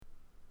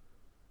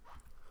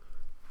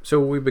So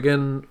we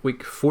begin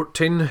week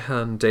 14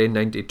 and day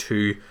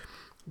 92,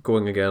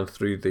 going again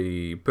through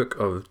the book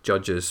of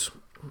Judges.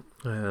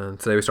 And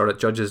today we start at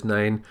Judges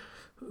 9,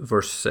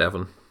 verse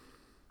 7.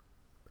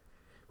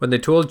 When they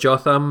told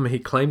Jotham, he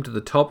climbed to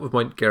the top of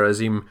Mount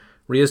Gerizim,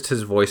 raised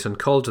his voice and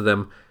called to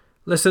them,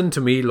 "Listen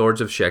to me, lords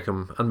of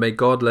Shechem, and may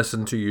God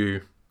listen to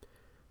you."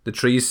 The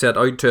trees set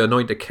out to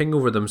anoint a king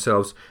over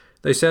themselves.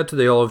 They said to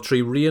the olive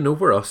tree, "Reign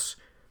over us."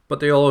 But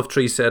the olive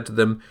tree said to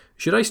them,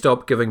 "Should I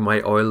stop giving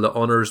my oil that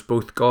honours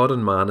both God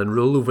and man and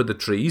rule over the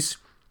trees?"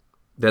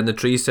 Then the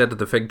tree said to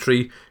the fig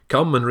tree,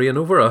 "Come and reign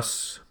over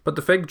us." But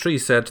the fig tree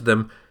said to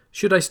them,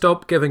 "Should I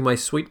stop giving my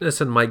sweetness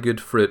and my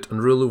good fruit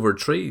and rule over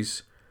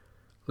trees?"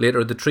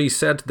 Later the tree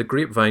said to the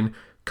grapevine,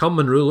 "Come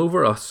and rule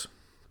over us."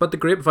 But the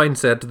grapevine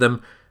said to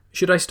them,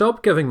 "Should I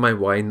stop giving my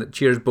wine that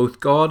cheers both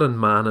God and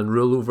man and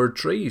rule over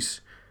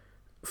trees?"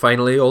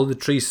 Finally all the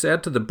trees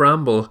said to the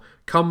bramble,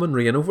 "Come and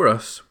reign over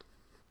us."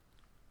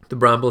 The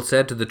bramble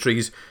said to the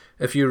trees,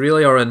 "If you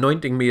really are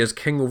anointing me as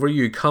king over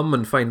you, come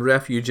and find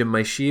refuge in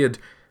my shade.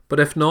 But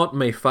if not,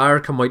 may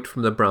fire come out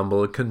from the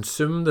bramble and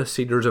consume the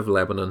cedars of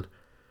Lebanon."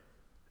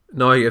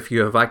 Now if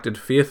you have acted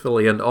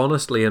faithfully and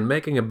honestly in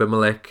making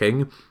Abimelech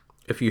king,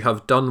 if you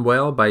have done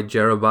well by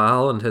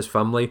Jerubbaal and his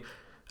family,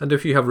 and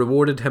if you have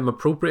rewarded him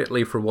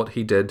appropriately for what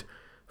he did,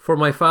 for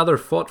my father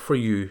fought for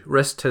you,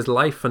 risked his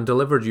life and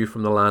delivered you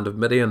from the land of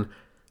Midian,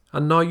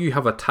 and now you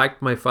have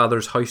attacked my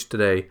father's house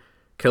today,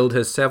 killed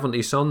his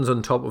 70 sons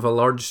on top of a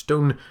large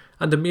stone,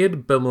 and made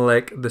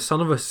Abimelech, the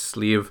son of a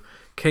slave,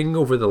 king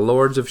over the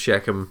lords of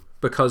Shechem,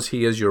 because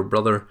he is your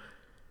brother.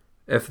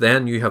 If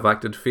then you have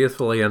acted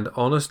faithfully and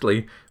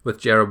honestly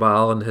with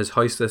Jerubbaal and his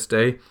house this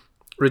day,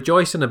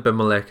 rejoice in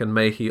Abimelech, and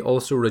may he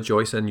also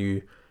rejoice in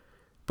you.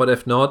 But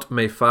if not,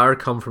 may fire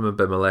come from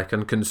Abimelech,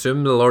 and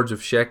consume the lords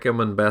of Shechem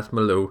and Beth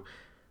Millo,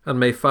 and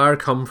may fire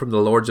come from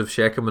the lords of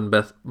Shechem and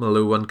Beth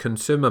Millo, and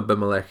consume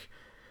Abimelech.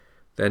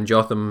 Then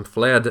Jotham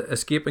fled,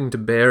 escaping to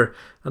Beer,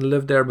 and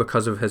lived there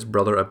because of his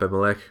brother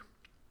Abimelech.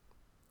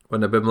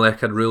 When Abimelech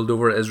had ruled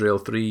over Israel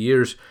 3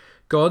 years,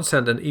 God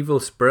sent an evil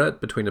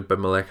spirit between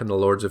Abimelech and the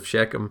lords of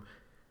Shechem.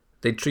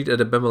 They treated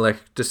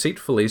Abimelech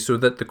deceitfully, so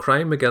that the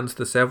crime against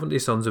the 70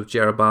 sons of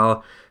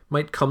Jerubbaal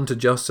might come to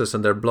justice,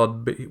 and their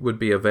blood would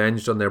be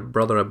avenged on their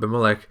brother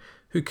Abimelech,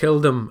 who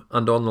killed him,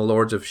 and on the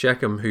lords of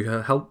Shechem, who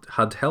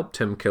had helped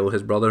him kill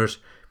his brothers.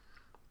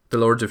 The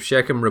lords of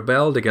Shechem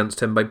rebelled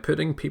against him by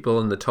putting people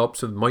on the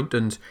tops of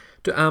mountains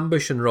to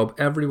ambush and rob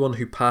everyone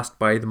who passed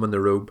by them on the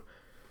road.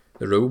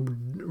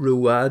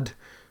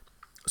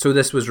 So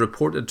this was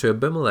reported to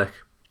Abimelech.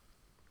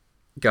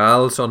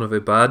 Gaal, son of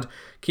Ebed,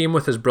 came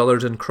with his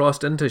brothers and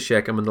crossed into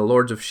Shechem, and the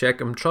lords of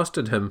Shechem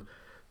trusted him.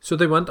 So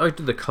they went out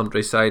to the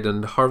countryside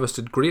and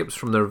harvested grapes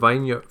from their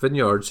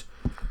vineyards.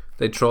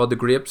 They trod the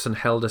grapes and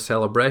held a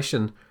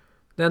celebration.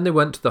 Then they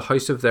went to the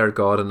house of their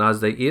God, and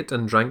as they ate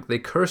and drank, they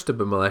cursed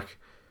Abimelech.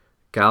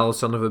 Gaal,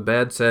 son of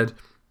Ebed, said,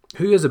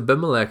 "Who is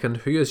Abimelech, and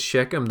who is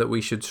Shechem, that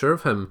we should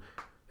serve him?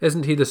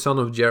 Isn't he the son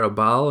of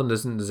Jerubbaal, and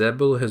isn't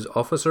Zebul his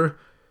officer?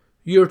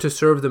 You are to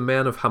serve the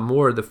men of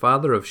Hamor, the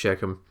father of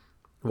Shechem.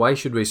 Why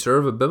should we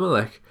serve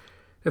Abimelech?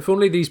 If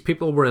only these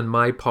people were in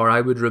my power,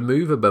 I would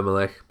remove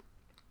Abimelech."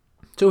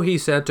 So he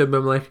said to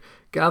Abimelech,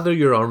 "Gather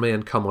your army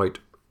and come out."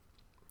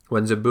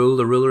 When Zebul,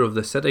 the ruler of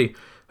the city,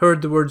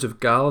 heard the words of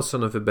Gaal,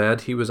 son of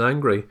Ebed, he was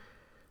angry.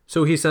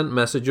 So he sent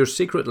messengers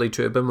secretly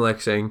to Abimelech,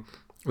 saying,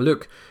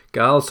 "Look,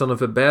 Gaal, son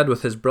of Ebed,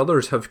 with his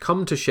brothers have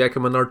come to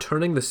Shechem and are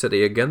turning the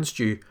city against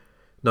you.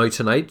 Now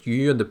tonight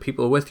you and the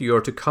people with you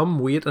are to come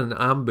wait in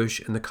ambush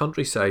in the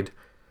countryside.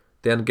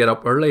 Then get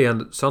up early and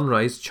at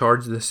sunrise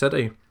charge the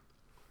city.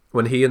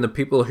 When he and the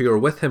people who are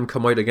with him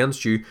come out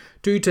against you,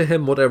 do to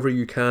him whatever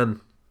you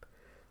can."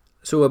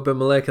 So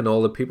Abimelech and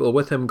all the people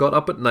with him got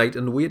up at night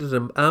and waited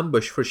in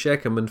ambush for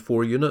Shechem in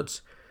 4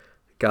 units.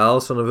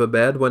 Gaal, son of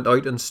Ebed, went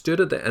out and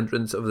stood at the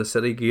entrance of the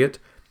city gate.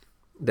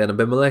 Then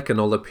Abimelech and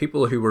all the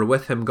people who were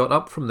with him got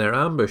up from their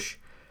ambush.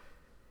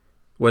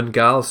 When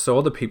Gaal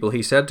saw the people,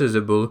 he said to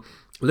Zebul,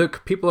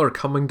 "Look, people are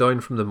coming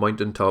down from the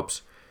mountain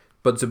tops."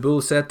 But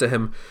Zebul said to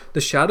him,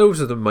 "The shadows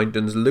of the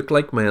mountains look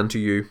like men to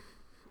you."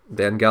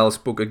 Then Gaal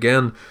spoke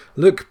again,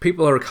 "Look,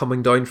 people are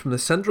coming down from the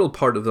central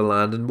part of the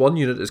land, and 1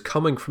 unit is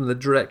coming from the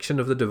direction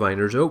of the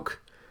diviner's oak."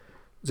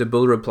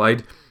 Zebul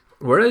replied,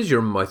 "Where is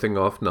your mouthing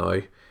off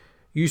now?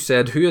 You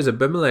said, 'Who is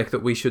Abimelech,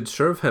 that we should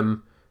serve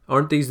him?'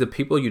 Aren't these the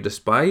people you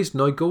despised?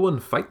 Now go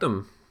and fight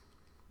them."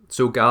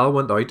 So Gaal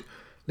went out,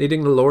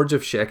 leading the lords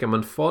of Shechem,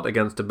 and fought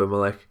against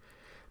Abimelech.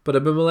 But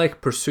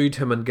Abimelech pursued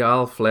him, and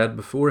Gaal fled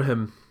before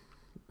him.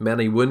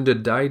 Many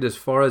wounded died as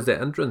far as the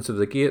entrance of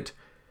the gate.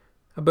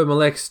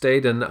 Abimelech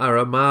stayed in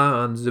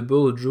Aramah, and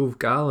Zebul drove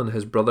Gaal and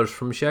his brothers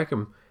from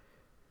Shechem.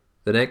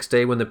 The next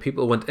day when the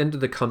people went into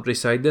the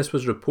countryside, this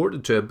was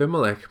reported to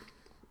Abimelech.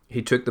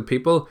 He took the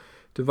people,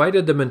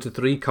 divided them into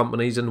 3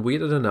 companies, and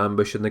waited in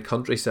ambush in the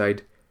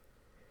countryside.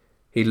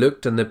 He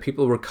looked, and the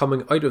people were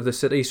coming out of the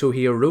city, so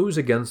he arose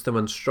against them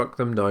and struck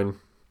them down.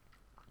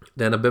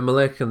 Then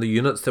Abimelech and the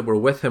units that were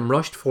with him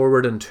rushed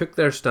forward and took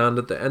their stand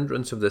at the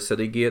entrance of the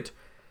city gate.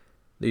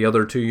 The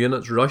other 2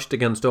 units rushed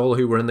against all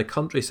who were in the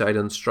countryside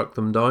and struck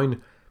them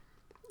down.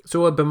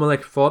 So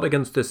Abimelech fought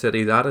against the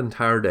city that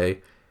entire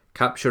day,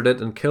 captured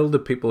it and killed the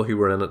people who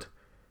were in it.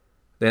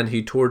 Then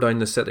he tore down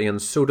the city and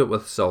sowed it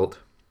with salt.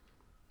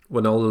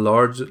 When all the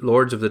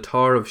lords of the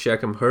Tower of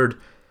Shechem heard,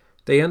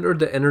 they entered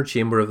the inner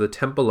chamber of the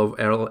temple of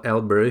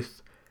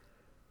El-Berith.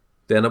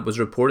 Then it was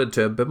reported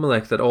to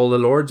Abimelech that all the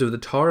lords of the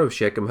Tower of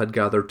Shechem had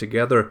gathered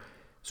together.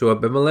 So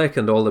Abimelech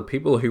and all the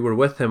people who were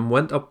with him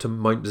went up to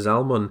Mount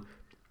Zalmon.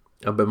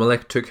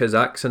 Abimelech took his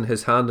axe in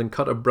his hand and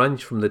cut a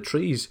branch from the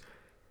trees.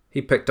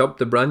 He picked up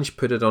the branch,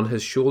 put it on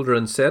his shoulder,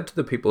 and said to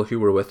the people who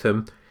were with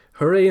him,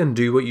 "Hurry and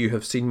do what you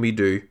have seen me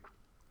do."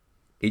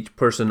 Each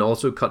person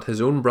also cut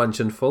his own branch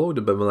and followed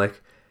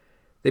Abimelech.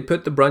 They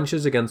put the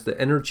branches against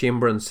the inner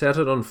chamber and set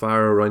it on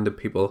fire around the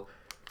people.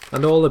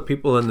 And all the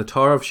people in the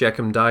Tower of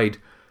Shechem died,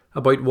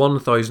 about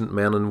 1,000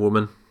 men and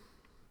women.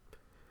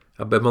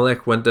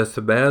 Abimelech went to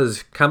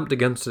Thebez, camped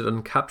against it,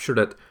 and captured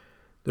it.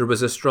 There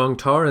was a strong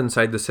tower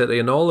inside the city,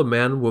 and all the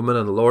men, women,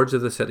 and lords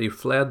of the city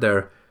fled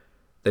there.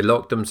 They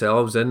locked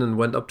themselves in and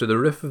went up to the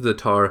roof of the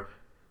tower.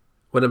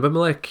 When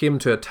Abimelech came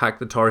to attack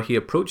the tower, he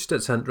approached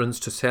its entrance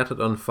to set it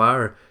on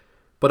fire.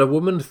 But a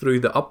woman threw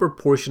the upper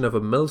portion of a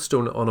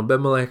millstone on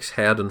Abimelech's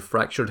head and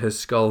fractured his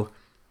skull.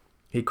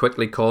 He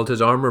quickly called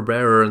his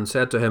armor-bearer and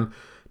said to him,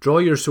 "Draw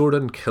your sword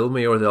and kill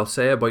me, or they'll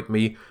say about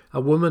me,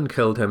 'A woman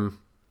killed him.'"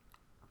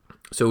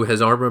 So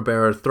his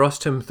armor-bearer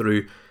thrust him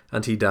through,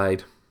 and he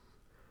died.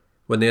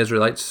 When the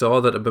Israelites saw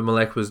that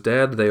Abimelech was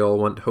dead, they all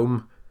went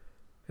home.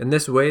 In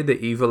this way, the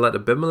evil that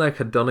Abimelech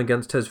had done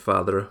against his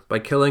father, by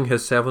killing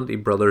his 70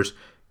 brothers,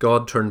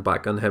 God turned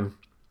back on him.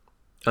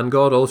 And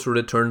God also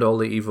returned all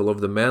the evil of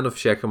the men of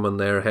Shechem on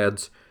their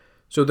heads.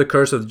 So the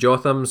curse of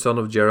Jotham, son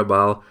of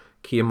Jerubbaal,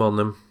 came on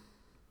them.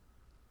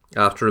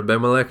 After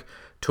Abimelech,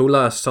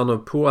 Tola, son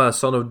of Puah,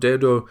 son of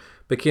Dodo,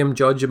 became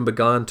judge and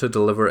began to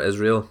deliver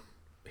Israel.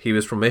 He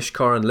was from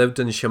Ishkar and lived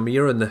in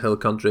Shamir in the hill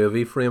country of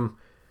Ephraim.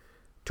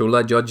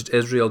 Tola judged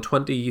Israel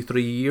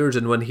 23 years,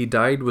 and when he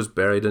died was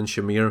buried in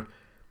Shamir.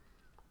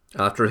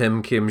 After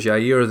him came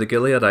Jair the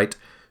Gileadite,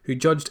 who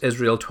judged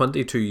Israel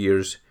 22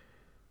 years.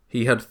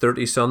 He had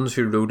 30 sons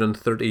who rode on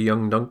 30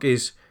 young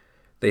donkeys.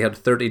 They had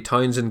 30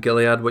 towns in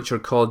Gilead, which are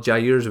called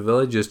Jair's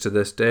villages to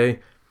this day.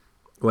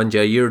 When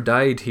Jair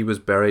died, he was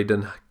buried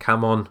in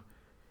Kamon.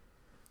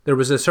 There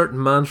was a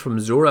certain man from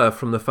Zorah,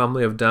 from the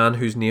family of Dan,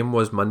 whose name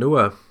was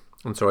Manoah.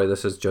 I'm sorry,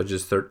 this is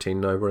Judges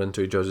 13 now. We're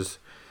into Judges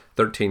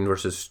 13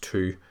 verses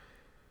 2.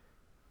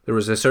 There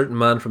was a certain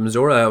man from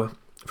Zorah,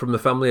 from the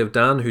family of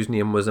Dan, whose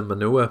name was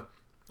Manoah.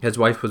 His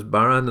wife was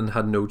barren and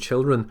had no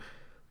children.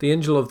 The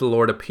angel of the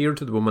Lord appeared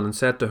to the woman and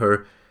said to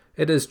her,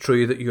 "It is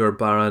true that you are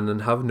barren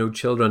and have no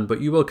children,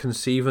 but you will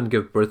conceive and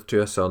give birth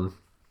to a son.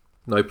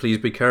 Now please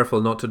be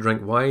careful not to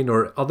drink wine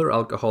or other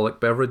alcoholic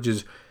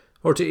beverages,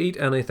 or to eat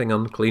anything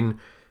unclean,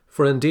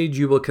 for indeed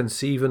you will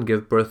conceive and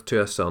give birth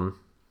to a son.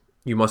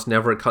 You must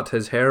never cut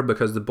his hair,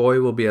 because the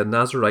boy will be a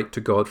Nazirite to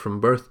God from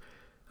birth,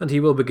 and he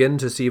will begin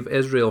to save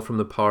Israel from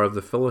the power of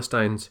the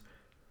Philistines."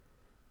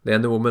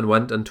 Then the woman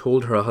went and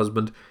told her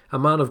husband, "A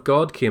man of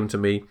God came to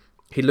me.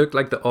 He looked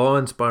like the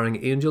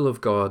awe-inspiring angel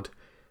of God.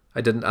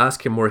 I didn't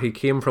ask him where he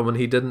came from, and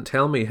he didn't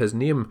tell me his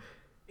name.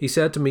 He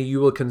said to me, 'You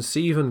will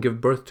conceive and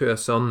give birth to a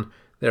son.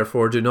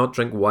 Therefore do not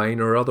drink wine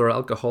or other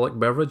alcoholic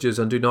beverages,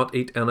 and do not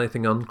eat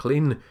anything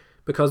unclean,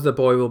 because the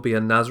boy will be a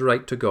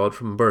Nazirite to God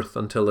from birth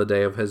until the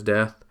day of his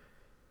death.'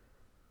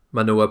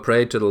 Manoah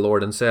prayed to the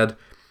Lord and said,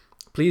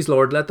 'Please,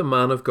 Lord, let the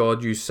man of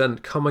God you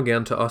sent come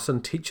again to us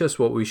and teach us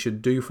what we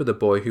should do for the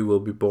boy who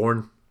will be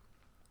born.'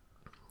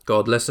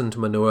 God listened to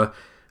Manoah,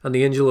 and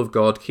the angel of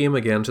God came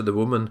again to the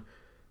woman.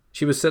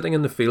 She was sitting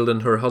in the field,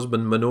 and her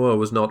husband Manoah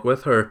was not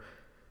with her.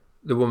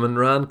 The woman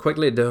ran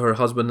quickly to her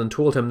husband and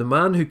told him, 'The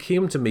man who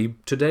came to me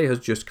today has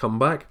just come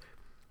back.'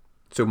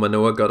 So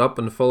Manoah got up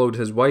and followed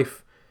his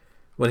wife.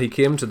 When he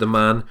came to the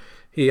man,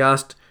 he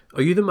asked,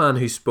 'Are you the man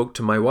who spoke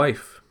to my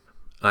wife?'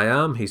 'I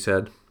am,' he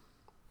said.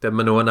 Then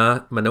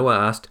Manoah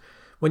asked,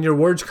 'When your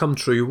words come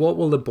true, what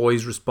will the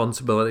boy's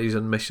responsibilities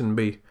and mission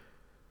be?'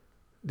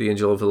 The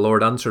angel of the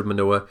Lord answered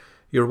Manoah,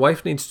 'Your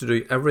wife needs to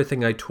do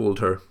everything I told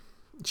her.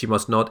 She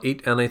must not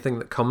eat anything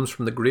that comes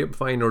from the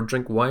grapevine, or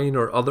drink wine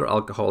or other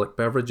alcoholic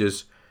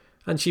beverages,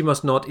 and she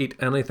must not eat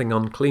anything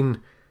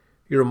unclean.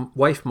 Your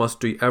wife must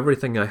do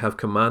everything I have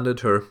commanded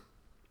her.'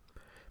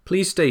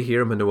 'Please stay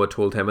here,' Manoah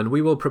told him, 'and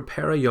we will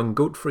prepare a young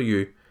goat for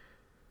you.'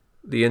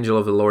 The angel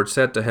of the Lord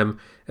said to him,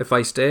 'If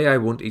I stay, I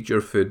won't eat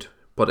your food,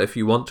 but if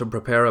you want to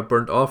prepare a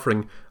burnt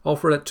offering,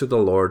 offer it to the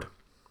Lord.'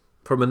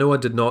 For Manoah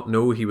did not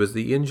know he was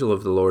the angel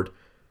of the Lord.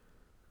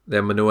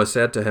 Then Manoah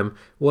said to him,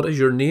 'What is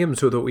your name,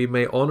 so that we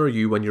may honour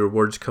you when your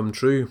words come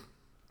true?'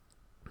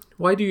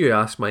 'Why do you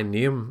ask my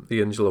name?'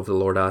 the angel of the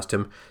Lord asked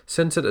him,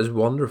 'since it is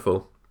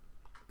wonderful.'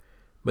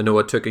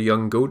 Manoah took a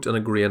young goat and a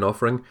grain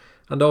offering,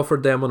 and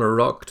offered them on a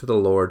rock to the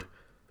Lord.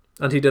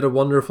 And he did a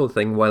wonderful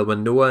thing while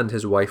Manoah and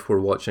his wife were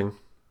watching.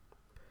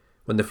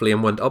 When the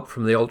flame went up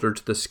from the altar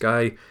to the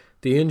sky,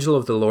 the angel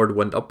of the Lord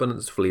went up in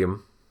its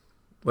flame.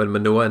 When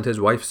Manoah and his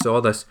wife saw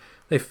this,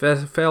 they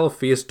fell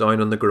face down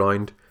on the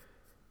ground.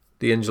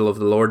 the angel of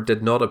the Lord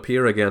did not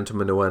appear again to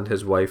Manoah and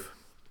his wife.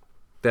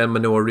 Then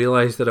Manoah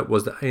realized that it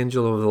was the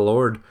angel of the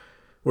Lord.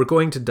 "We're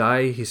going to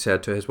die," he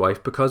said to his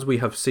wife, "because we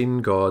have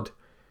seen God."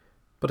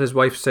 But his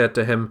wife said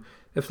to him,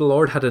 "If the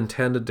Lord had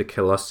intended to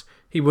kill us,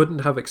 he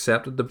wouldn't have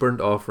accepted the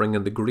burnt offering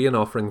and the grain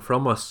offering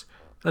from us,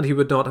 and he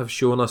would not have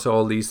shown us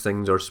all these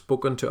things or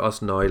spoken to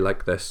us now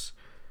like this."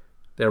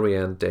 There we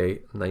end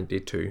day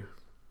 92.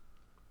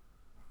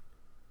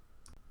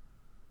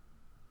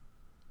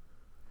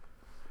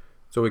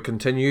 So we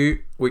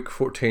continue week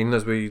 14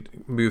 as we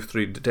move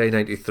through day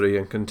 93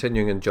 and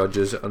continuing in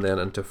Judges and then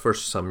into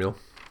 1 Samuel.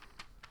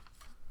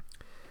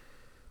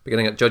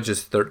 Beginning at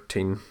Judges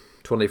 13,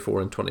 24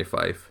 and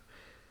 25.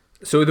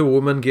 "So the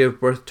woman gave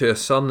birth to a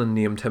son and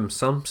named him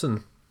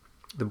Samson.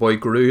 The boy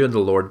grew and the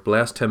Lord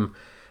blessed him.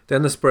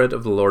 Then the Spirit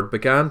of the Lord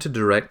began to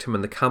direct him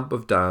in the camp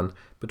of Dan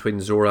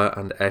between Zorah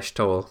and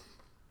Eshtaol."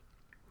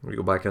 We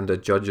go back into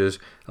Judges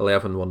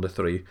 11,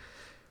 1-3.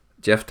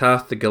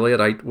 "Jephthah the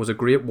Gileadite was a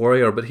great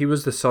warrior, but he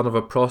was the son of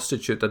a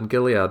prostitute, and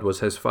Gilead was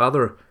his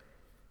father.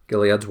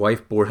 Gilead's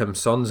wife bore him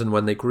sons, and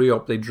when they grew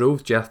up they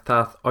drove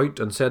Jephthah out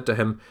and said to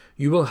him,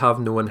 'You will have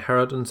no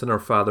inheritance in our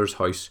father's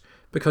house,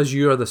 because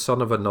you are the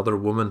son of another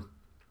woman.'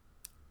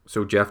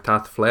 So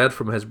Jephthah fled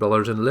from his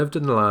brothers and lived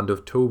in the land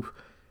of Tob.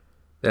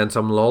 Then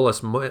some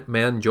lawless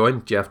men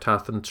joined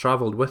Jephthah and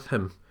travelled with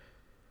him."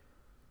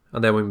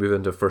 And then we move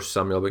into 1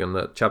 Samuel, beginning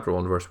at chapter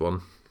 1, verse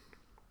 1.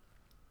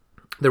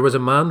 "There was a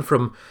man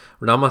from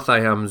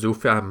Ramathaim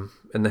Zophim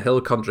in the hill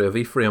country of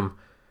Ephraim.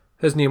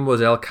 His name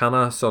was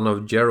Elkanah, son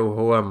of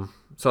Jeroham,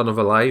 son of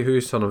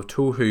Elihu, son of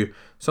Tohu,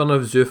 son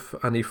of Zuph,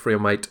 an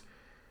Ephraimite.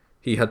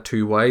 He had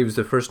 2 wives,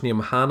 the first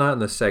named Hannah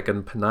and the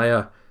second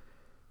Peninnah.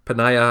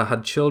 Peninnah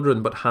had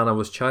children, but Hannah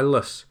was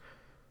childless.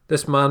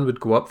 This man would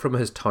go up from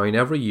his town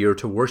every year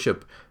to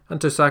worship and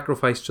to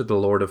sacrifice to the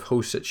Lord of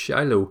hosts at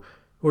Shiloh,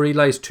 where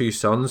Eli's 2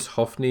 sons,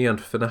 Hophni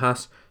and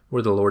Phinehas,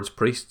 were the Lord's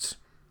priests.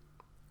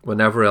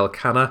 Whenever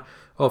Elkanah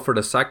offered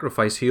a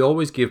sacrifice, he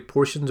always gave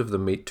portions of the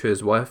meat to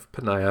his wife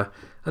Peninnah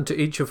and to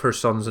each of her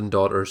sons and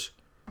daughters.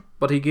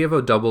 But he gave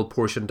a double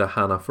portion to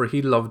Hannah, for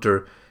he loved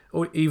her,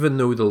 even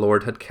though the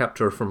Lord had kept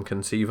her from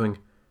conceiving.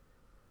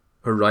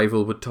 Her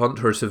rival would taunt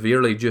her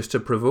severely just to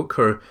provoke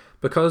her,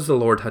 because the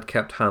Lord had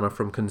kept Hannah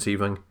from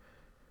conceiving.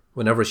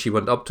 Whenever she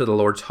went up to the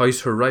Lord's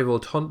house, her rival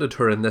taunted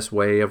her in this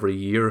way every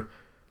year.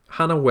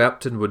 Hannah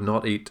wept and would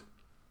not eat.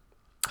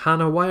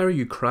 "Hannah, why are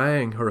you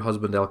crying?" her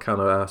husband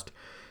Elkanah asked.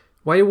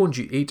 "Why won't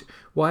you eat?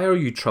 Why are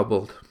you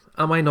troubled?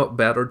 Am I not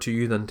better to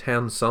you than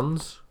 10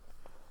 sons?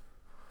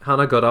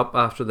 Hannah got up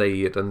after they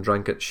ate and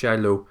drank at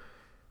Shiloh.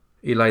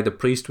 Eli the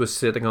priest was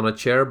sitting on a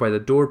chair by the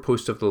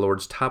doorpost of the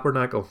Lord's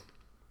tabernacle.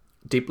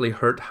 Deeply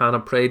hurt, Hannah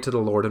prayed to the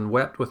Lord and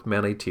wept with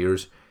many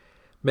tears.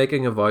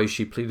 Making a vow,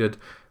 she pleaded,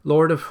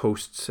 "Lord of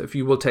hosts, if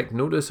you will take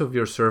notice of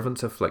your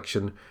servant's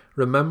affliction,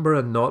 remember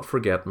and not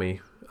forget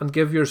me, and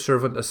give your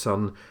servant a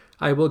son.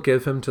 I will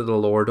give him to the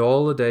Lord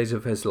all the days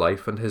of his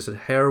life, and his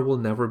hair will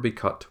never be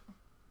cut."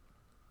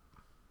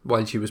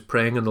 While she was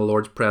praying in the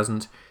Lord's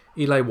presence,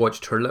 Eli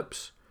watched her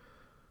lips.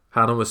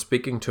 Hannah was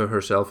speaking to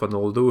herself, and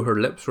although her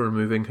lips were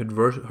moving,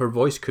 her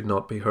voice could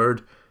not be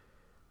heard.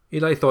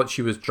 Eli thought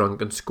she was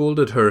drunk and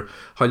scolded her.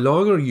 "How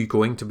long are you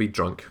going to be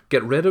drunk?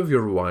 Get rid of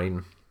your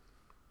wine."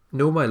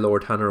 "No, my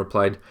lord," Hannah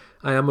replied.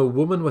 "I am a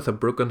woman with a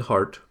broken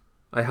heart.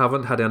 I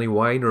haven't had any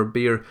wine or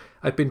beer.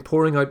 I've been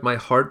pouring out my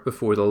heart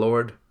before the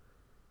Lord.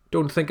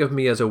 Don't think of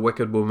me as a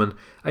wicked woman.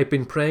 I've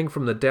been praying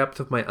from the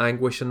depth of my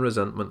anguish and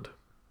resentment."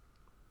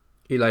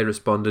 Eli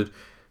responded,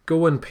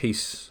 "Go in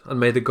peace, and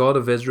may the God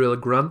of Israel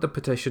grant the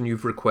petition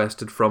you've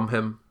requested from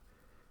him."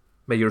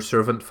 "May your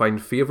servant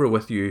find favour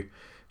with you,"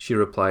 she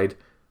replied.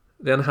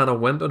 Then Hannah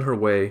went on her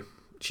way.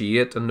 She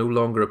ate and no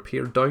longer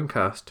appeared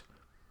downcast.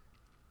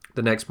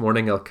 The next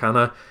morning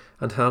Elkanah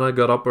and Hannah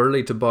got up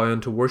early to bow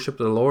and to worship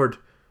the Lord.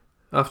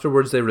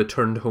 Afterwards they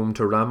returned home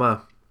to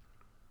Ramah.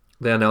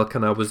 Then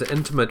Elkanah was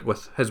intimate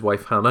with his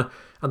wife Hannah,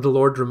 and the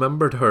Lord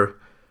remembered her.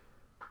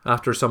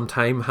 After some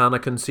time Hannah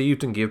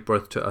conceived and gave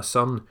birth to a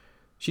son.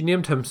 She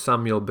named him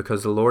Samuel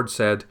because the Lord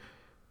said,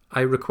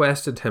 "I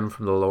requested him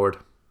from the Lord."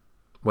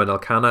 When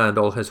Elkanah and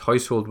all his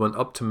household went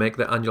up to make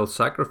the annual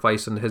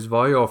sacrifice and his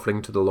vow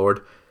offering to the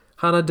Lord,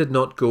 Hannah did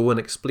not go and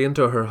explain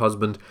to her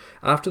husband,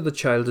 "After the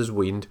child is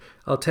weaned,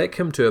 I'll take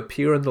him to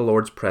appear in the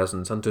Lord's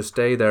presence and to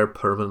stay there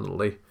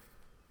permanently."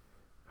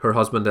 Her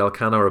husband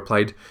Elkanah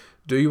replied,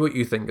 "Do what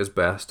you think is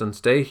best, and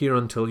stay here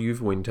until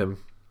you've weaned him.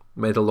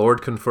 May the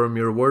Lord confirm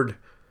your word."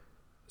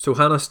 So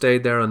Hannah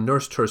stayed there and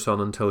nursed her son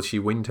until she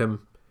weaned him.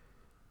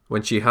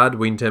 When she had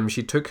weaned him,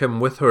 she took him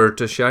with her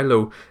to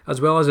Shiloh,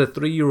 as well as a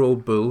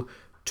 3-year-old bull,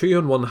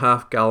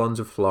 2½ gallons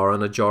of flour,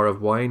 and a jar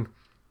of wine.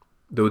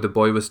 Though the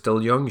boy was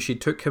still young, she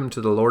took him to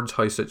the Lord's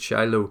house at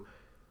Shiloh.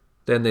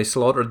 Then they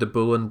slaughtered the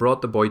bull and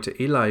brought the boy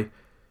to Eli.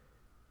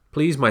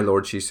 "Please, my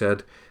lord," she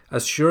said,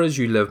 "as sure as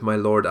you live, my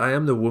lord, I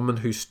am the woman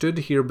who stood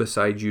here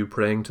beside you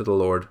praying to the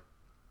Lord.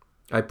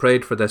 I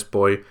prayed for this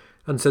boy,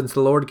 and since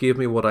the Lord gave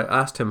me what I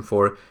asked him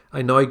for,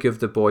 I now give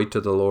the boy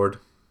to the Lord.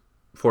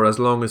 For as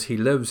long as he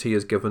lives, he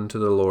is given to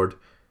the Lord.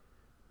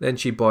 Then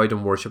she bowed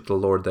and worshipped the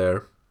Lord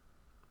there.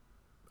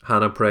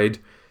 Hannah prayed,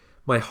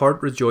 "My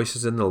heart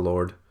rejoices in the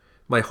Lord.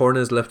 My horn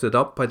is lifted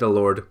up by the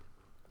Lord.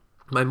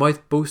 My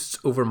mouth boasts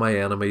over my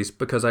enemies,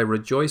 because I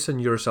rejoice in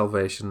your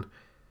salvation.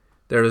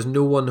 There is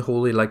no one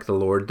holy like the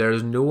Lord. There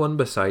is no one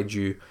beside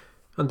you,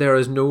 and there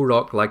is no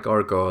rock like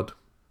our God.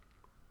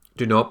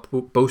 Do not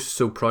boast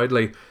so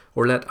proudly,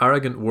 or let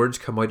arrogant words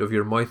come out of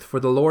your mouth, for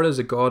the Lord is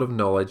a God of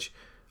knowledge,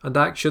 and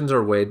actions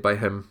are weighed by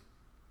him.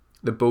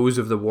 The bows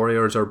of the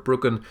warriors are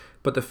broken,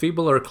 but the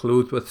feeble are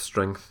clothed with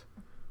strength.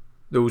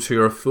 Those who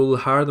are full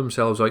hire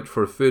themselves out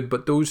for food,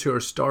 but those who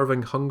are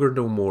starving hunger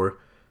no more.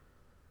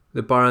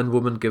 The barren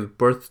woman gives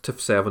birth to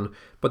 7,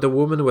 but the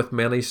woman with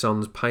many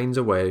sons pines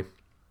away.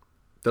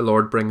 The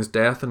Lord brings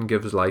death and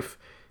gives life.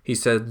 He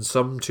sends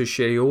some to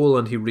Sheol,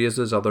 and he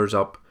raises others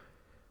up.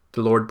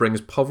 The Lord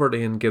brings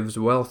poverty and gives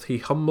wealth. He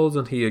humbles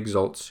and he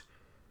exalts.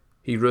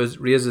 He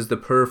raises the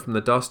poor from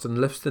the dust and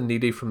lifts the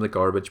needy from the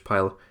garbage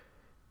pile.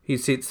 He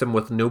seats them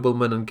with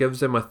noblemen and gives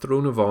them a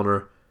throne of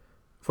honour.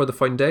 For the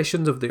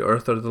foundations of the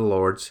earth are the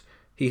Lord's.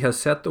 He has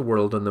set the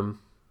world on them.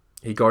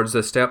 He guards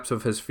the steps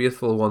of his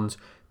faithful ones,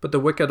 but the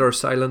wicked are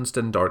silenced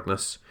in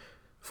darkness.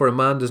 For a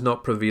man does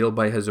not prevail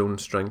by his own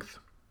strength.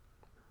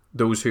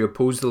 Those who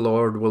oppose the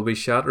Lord will be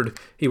shattered.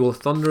 He will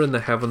thunder in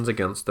the heavens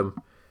against them.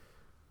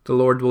 The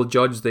Lord will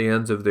judge the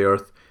ends of the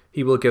earth.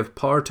 He will give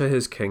power to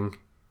his king.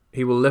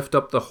 He will lift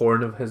up the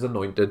horn of his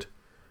anointed."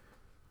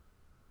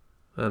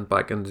 And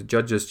back into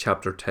Judges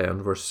chapter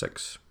 10, verse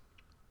 6.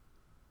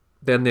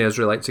 Then the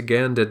Israelites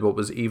again did what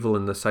was evil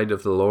in the sight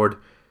of the Lord.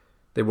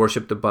 They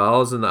worshipped the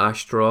Baals and the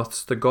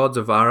Ashtaroths, the gods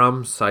of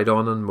Aram,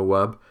 Sidon and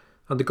Moab,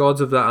 and the gods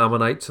of the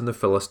Ammonites and the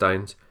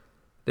Philistines.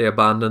 They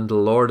abandoned the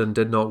Lord and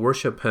did not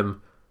worship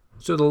him.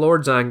 So the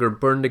Lord's anger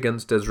burned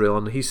against Israel,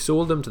 and he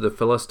sold them to the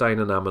Philistine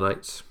and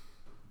Ammonites.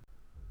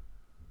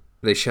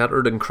 They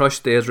shattered and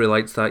crushed the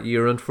Israelites that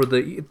year, and for the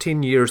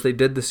 18 years they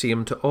did the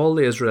same to all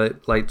the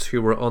Israelites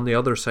who were on the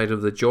other side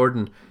of the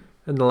Jordan,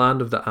 in the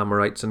land of the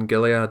Amorites and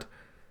Gilead.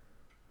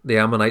 The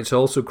Ammonites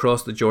also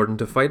crossed the Jordan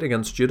to fight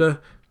against Judah,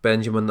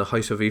 Benjamin, the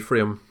house of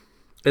Ephraim.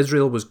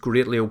 Israel was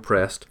greatly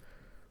oppressed.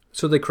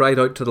 So they cried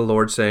out to the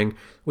Lord, saying,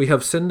 "We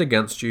have sinned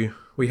against you.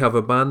 We have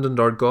abandoned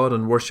our God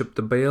and worshipped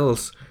the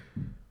Baals."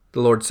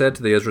 The Lord said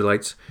to the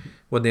Israelites,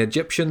 "When the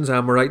Egyptians,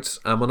 Amorites,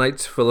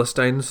 Ammonites,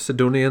 Philistines,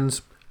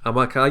 Sidonians,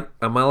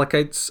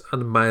 Amalekites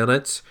and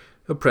Maonites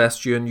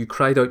oppressed you, and you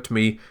cried out to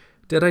me,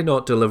 did I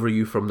not deliver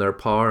you from their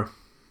power?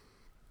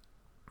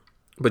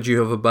 But you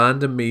have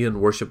abandoned me and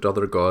worshipped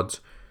other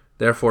gods.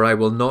 Therefore I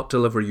will not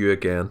deliver you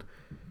again.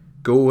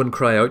 Go and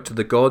cry out to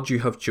the gods you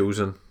have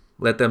chosen.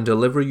 Let them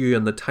deliver you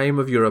in the time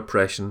of your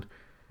oppression."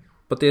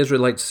 But the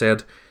Israelites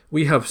said,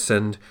 "We have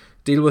sinned.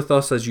 Deal with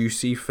us as you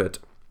see fit.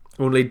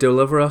 Only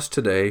deliver us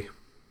today."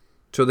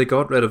 So they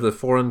got rid of the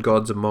foreign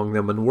gods among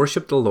them and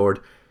worshipped the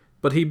Lord,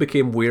 but he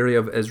became weary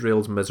of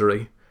Israel's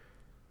misery.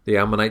 The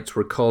Ammonites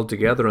were called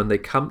together, and they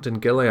camped in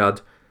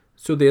Gilead.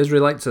 So the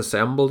Israelites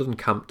assembled and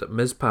camped at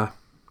Mizpah.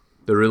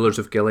 The rulers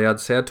of Gilead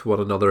said to one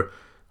another,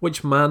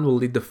 "Which man will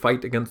lead the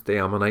fight against the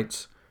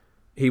Ammonites?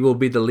 He will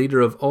be the leader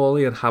of all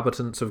the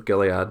inhabitants of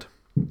Gilead."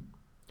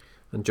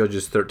 And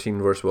Judges 13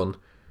 verse 1.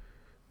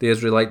 The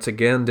Israelites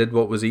again did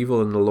what was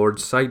evil in the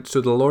Lord's sight,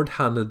 so the Lord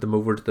handed them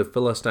over to the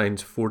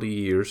Philistines 40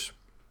 years.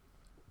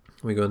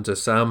 We go into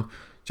Psalm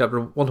chapter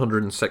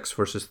 106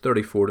 verses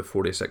 34 to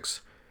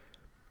 46.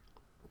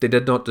 They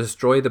did not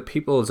destroy the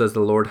peoples as the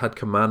Lord had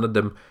commanded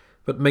them,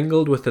 but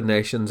mingled with the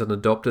nations and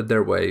adopted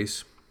their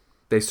ways.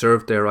 They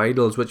served their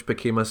idols, which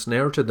became a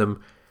snare to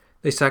them.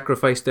 They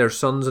sacrificed their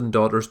sons and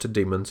daughters to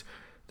demons.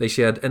 They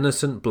shed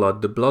innocent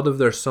blood, the blood of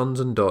their sons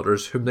and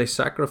daughters, whom they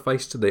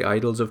sacrificed to the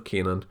idols of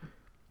Canaan.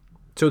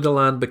 So the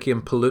land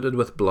became polluted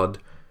with blood.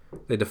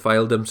 They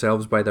defiled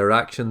themselves by their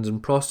actions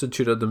and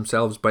prostituted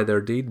themselves by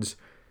their deeds.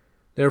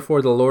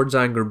 Therefore the Lord's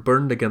anger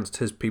burned against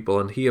his people,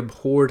 and he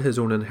abhorred his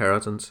own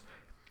inheritance.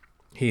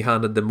 He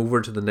handed them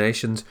over to the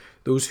nations.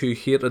 Those who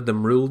hated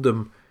them ruled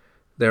them.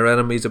 Their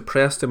enemies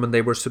oppressed them, and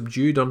they were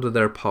subdued under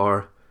their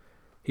power.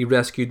 He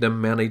rescued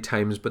them many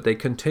times, but they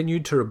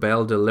continued to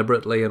rebel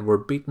deliberately and were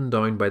beaten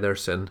down by their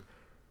sin.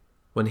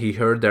 When he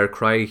heard their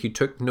cry, he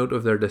took note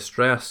of their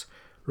distress,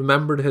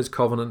 remembered his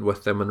covenant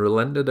with them, and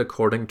relented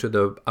according to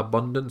the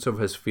abundance of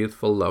his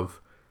faithful love.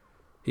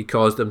 He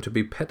caused them to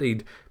be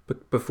pitied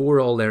before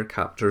all their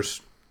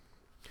captors.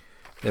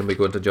 Then we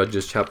go into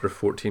Judges chapter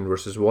 14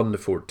 verses 1 to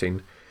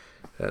 14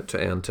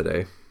 to end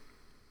today.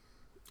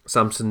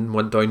 Samson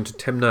went down to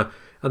Timnah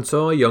and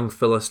saw a young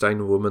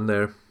Philistine woman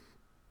there.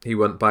 He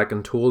went back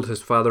and told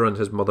his father and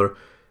his mother,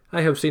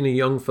 "I have seen a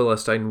young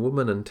Philistine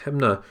woman in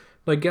Timnah.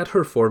 Now get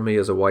her for me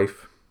as a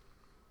wife."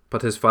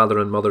 But his father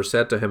and mother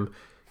said to him,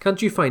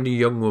 "Can't you find a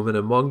young woman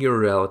among your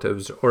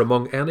relatives or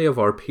among any of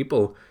our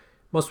people?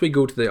 Must we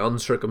go to the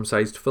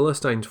uncircumcised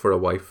Philistines for a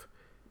wife?"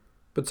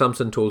 But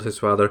Samson told his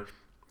father,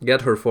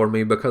 "Get her for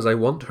me, because I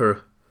want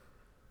her."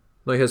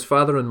 Now his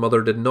father and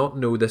mother did not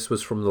know this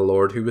was from the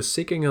Lord, who was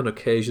seeking an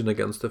occasion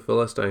against the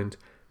Philistines.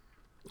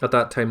 At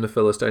that time the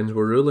Philistines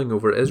were ruling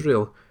over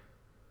Israel.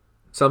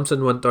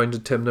 Samson went down to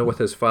Timnah with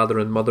his father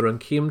and mother and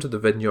came to the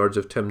vineyards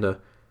of Timnah.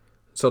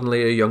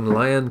 Suddenly a young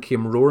lion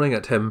came roaring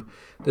at him.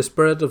 The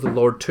Spirit of the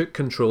Lord took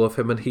control of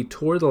him, and he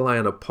tore the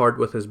lion apart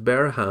with his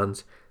bare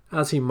hands,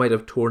 as he might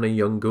have torn a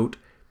young goat.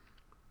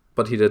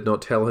 But he did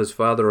not tell his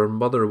father or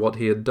mother what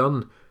he had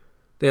done.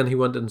 Then he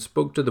went and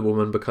spoke to the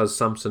woman because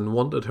Samson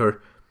wanted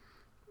her.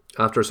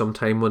 After some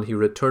time, when he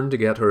returned to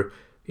get her,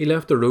 he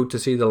left the road to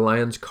see the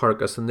lion's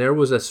carcass, and there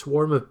was a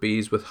swarm of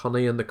bees with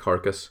honey in the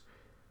carcass.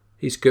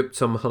 He scooped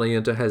some honey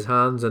into his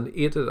hands and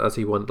ate it as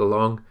he went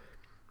along.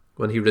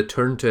 When he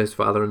returned to his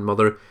father and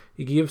mother,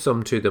 he gave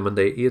some to them, and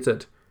they ate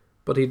it.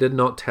 But he did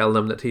not tell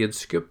them that he had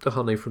scooped the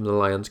honey from the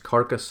lion's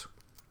carcass.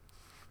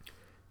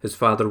 His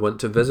father went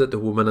to visit the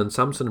woman, and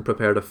Samson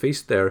prepared a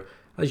feast there,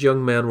 as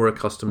young men were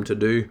accustomed to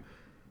do.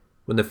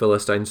 When the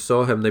Philistines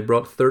saw him, they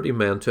brought 30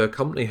 men to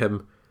accompany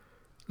him.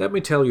 "Let me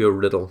tell you a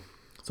riddle,"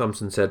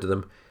 Samson said to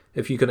them.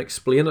 "If you can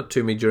explain it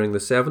to me during the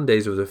 7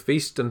 days of the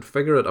feast and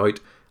figure it out,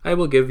 I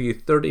will give you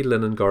 30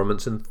 linen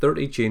garments and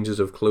 30 changes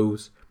of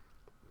clothes.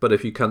 But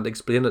if you can't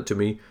explain it to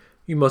me,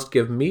 you must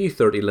give me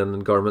 30 linen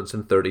garments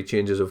and 30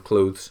 changes of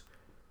clothes."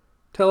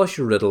 "Tell us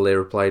your riddle," they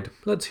replied.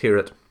 "Let's hear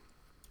it."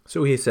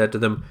 So he said to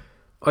them,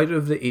 "Out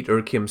of the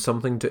eater came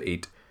something to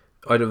eat.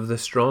 Out of the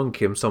strong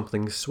came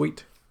something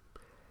sweet."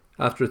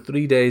 After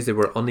 3 days they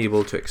were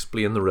unable to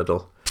explain the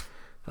riddle.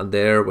 And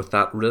there, with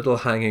that riddle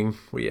hanging,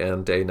 we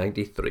end day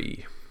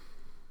 93.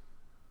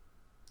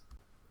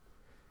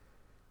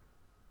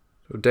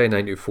 So day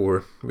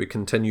 94, we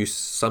continue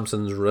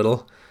Samson's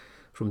riddle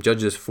from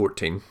Judges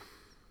 14.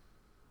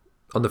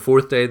 On the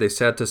 4th day they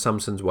said to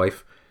Samson's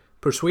wife,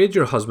 "Persuade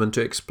your husband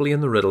to explain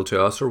the riddle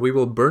to us, or we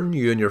will burn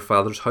you and your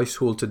father's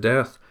household to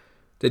death.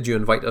 Did you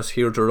invite us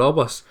here to rob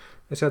us?"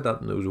 I said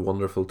that in those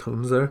wonderful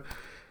tones there.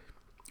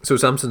 So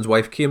Samson's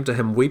wife came to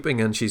him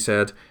weeping, and she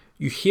said,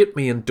 "You hate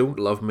me and don't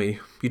love me.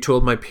 You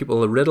told my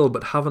people a riddle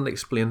but haven't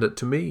explained it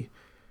to me."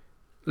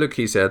 "Look,"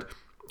 he said,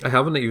 "I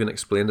haven't even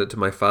explained it to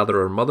my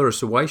father or mother,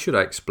 so why should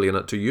I explain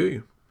it to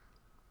you?"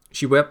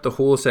 She wept the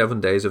whole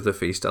 7 days of the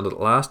feast, and at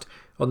last,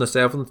 on the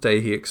 7th day,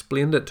 he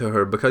explained it to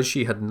her because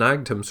she had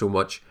nagged him so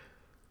much.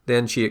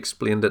 Then she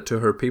explained it to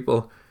her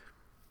people.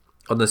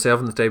 On the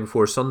 7th day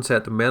before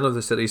sunset, the men of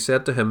the city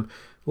said to him,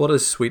 "What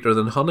is sweeter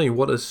than honey?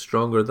 What is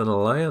stronger than a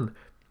lion?"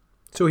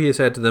 So he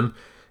said to them,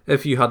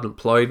 "If you hadn't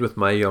ploughed with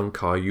my young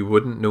cow, you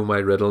wouldn't know my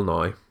riddle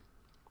now."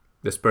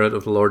 The Spirit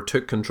of the Lord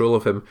took control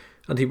of him,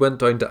 and he went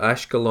down to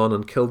Ashkelon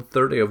and killed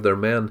 30 of their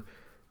men.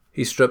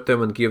 He stripped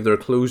them and gave their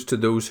clothes to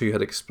those who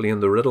had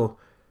explained the riddle.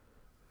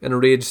 In a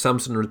rage,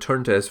 Samson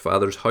returned to his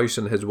father's house,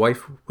 and his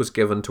wife was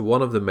given to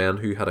one of the men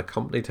who had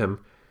accompanied him.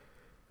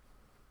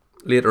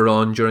 Later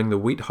on, during the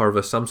wheat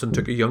harvest, Samson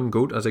took a young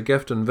goat as a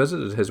gift and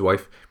visited his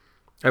wife.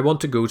 "I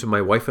want to go to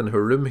my wife in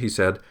her room," he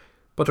said,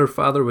 but her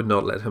father would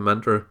not let him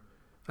enter.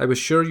 "I was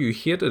sure you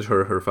hated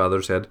her," her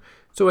father said,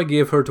 "so I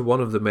gave her to one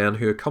of the men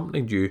who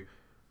accompanied you.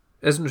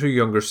 Isn't her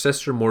younger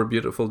sister more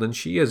beautiful than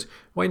she is?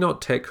 Why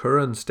not take her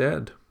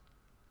instead?"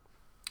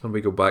 And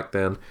we go back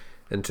then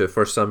into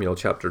 1 Samuel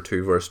chapter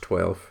 2 verse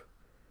 12.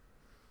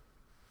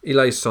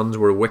 Eli's sons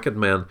were wicked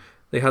men.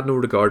 They had no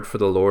regard for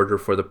the Lord or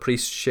for the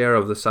priest's share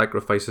of the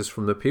sacrifices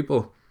from the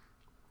people.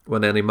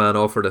 When any man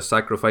offered a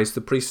sacrifice,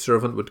 the priest's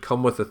servant would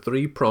come with a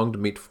 3-pronged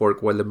meat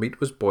fork while the meat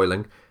was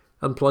boiling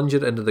and plunge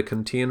it into the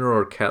container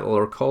or kettle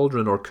or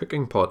cauldron or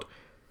cooking pot.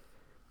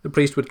 The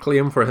priest would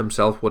claim for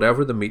himself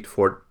whatever the meat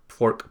fork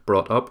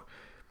brought up.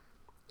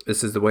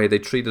 This is the way they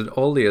treated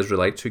all the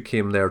Israelites who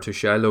came there to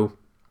Shiloh.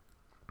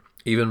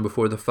 Even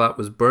before the fat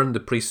was burned, the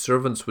priest's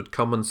servants would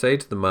come and say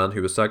to the man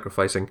who was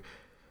sacrificing,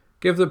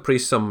 "Give the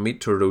priest some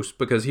meat to roast,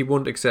 because he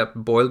won't accept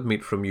boiled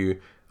meat from you,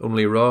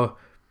 only raw."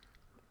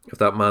 If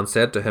that man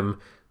said to him,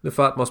 "The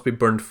fat must be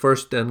burned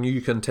first, then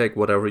you can take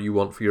whatever you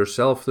want for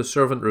yourself," the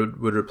servant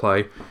would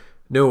reply,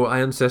 "No, I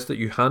insist that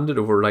you hand it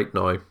over right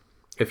now.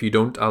 If you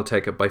don't, I'll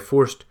take it by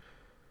force."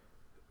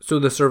 So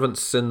the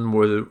servant's sin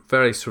was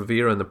very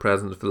severe in the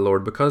presence of the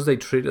Lord, because they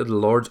treated the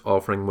Lord's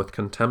offering with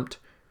contempt.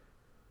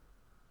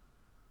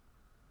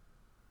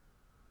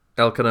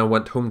 Elkanah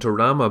went home to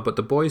Ramah, but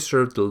the boy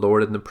served the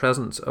Lord in the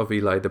presence of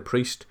Eli the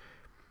priest.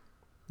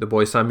 The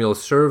boy Samuel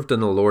served in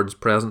the Lord's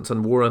presence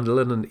and wore a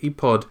linen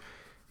ephod.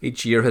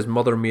 Each year his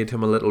mother made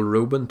him a little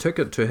robe and took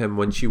it to him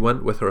when she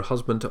went with her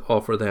husband to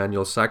offer the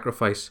annual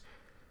sacrifice.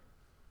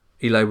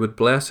 Eli would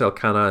bless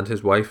Elkanah and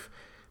his wife.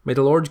 "May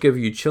the Lord give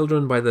you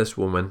children by this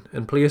woman,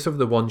 in place of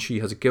the one she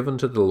has given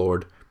to the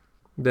Lord."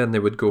 Then they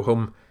would go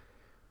home.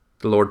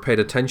 The Lord paid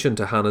attention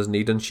to Hannah's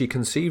need, and she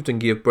conceived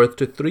and gave birth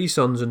to 3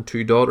 sons and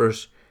 2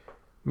 daughters.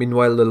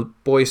 Meanwhile, the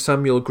boy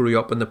Samuel grew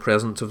up in the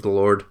presence of the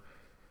Lord.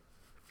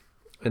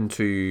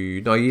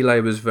 Now Eli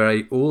was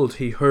very old.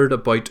 He heard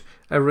about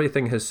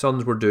everything his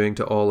sons were doing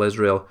to all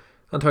Israel,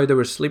 and how they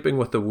were sleeping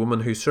with the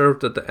woman who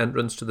served at the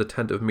entrance to the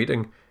tent of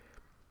meeting.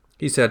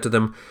 He said to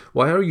them,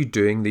 "Why are you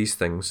doing these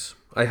things?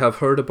 I have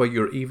heard about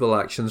your evil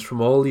actions from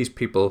all these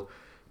people.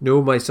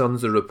 No, my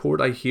sons, the report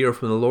I hear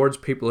from the Lord's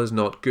people is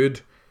not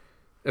good.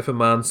 If a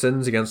man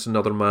sins against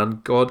another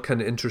man, God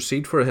can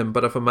intercede for him,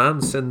 but if a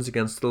man sins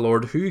against the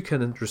Lord, who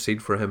can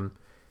intercede for him?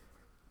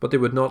 But they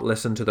would not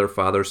listen to their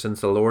father,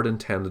 since the Lord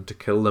intended to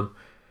kill them.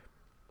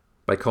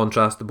 By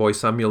contrast, the boy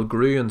Samuel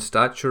grew in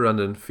stature and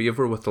in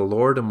favour with the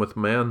Lord and with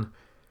men.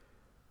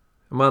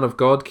 A man of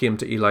God came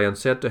to Eli and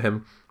said to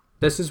him,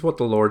 "This is what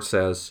the Lord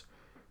says.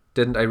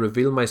 Didn't I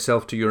reveal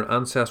myself to your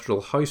ancestral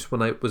house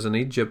when I was in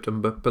Egypt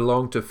and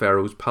belonged to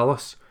Pharaoh's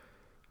palace?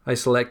 I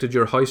selected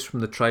your house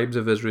from the tribes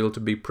of Israel to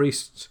be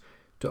priests,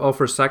 to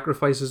offer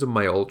sacrifices on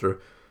my altar,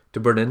 to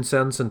burn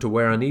incense and to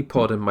wear an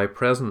ephod in my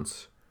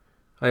presence.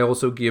 I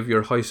also gave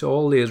your house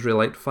all the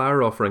Israelite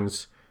fire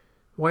offerings.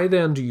 Why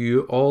then do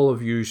you, all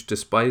of you,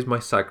 despise my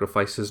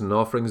sacrifices and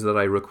offerings that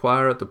I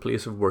require at the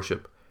place of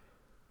worship?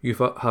 You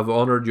have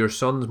honoured your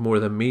sons more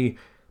than me,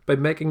 by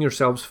making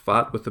yourselves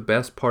fat with the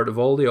best part of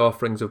all the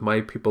offerings of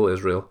my people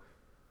Israel.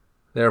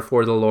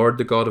 Therefore the Lord,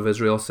 the God of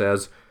Israel,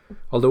 says,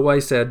 although I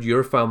said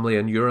your family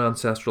and your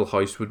ancestral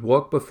house would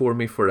walk before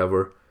me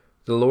forever,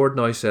 the Lord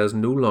now says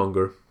no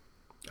longer.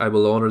 I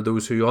will honour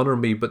those who honour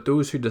me, but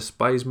those who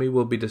despise me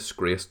will be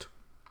disgraced.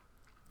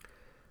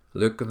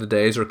 Look, the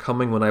days are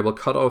coming when I will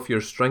cut off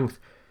your strength,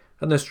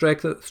 and the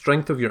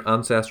strength of your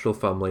ancestral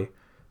family,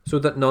 so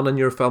that none in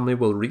your family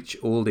will reach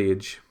old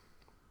age.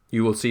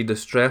 You will see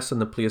distress in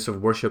the place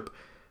of worship,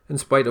 in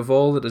spite of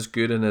all that is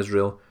good in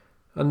Israel,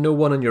 and no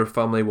one in your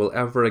family will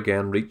ever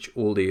again reach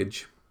old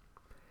age.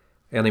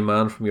 Any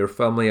man from your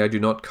family I do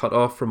not cut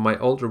off from my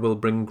altar will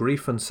bring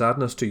grief and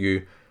sadness to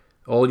you.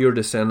 All your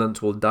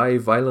descendants will die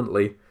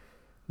violently.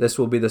 This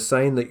will be the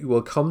sign that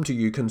will come to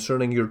you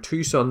concerning your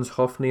 2 sons,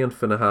 Hophni and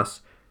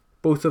Phinehas.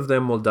 Both of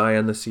them will die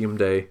on the same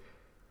day.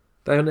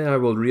 Then I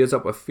will raise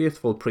up a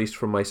faithful priest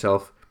for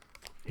myself.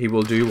 He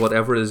will do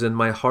whatever is in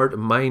my heart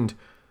and mind.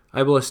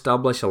 I will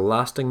establish a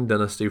lasting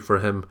dynasty for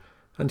him,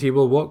 and he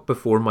will walk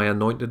before my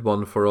anointed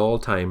one for all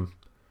time.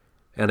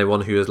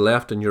 Anyone who is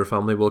left in your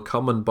family will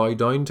come and bow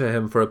down to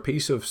him for a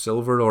piece of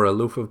silver or a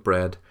loaf of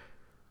bread.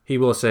 He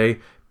will say,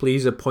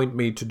 please appoint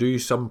me to do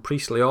some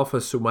priestly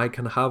office so I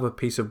can have a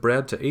piece of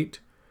bread to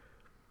eat.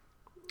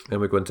 Then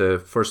we go into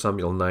 1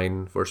 Samuel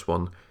 9, verse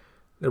 1.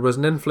 There was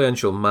an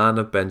influential man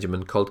of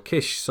Benjamin called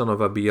Kish, son of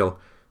Abiel,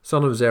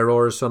 son of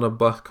Zeror, son of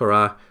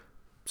Bachkorah,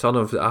 son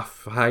of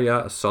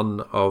Aphiah,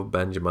 son of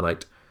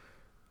Benjaminite.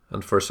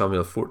 And 1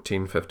 Samuel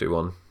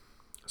 14:51.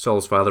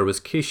 Saul's father was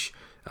Kish,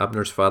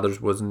 Abner's father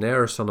was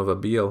Ner, son of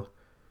Abiel.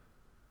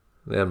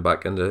 Then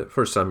back into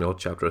 1 Samuel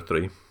chapter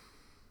 3.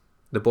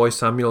 The boy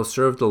Samuel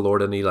served the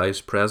Lord in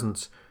Eli's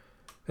presence.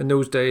 In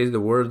those days the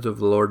word of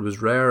the Lord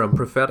was rare, and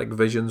prophetic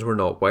visions were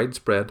not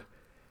widespread.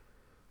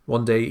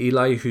 One day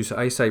Eli, whose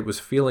eyesight was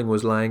failing,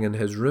 was lying in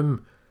his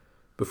room.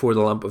 Before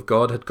the lamp of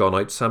God had gone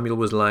out, Samuel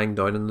was lying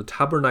down in the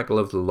tabernacle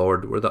of the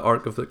Lord, where the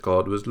ark of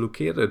God was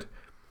located.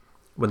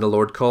 When the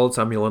Lord called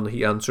Samuel, and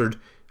he answered,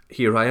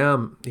 "Here I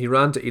am," he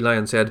ran to Eli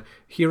and said,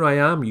 "Here I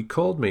am, you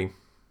called me."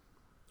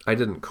 "I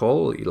didn't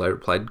call," Eli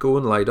replied. "Go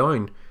and lie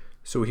down."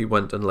 So he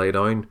went and lay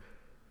down.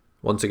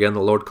 Once again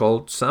the Lord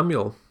called,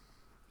 "Samuel."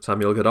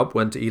 Samuel got up,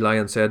 went to Eli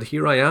and said,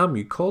 "Here I am,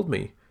 you called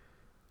me."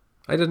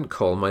 "I didn't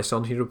call, my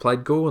son," he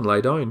replied. "Go and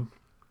lie down."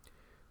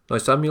 Now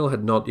Samuel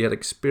had not yet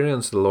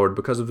experienced the Lord,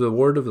 because the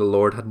word of the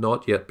Lord had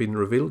not yet been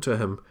revealed to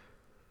him.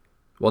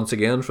 Once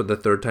again, for the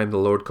third time, the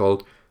Lord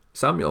called,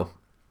 "Samuel."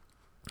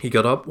 He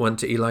got up, went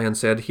to Eli and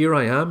said, "Here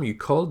I am, you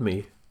called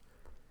me."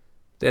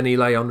 Then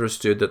Eli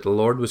understood that the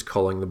Lord was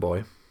calling the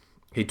boy.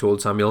 He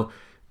told Samuel,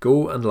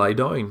 "Go and lie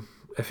down.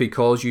 If he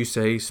calls you,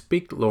 say,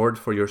 'Speak, Lord,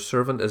 for your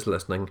servant is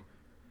listening.'"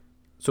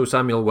 So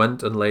Samuel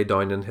went and lay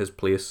down in his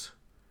place.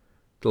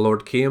 The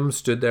Lord came,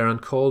 stood there,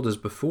 and called as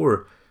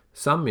before,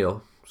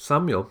 "Samuel,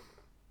 Samuel."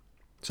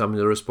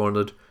 Samuel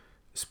responded,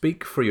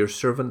 "Speak, for your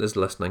servant is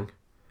listening."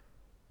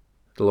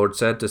 The Lord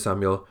said to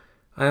Samuel,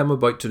 "I am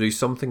about to do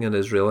something in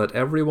Israel that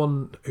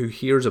everyone who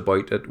hears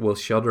about it will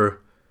shudder.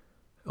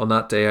 On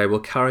that day I will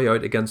carry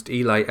out against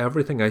Eli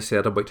everything I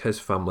said about his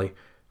family,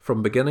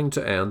 from beginning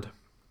to end.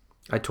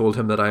 I told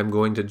him that I am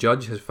going to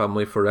judge his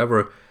family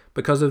forever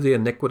because of the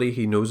iniquity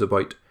he knows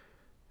about.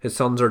 His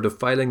sons are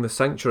defiling the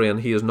sanctuary, and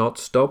he has not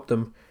stopped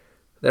them.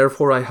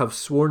 Therefore I have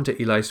sworn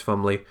to Eli's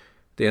family,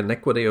 the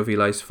iniquity of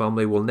Eli's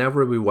family will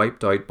never be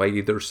wiped out by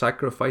either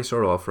sacrifice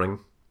or offering."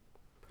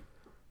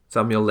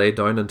 Samuel lay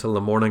down until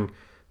the morning.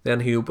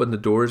 Then he opened the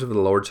doors of the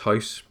Lord's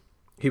house.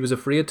 He was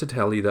afraid to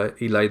tell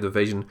Eli the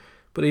vision,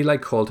 but Eli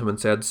called him and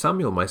said,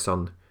 "Samuel, my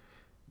son."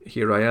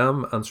 "Here I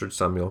am," answered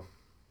Samuel.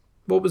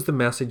 "What was the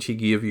message he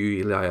gave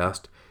you?" Eli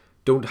asked.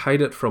 "Don't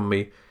hide it from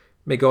me.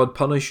 May God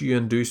punish you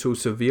and do so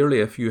severely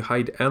if you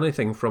hide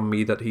anything from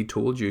me that he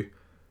told you."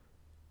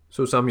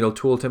 So Samuel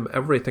told him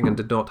everything and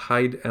did not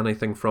hide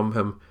anything from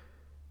him.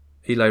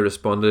 Eli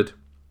responded,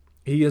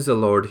 "He is the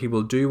Lord. He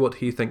will do what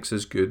he thinks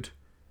is good."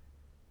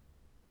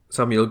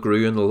 Samuel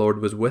grew, and the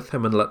Lord was with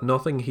him, and let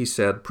nothing he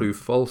said prove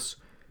false.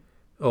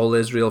 All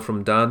Israel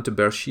from Dan to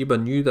Beersheba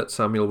knew that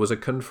Samuel was a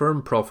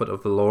confirmed prophet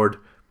of the Lord.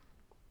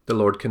 The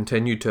Lord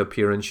continued to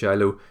appear in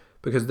Shiloh,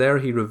 because there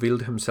he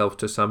revealed himself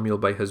to Samuel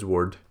by his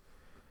word.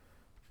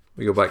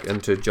 We go back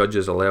into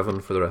Judges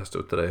 11 for the rest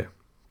of today,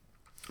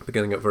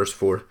 beginning at verse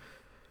 4.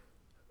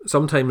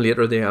 Sometime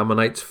later the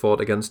Ammonites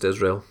fought against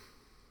Israel.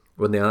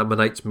 When the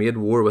Ammonites made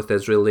war with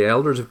Israel, the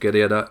elders of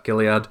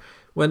Gilead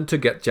went to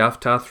get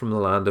Jephthah from the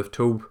land of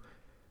Tob.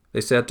 They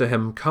said to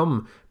him,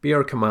 "Come, be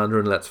our commander,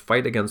 and let's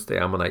fight against the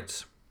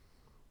Ammonites."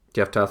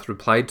 Jephthah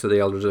replied to the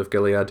elders of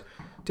Gilead,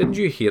 "Didn't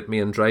you hate me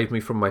and drive me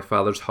from my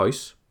father's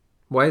house?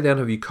 Why then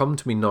have you come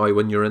to me now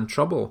when you're in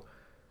trouble?"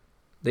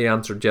 They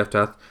answered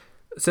Jephthah,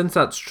 "Since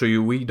that's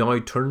true, we now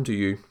turn to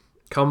you.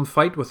 Come,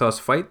 fight with us,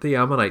 fight the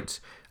Ammonites,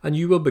 and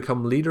you will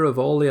become leader of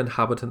all the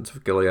inhabitants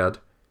of Gilead."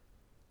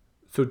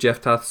 So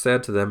Jephthah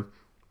said to them,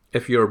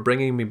 "If you are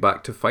bringing me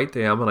back to fight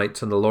the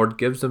Ammonites and the Lord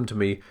gives them to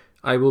me,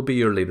 I will be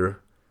your leader."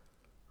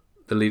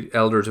 The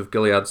elders of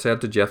Gilead said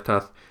to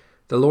Jephthah,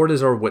 "The Lord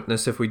is our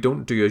witness if we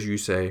don't do as you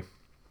say."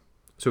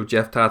 So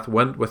Jephthah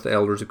went with the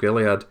elders of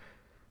Gilead.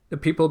 The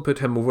people put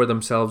him over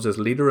themselves as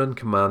leader and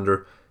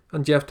commander,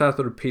 and Jephthah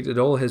repeated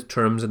all his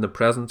terms in the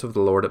presence of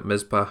the Lord at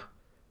Mizpah.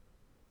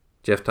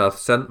 Jephthah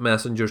sent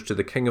messengers to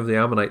the king of the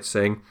Ammonites,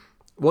 saying,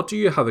 "What do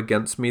you have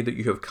against me that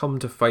you have come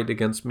to fight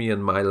against me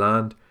in my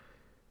land?"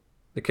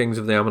 The kings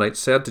of the Ammonites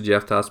said to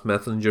Jephthah's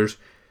messengers,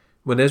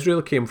 "When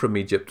Israel came from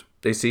Egypt,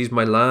 they seized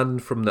my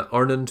land from the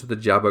Arnon to the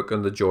Jabbok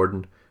and the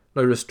Jordan.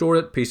 Now restore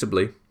it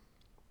peaceably."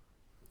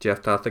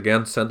 Jephthah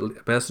again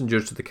sent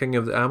messengers to the king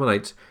of the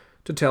Ammonites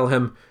to tell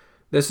him,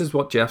 "This is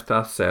what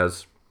Jephthah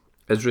says.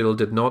 Israel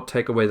did not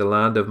take away the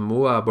land of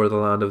Moab or the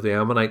land of the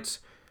Ammonites,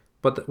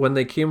 but when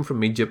they came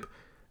from Egypt,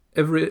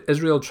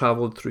 Israel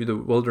travelled through the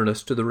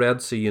wilderness to the Red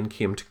Sea and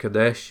came to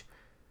Kadesh.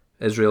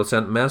 Israel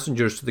sent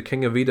messengers to the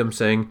king of Edom,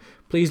 saying,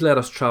 'Please let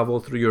us travel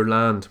through your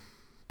land.'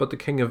 But the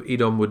king of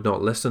Edom would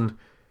not listen.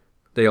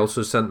 They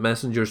also sent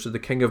messengers to the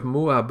king of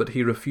Moab, but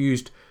he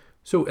refused,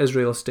 so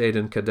Israel stayed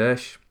in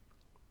Kadesh.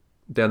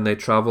 Then they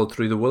travelled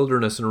through the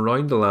wilderness and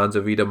around the lands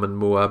of Edom and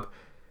Moab.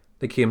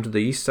 They came to the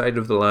east side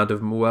of the land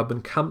of Moab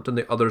and camped on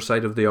the other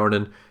side of the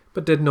Arnon,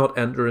 but did not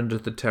enter into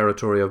the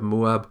territory of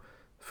Moab,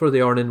 for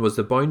the Arnon was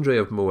the boundary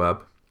of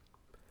Moab.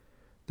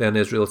 Then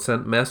Israel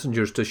sent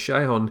messengers to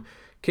Sihon,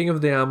 king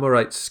of the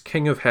Amorites,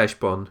 king of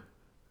Heshbon.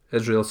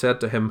 Israel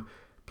said to him,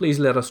 "Please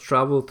let us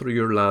travel through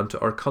your land to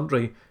our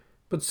country."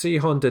 But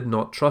Sihon did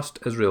not trust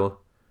Israel.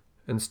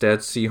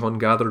 Instead, Sihon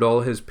gathered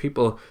all his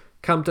people,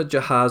 camped at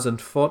Jahaz,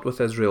 and fought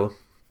with Israel.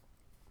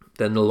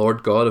 Then the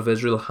Lord God of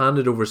Israel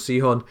handed over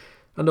Sihon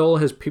and all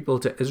his people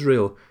to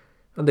Israel,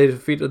 and they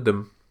defeated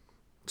them.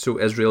 So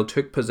Israel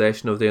took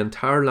possession of the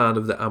entire land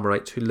of the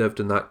Amorites who lived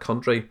in that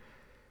country.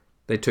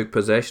 They took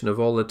possession of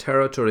all the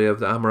territory of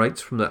the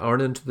Amorites from the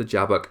Arnon to the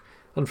Jabbok,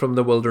 and from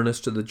the wilderness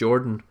to the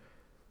Jordan.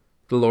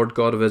 The Lord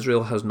God of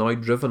Israel has now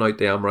driven out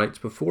the Amorites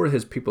before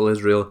his people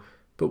Israel,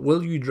 but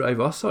will you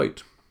drive us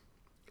out?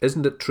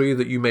 Isn't it true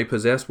that you may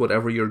possess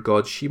whatever your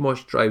god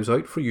Shemosh drives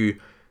out for you,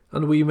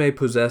 and we may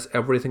possess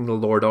everything the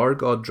Lord our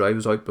God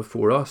drives out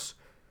before us?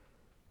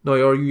 Now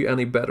are you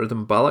any better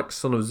than Balak,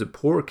 son of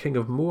Zippor, king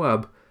of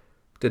Moab?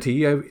 Did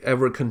he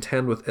ever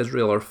contend with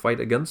Israel or fight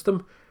against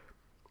them?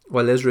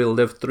 While Israel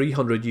lived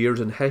 300 years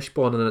in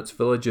Heshbon and its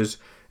villages,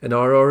 in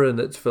Aroer and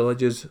its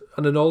villages,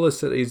 and in all the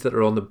cities that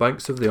are on the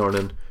banks of the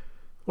Arnon,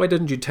 why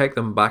didn't you take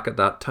them back at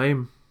that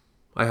time?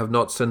 I have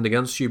not sinned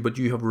against you, but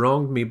you have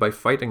wronged me by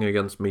fighting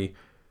against me.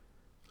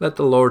 Let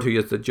the Lord, who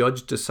is the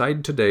judge,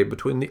 decide today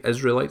between the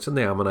Israelites and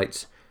the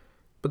Ammonites."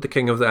 But the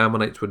king of the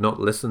Ammonites would not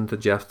listen to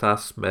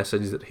Jephthah's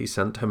message that he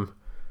sent him.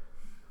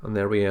 And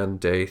there we end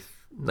day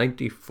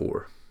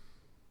 94.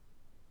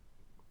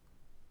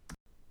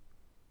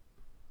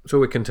 So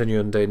we continue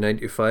on day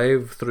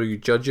 95 through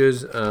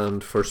Judges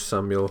and 1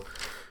 Samuel,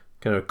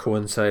 kind of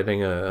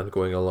coinciding and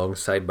going along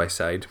side by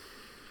side.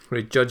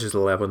 Read Judges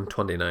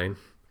 11:29.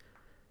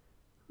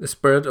 The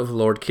Spirit of the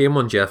Lord came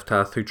on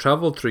Jephthah, who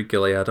travelled through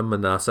Gilead and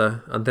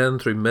Manasseh, and then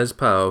through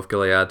Mizpah of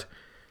Gilead.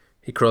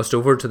 He crossed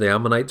over to the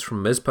Ammonites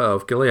from Mizpah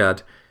of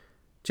Gilead.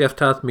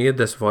 Jephthah made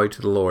this vow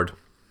to the Lord: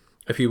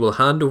 "If you will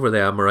hand over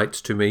the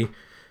Amorites to me,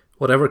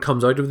 whatever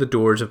comes out of the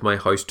doors of my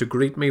house to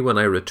greet me when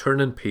I return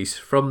in peace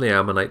from the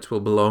Ammonites will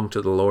belong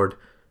to the Lord,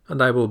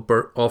 and I will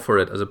offer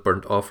it as a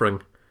burnt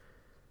offering."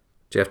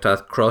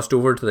 Jephthah crossed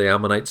over to the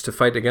Ammonites to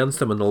fight against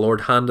them, and the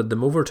Lord handed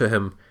them over to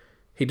him.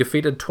 He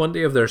defeated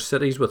 20 of their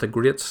cities with a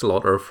great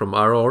slaughter, from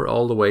Aroer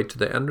all the way to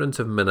the entrance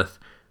of Minnith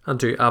and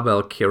to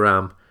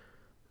Abel-Kiram.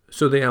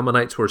 So the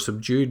Ammonites were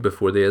subdued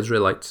before the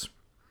Israelites.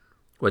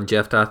 When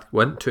Jephthah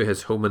went to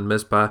his home in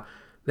Mizpah,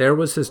 there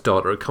was his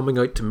daughter coming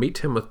out to meet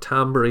him with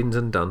tambourines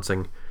and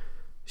dancing.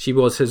 She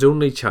was his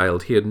only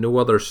child. He had no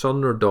other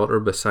son or daughter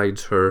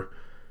besides her.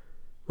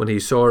 When he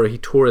saw her, he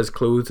tore his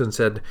clothes and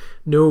said,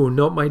 "No,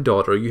 not my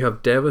daughter. You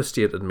have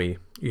devastated me.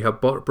 You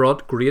have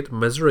brought great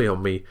misery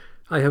on me.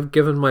 I have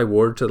given my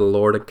word to the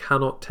Lord and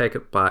cannot take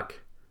it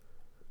back."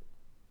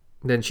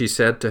 Then she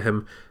said to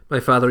him,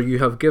 "My father, you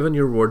have given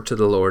your word to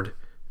the Lord.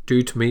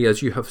 Do to me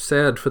as you have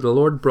said, for the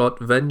Lord brought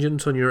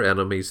vengeance on your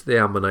enemies, the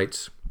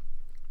Ammonites."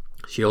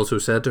 She also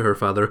said to her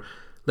father,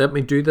 "Let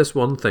me do this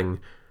one thing.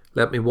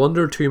 Let me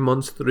wander 2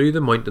 months through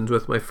the mountains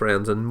with my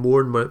friends and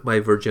mourn my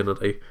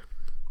virginity."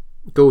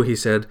 "Go," he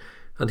said,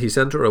 and he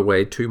sent her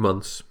away 2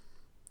 months.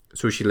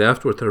 So she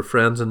left with her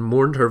friends and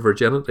mourned her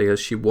virginity as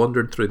she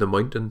wandered through the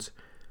mountains.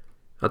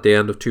 At the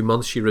end of 2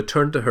 months she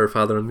returned to her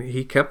father, and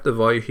he kept the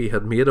vow he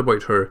had made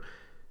about her,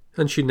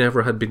 and she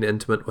never had been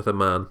intimate with a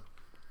man.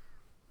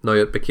 Now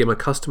it became a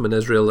custom in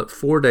Israel that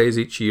 4 days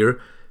each year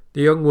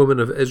the young women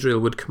of Israel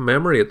would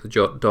commemorate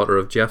the daughter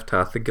of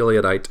Jephthah the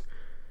Gileadite.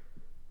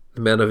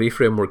 The men of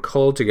Ephraim were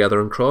called together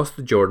and crossed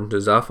the Jordan to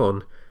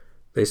Zaphon.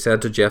 They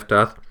said to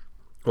Jephthah,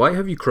 "Why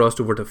have you crossed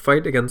over to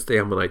fight against the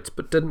Ammonites,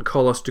 but didn't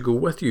call us to go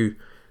with you?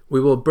 We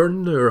will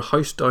burn your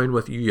house down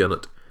with you in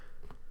it."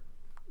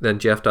 Then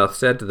Jephthah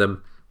said to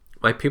them,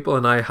 "My people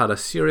and I had a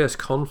serious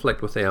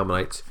conflict with the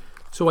Ammonites,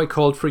 so I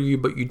called for you,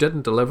 but you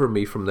didn't deliver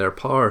me from their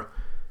power.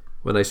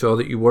 When I saw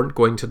that you weren't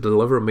going to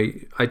deliver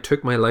me, I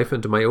took my life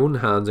into my own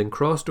hands and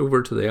crossed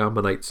over to the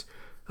Ammonites,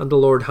 and the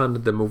Lord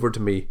handed them over to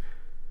me.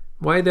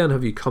 Why then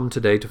have you come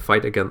today to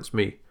fight against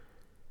me?"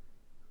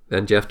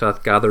 Then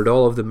Jephthah gathered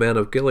all of the men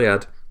of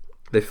Gilead.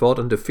 They fought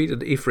and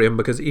defeated Ephraim,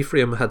 because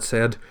Ephraim had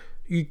said,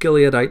 "You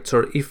Gileadites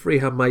are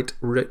Ephraimite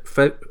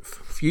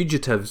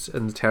fugitives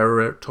in the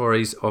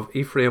territories of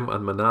Ephraim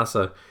and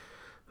Manasseh."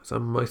 That's a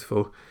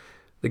mouthful.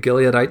 The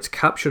Gileadites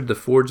captured the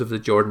fords of the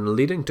Jordan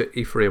leading to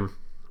Ephraim.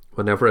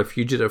 Whenever a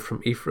fugitive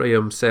from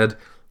Ephraim said,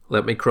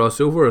 "Let me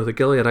cross over," the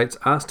Gileadites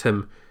asked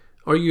him,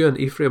 "Are you an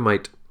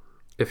Ephraimite?"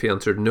 If he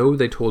answered no,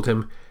 they told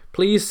him,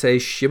 "Please say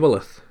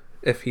Shibboleth."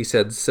 If he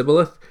said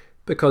Sibboleth,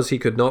 because he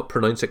could not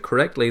pronounce it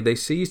correctly, they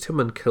seized him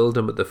and killed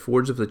him at the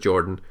fords of the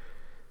Jordan.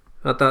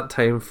 At that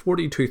time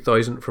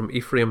 42,000 from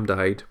Ephraim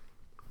died.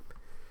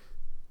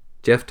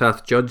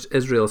 Jephthah judged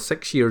Israel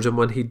 6 years, and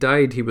when he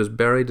died he was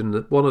buried in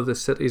one of the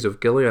cities of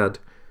Gilead.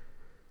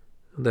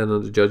 And then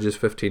in Judges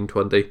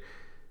 15:20,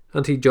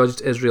 "And he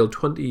judged Israel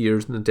 20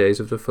 years in the days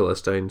of the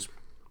Philistines,"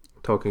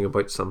 talking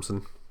about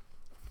Samson.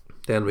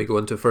 Then we go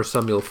into 1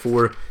 Samuel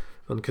 4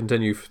 and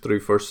continue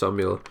through 1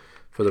 Samuel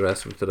for the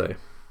rest of today.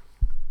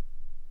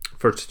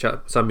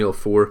 1 Samuel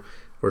 4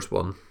 verse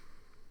 1.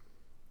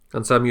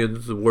 And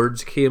Samuel's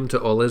words came to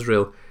all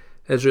Israel.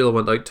 Israel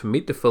went out to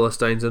meet the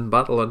Philistines in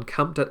battle and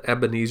camped at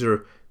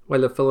Ebenezer,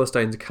 while the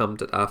Philistines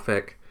camped at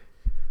Aphek.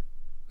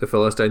 The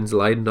Philistines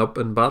lined up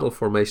in battle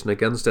formation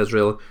against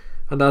Israel,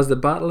 and as the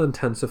battle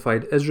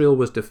intensified, Israel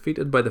was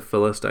defeated by the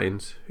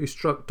Philistines, who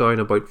struck down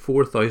about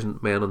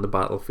 4,000 men on the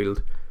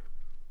battlefield.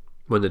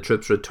 When the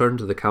troops returned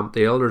to the camp,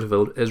 the elders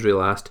of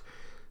Israel asked,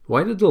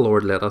 "Why did the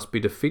Lord let us be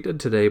defeated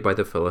today by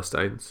the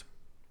Philistines?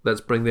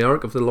 Let's bring the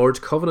ark of the Lord's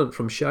covenant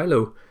from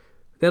Shiloh.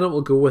 Then it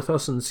will go with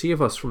us and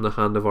save us from the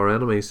hand of our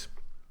enemies."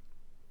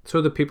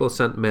 So the people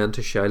sent men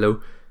to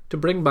Shiloh to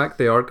bring back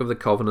the ark of the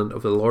covenant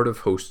of the Lord of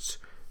hosts,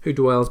 who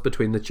dwells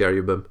between the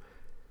cherubim.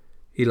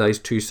 Eli's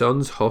 2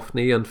 sons,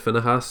 Hophni and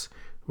Phinehas,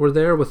 were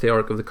there with the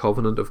ark of the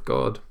covenant of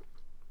God.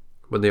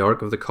 When the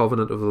ark of the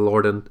covenant of the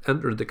Lord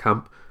entered the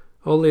camp,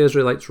 all the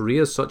Israelites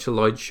raised such a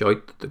loud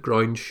shout that the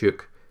ground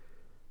shook.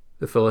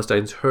 The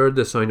Philistines heard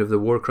the sound of the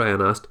war cry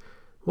and asked,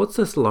 "What's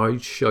this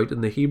loud shout in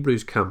the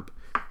Hebrews' camp?"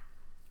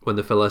 When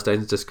the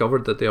Philistines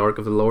discovered that the ark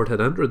of the Lord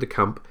had entered the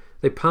camp,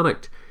 they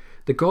panicked.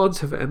 "The gods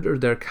have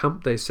entered their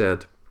camp," they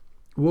said.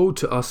 "Woe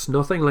to us,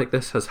 nothing like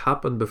this has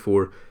happened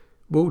before.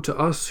 Woe to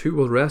us, who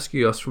will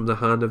rescue us from the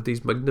hand of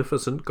these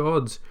magnificent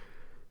gods?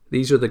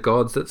 These are the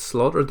gods that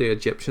slaughtered the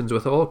Egyptians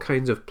with all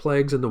kinds of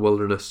plagues in the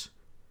wilderness.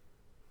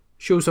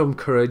 Show some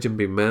courage and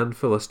be men,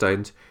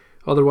 Philistines,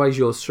 otherwise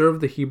you'll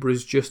serve the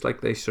Hebrews just like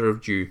they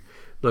served you.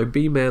 Now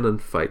be men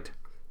and fight."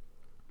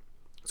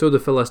 So the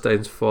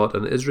Philistines fought,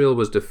 and Israel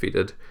was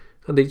defeated,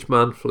 and each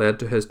man fled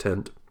to his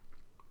tent.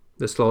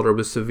 The slaughter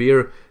was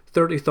severe.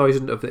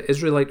 30,000 of the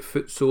Israelite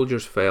foot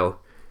soldiers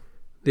fell.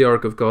 The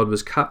ark of God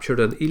was captured,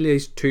 and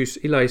Eli's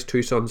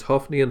two sons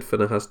Hophni and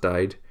Phinehas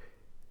died.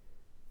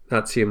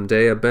 That same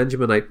day a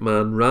Benjaminite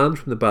man ran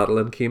from the battle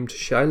and came to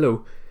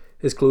Shiloh.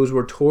 His clothes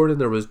were torn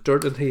and there was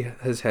dirt in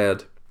his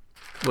head.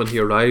 When he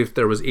arrived,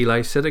 there was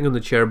Eli sitting on the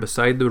chair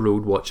beside the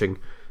road watching,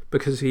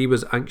 because he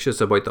was anxious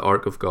about the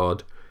ark of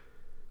God.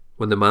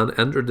 When the man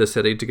entered the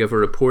city to give a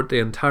report, the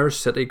entire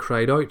city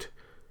cried out.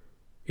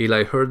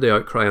 Eli heard the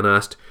outcry and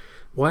asked,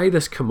 "Why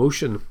this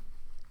commotion?"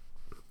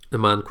 The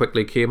man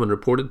quickly came and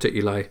reported to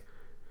Eli.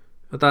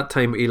 At that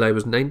time Eli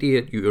was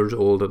 98 years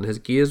old, and his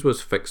gaze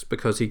was fixed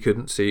because he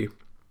couldn't see.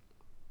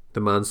 The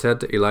man said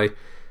to Eli,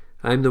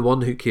 "I'm the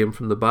one who came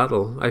from the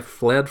battle. I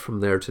fled from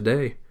there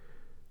today."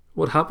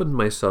 "What happened,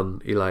 my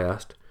son?" Eli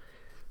asked.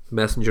 The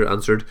messenger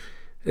answered,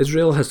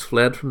 "Israel has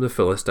fled from the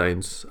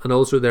Philistines, and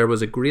also there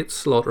was a great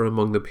slaughter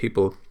among the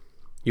people.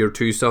 Your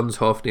 2 sons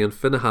Hophni and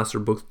Phinehas are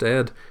both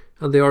dead,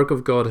 and the ark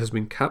of God has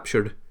been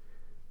captured."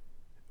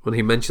 When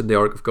he mentioned the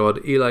ark of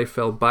God, Eli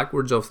fell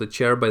backwards off the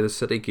chair by the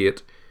city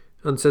gate,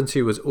 and since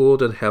he was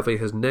old and heavy,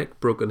 his neck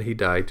broke and he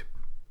died.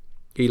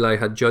 Eli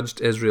had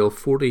judged Israel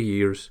 40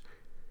 years.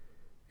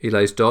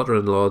 Eli's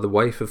daughter-in-law, the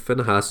wife of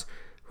Phinehas,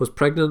 was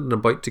pregnant and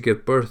about to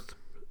give birth.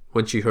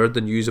 When she heard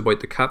the news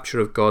about the capture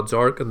of God's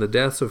ark and the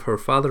deaths of her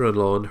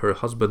father-in-law and her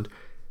husband,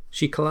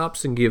 she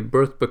collapsed and gave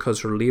birth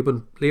because her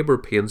labour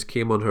pains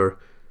came on her.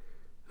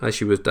 As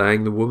she was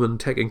dying, the woman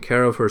taking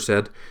care of her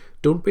said,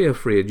 "Don't be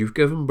afraid, you've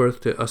given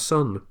birth to a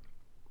son."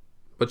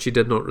 But she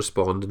did not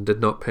respond and did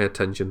not pay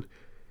attention.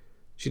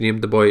 She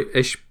named the boy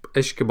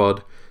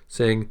Ishkabod,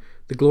 saying,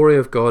 "The glory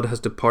of God has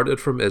departed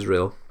from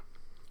Israel,"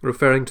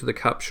 referring to the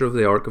capture of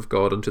the ark of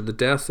God and to the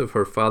death of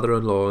her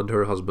father-in-law and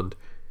her husband.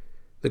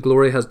 "The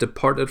glory has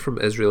departed from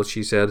Israel,"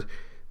 she said,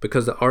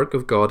 "because the ark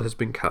of God has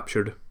been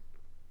captured."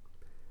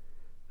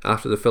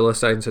 After the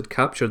Philistines had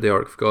captured the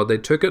ark of God, they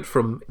took it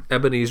from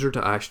Ebenezer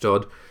to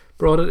Ashdod,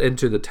 brought it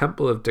into the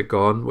temple of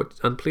Dagon,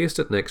 and placed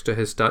it next to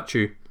his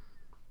statue.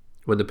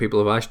 When the people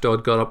of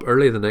Ashdod got up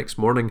early the next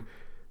morning,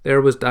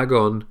 there was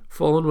Dagon,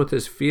 fallen with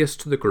his face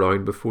to the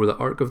ground before the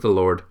ark of the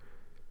Lord.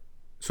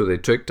 So they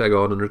took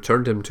Dagon and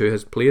returned him to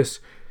his place.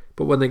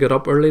 But when they got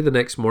up early the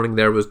next morning,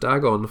 there was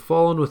Dagon,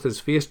 fallen with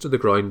his face to the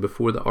ground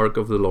before the ark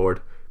of the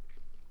Lord.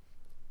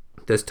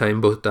 This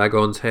time both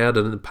Dagon's head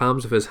and the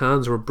palms of his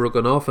hands were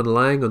broken off and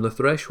lying on the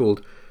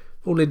threshold.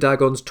 Only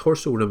Dagon's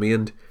torso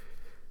remained.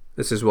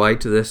 This is why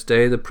to this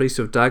day the priests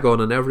of Dagon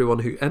and everyone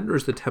who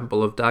enters the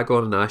temple of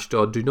Dagon in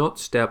Ashdod do not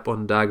step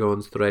on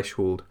Dagon's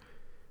threshold.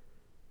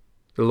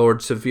 The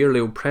Lord severely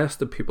oppressed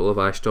the people of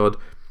Ashdod,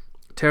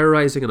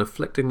 terrorizing and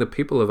afflicting the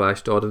people of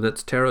Ashdod and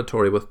its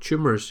territory with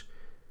tumours.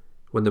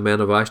 When the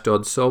men of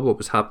Ashdod saw what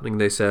was happening,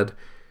 they said,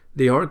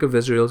 "The ark of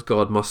Israel's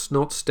God must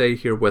not stay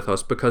here with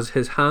us, because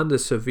his hand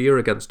is severe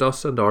against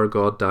us and our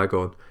God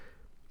Dagon."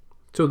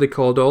 So they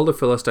called all the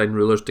Philistine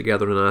rulers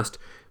together and asked,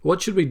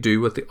 "What should we do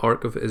with the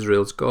ark of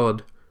Israel's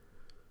God?"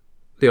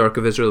 "The ark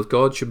of Israel's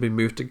God should be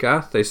moved to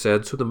Gath," they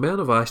said. So the men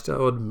of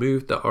Ashdod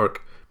moved the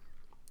ark.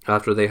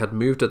 After they had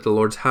moved it, the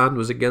Lord's hand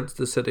was against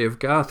the city of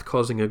Gath,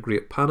 causing a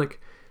great panic.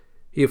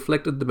 He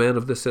afflicted the men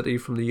of the city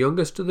from the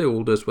youngest to the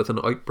oldest with an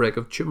outbreak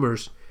of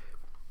tumours.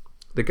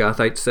 The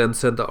Gathites then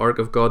sent the ark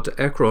of God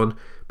to Ekron,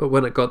 but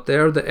when it got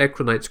there, the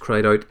Ekronites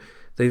cried out,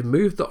 "They've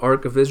moved the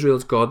ark of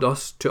Israel's God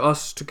to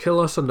us to kill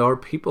us and our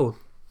people."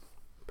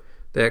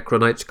 The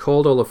Ekronites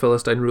called all the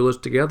Philistine rulers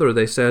together.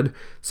 They said,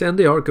 "Send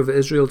the ark of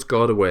Israel's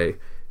God away.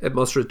 It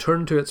must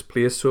return to its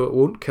place so it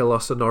won't kill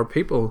us and our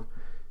people."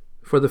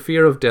 For the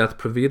fear of death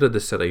pervaded the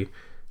city.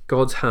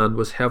 God's hand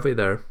was heavy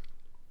there.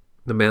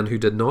 The men who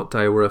did not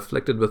die were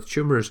afflicted with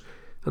tumours,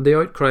 and the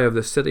outcry of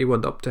the city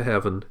went up to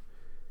heaven.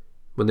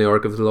 When the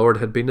ark of the Lord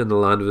had been in the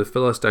land of the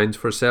Philistines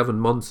for 7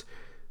 months,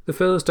 the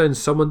Philistines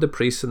summoned the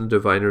priests and the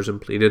diviners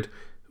and pleaded,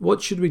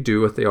 "What should we do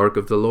with the ark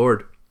of the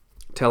Lord?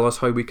 Tell us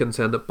how we can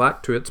send it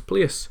back to its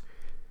place."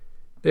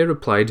 They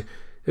replied,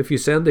 "If you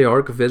send the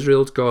ark of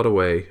Israel's God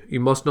away, you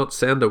must not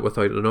send it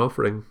without an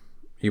offering.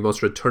 You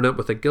must return it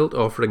with a guilt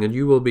offering, and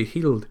you will be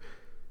healed.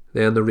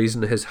 Then the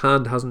reason his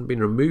hand hasn't been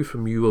removed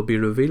from you will be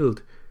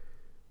revealed."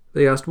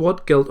 They asked,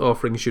 "What guilt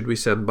offering should we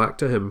send back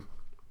to him?"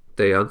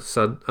 They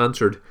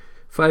answered,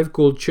 5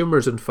 gold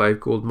tumours and 5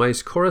 gold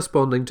mice,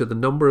 corresponding to the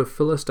number of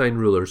Philistine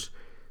rulers,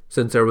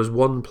 since there was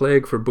one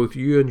plague for both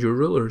you and your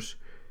rulers.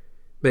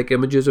 Make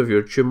images of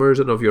your tumours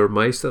and of your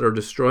mice that are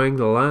destroying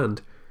the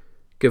land.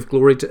 Give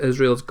glory to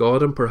Israel's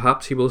God, and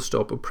perhaps he will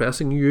stop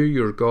oppressing you,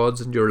 your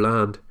gods, and your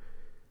land.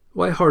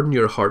 Why harden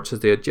your hearts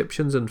as the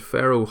Egyptians and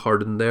Pharaoh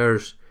hardened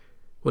theirs?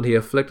 When he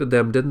afflicted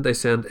them, didn't they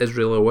send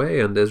Israel away,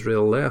 and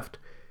Israel left?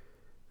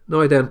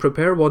 Now then,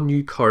 prepare 1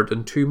 new cart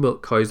and 2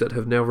 milk cows that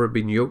have never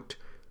been yoked.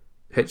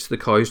 Hitch the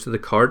cows to the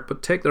cart,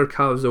 but take their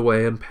calves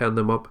away and pen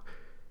them up.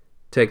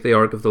 Take the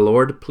ark of the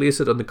Lord, place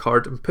it on the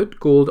cart, and put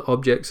gold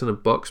objects in a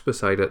box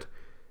beside it.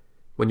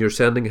 When you're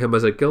sending him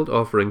as a guilt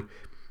offering,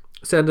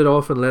 send it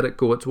off and let it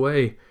go its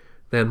way.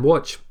 Then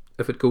watch.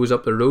 If it goes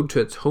up the road to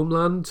its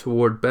homeland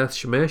toward Beth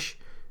Shemesh,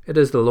 it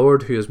is the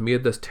Lord who has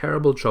made this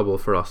terrible trouble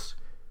for us.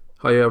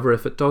 However,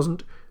 if it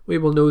doesn't, we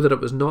will know that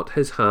it was not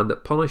his hand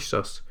that punished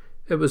us.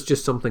 It was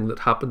just something that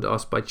happened to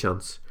us by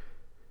chance."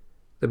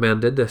 The men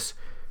did this.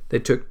 They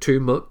took 2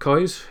 milk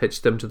cows,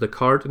 hitched them to the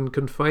cart, and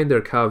confined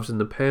their calves in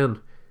the pen.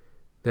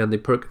 Then they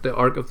put the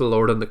ark of the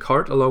Lord in the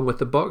cart, along with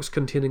the box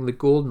containing the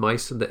gold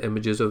mice and the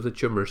images of the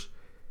tumours.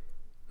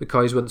 The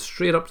cows went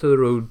straight up to the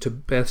road to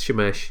Beth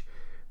Shemesh.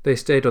 They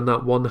stayed on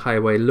that one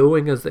highway,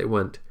 lowing as they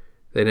went.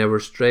 They never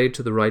strayed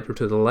to the right or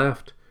to the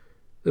left.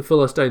 The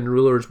Philistine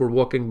rulers were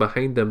walking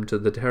behind them to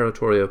the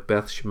territory of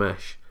Beth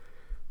Shemesh.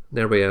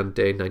 There we end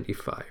day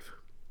 95.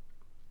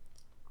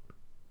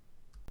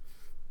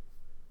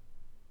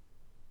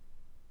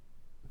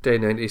 Day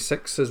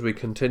 96 as we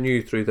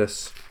continue through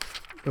this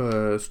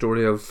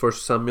story of 1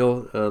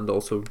 Samuel and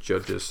also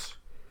Judges.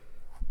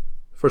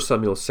 1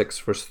 Samuel 6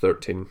 verse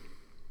 13.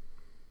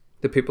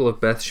 The people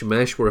of Beth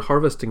Shemesh were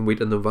harvesting wheat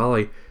in the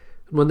valley,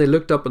 and when they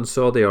looked up and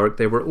saw the ark,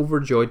 they were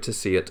overjoyed to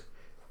see it.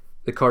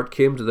 The cart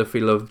came to the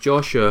field of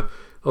Joshua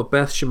of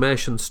Beth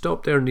Shemesh and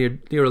stopped there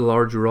near a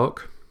large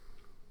rock.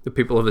 The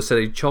people of the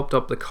city chopped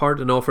up the cart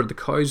and offered the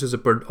cows as a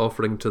burnt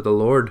offering to the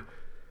Lord.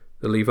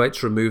 The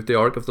Levites removed the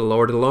ark of the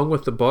Lord along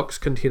with the box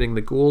containing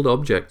the gold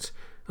objects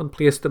and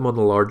placed them on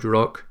a large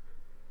rock.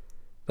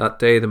 That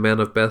day the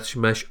men of Beth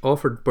Shemesh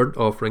offered burnt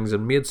offerings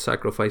and made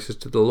sacrifices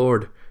to the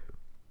Lord.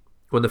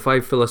 When the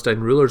 5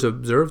 Philistine rulers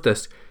observed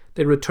this,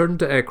 they returned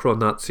to Ekron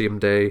that same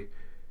day.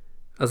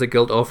 As a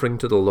guilt offering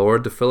to the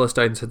Lord, the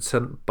Philistines had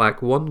sent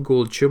back 1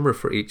 gold tumour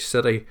for each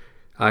city: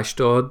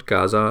 Ashdod,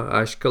 Gaza,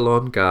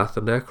 Ashkelon, Gath,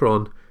 and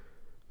Ekron.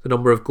 The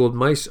number of gold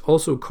mice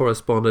also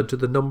corresponded to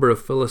the number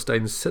of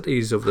Philistine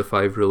cities of the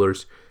 5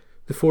 rulers,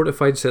 the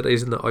fortified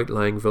cities and the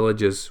outlying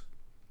villages.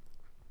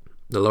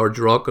 The large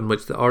rock on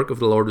which the ark of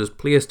the Lord was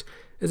placed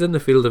is in the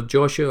field of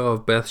Joshua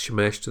of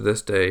Beth-Shemesh to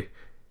this day.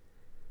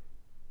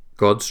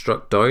 God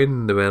struck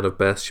down the men of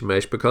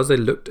Beth-Shemesh because they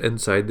looked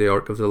inside the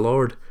ark of the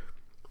Lord.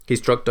 He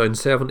struck down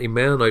 70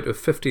 men out of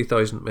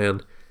 50,000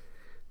 men.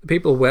 The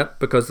people wept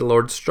because the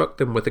Lord struck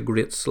them with a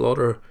great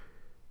slaughter.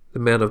 The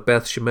men of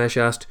Beth-Shemesh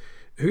asked,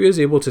 "Who is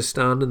able to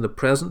stand in the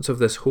presence of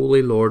this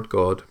holy Lord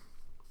God?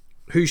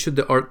 Who should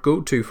the ark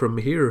go to from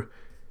here?"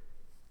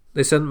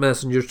 They sent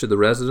messengers to the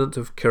residents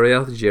of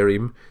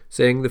Kiriath-Jearim,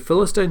 saying, "The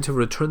Philistines have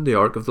returned the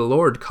ark of the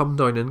Lord. Come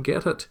down and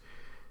get it."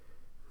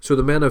 So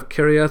the men of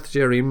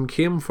Kiriath-Jearim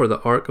came for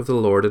the ark of the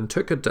Lord and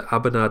took it to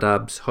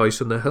Abinadab's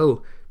house on the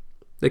hill.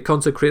 They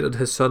consecrated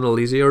his son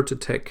Eleazar to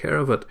take care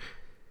of it.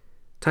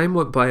 Time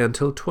went by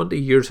until 20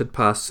 years had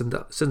passed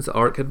since the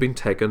ark had been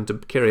taken to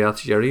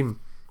Kiriath-Jearim.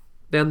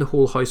 Then the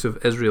whole house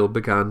of Israel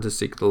began to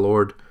seek the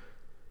Lord.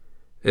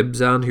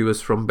 Ibzan, who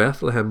was from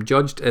Bethlehem,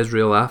 judged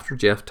Israel after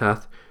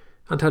Jephthah,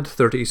 and had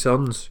 30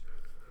 sons.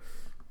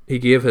 He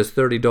gave his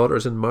 30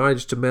 daughters in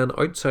marriage to men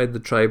outside the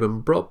tribe,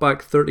 and brought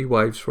back 30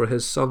 wives for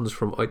his sons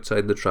from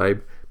outside the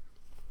tribe.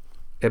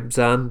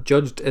 Ibzan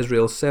judged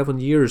Israel 7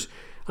 years,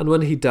 and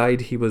when he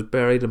died he was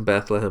buried in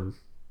Bethlehem.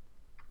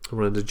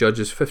 We're into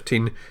Judges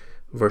 15,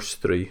 verse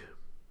 3.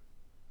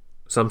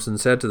 Samson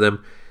said to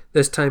them,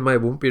 "This time I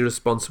won't be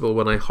responsible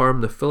when I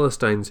harm the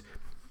Philistines."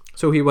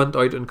 So he went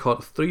out and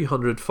caught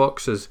 300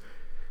 foxes.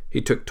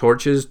 He took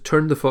torches,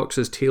 turned the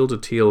foxes tail to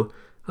tail,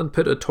 and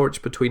put a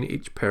torch between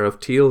each pair of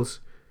tails.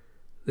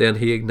 Then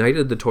he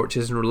ignited the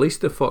torches and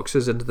released the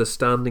foxes into the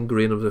standing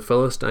grain of the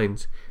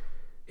Philistines.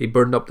 He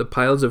burned up the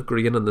piles of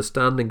grain and the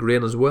standing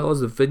grain, as well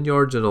as the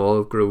vineyards and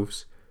olive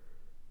groves.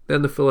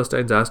 Then the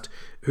Philistines asked,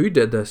 "Who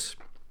did this?"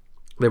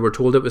 They were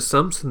told it was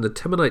Samson, the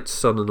Timonite's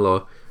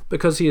son-in-law,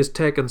 because he has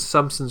taken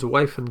Samson's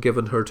wife and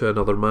given her to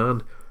another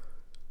man.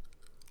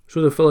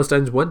 So the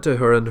Philistines went to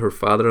her and her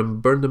father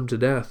and burned them to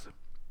death.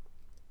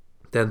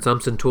 Then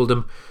Samson told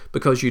them,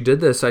 "Because you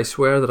did this, I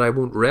swear that I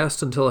won't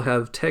rest until I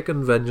have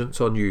taken vengeance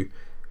on you."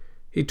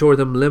 He tore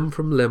them limb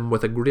from limb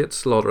with a great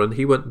slaughter, and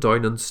he went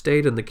down and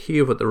stayed in the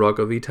cave at the rock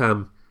of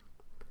Etam.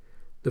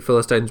 The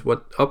Philistines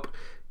went up,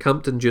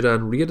 camped in Judah,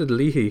 and raided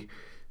Lehi.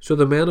 So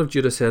the men of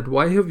Judah said,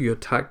 "Why have you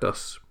attacked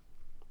us?"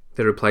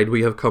 They replied,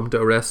 "We have come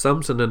to arrest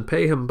Samson and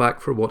pay him back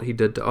for what he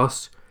did to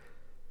us."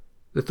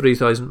 The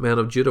 3,000 men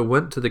of Judah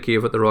went to the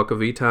cave at the rock of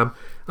Etam,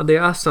 and they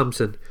asked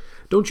Samson,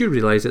 "Don't you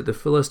realize that the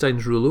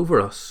Philistines rule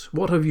over us?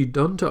 What have you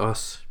done to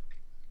us?"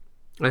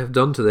 "I have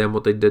done to them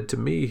what they did to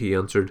me," he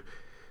answered.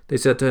 They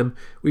said to him,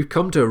 "We've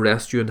come to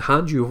arrest you and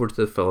hand you over to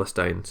the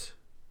Philistines."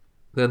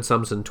 Then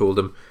Samson told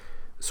them,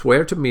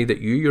 "Swear to me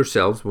that you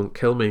yourselves won't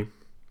kill me."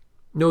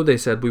 "No," they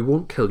said, "we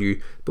won't kill you,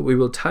 but we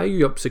will tie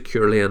you up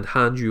securely and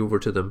hand you over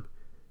to them."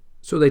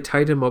 So they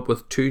tied him up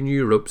with 2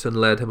 new ropes and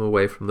led him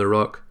away from the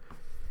rock.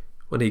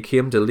 When he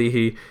came to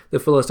Lehi, the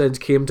Philistines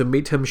came to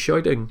meet him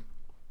shouting.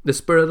 The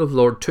Spirit of the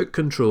Lord took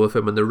control of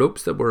him, and the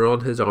ropes that were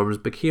on his arms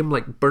became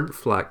like burnt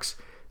flax,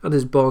 and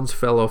his bonds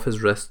fell off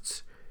his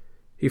wrists.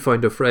 He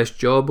found a fresh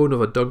jawbone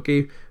of a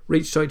donkey,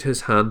 reached out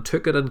his hand,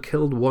 took it, and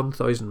killed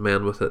 1,000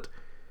 men with it.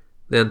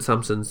 Then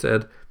Samson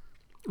said,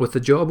 "With the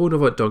jawbone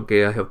of a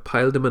donkey I have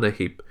piled them in a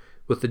heap.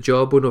 With the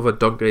jawbone of a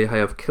donkey I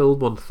have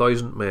killed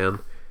 1,000 men."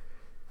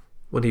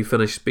 When he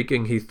finished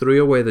speaking, he threw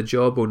away the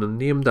jawbone and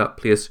named that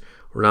place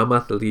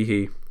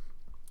Ramath-Lehi.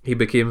 He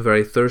became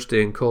very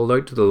thirsty and called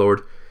out to the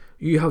Lord,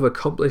 "You have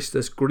accomplished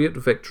this great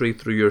victory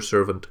through your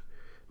servant.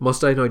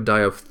 Must I now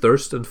die of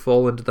thirst and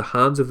fall into the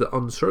hands of the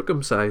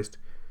uncircumcised?"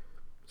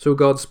 So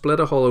God split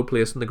a hollow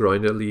place in the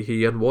ground at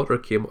Lehi, and water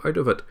came out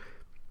of it.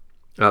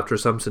 After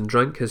Samson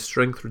drank, his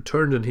strength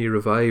returned and he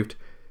revived.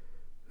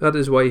 That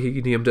is why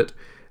he named it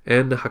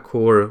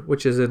En-Hakkore,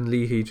 which is in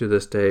Lehi to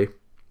this day.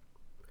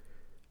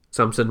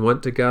 Samson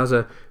went to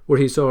Gaza, where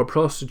he saw a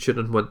prostitute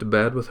and went to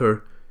bed with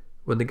her.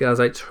 When the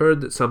Gazites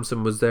heard that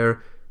Samson was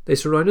there, they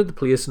surrounded the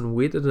place and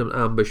waited in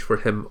ambush for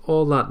him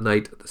all that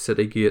night at the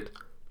city gate.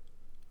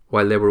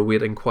 While they were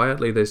waiting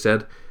quietly, they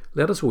said,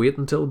 "Let us wait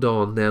until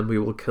dawn, then we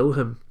will kill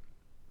him."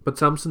 But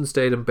Samson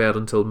stayed in bed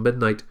until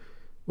midnight.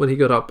 When he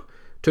got up,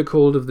 took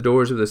hold of the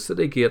doors of the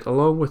city gate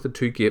along with the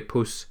 2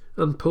 gateposts,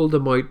 and pulled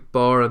them out,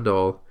 bar and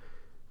all.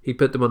 He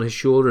put them on his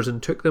shoulders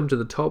and took them to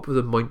the top of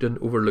the mountain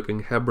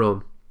overlooking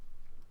Hebron.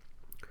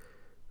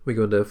 We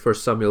go into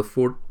 1 Samuel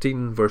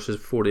 14, verses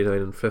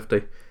 49 and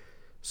 50.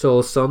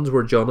 Saul's sons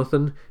were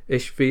Jonathan,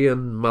 Ishvi,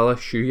 and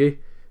Malachui.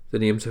 The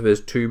names of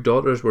his 2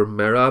 daughters were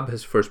Merab,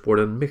 his firstborn,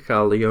 and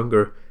Michal, the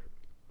younger.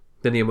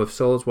 The name of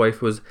Saul's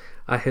wife was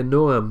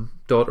Ahinoam,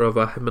 daughter of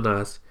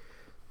Ahimaaz.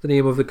 The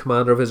name of the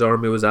commander of his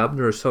army was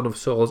Abner, son of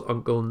Saul's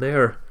uncle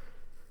Ner.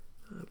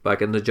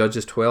 Back in the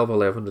Judges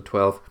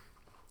 12:11-12.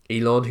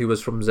 Elon, who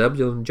was from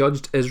Zebulun,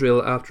 judged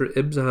Israel after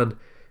Ibzan.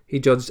 He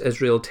judged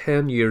Israel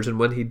 10 years, and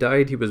when he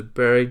died he was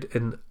buried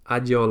in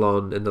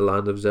Ajalon in the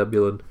land of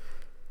Zebulun.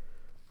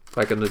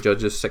 Back in the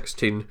Judges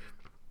 16.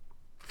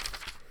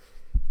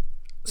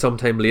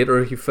 Sometime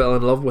later, he fell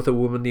in love with a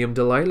woman named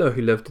Delilah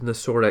who lived in the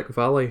Sorek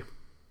Valley.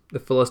 The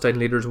Philistine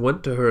leaders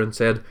went to her and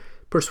said,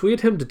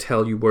 "Persuade him to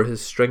tell you where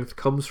his strength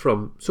comes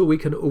from, so we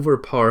can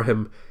overpower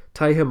him,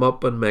 tie him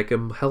up and make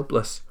him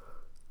helpless.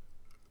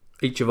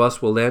 Each of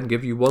us will then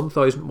give you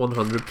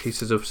 1,100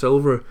 pieces of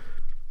silver."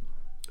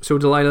 So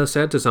Delilah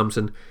said to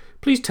Samson,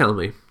 "Please tell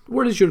me,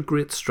 where does your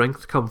great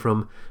strength come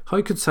from?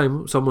 How could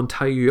someone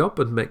tie you up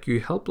and make you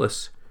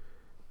helpless?"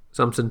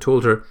 Samson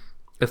told her,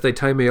 "If they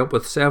tie me up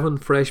with 7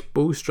 fresh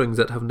bowstrings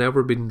that have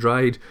never been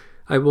dried,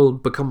 I will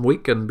become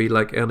weak and be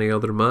like any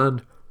other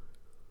man."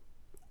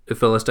 The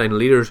Philistine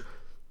leaders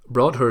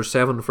brought her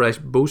 7 fresh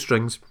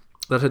bowstrings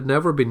that had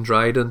never been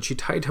dried, and she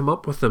tied him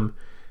up with them.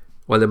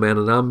 While the men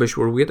in ambush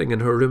were waiting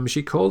in her room,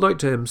 she called out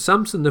to him,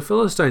 "Samson, the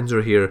Philistines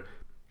are here."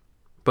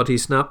 But he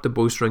snapped the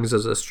bowstrings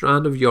as a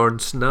strand of yarn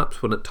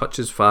snaps when it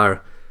touches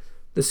fire.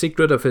 The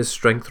secret of his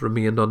strength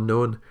remained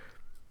unknown.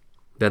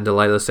 Then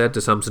Delilah said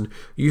to Samson,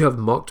 "You have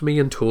mocked me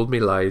and told me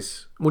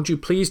lies. Won't you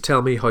please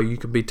tell me how you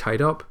can be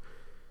tied up?"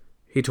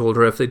 He told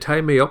her, "If they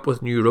tie me up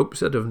with new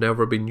ropes that have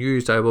never been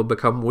used, I will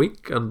become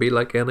weak and be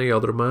like any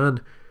other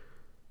man."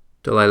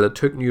 Delilah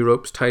took new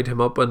ropes, tied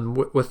him up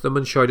with them,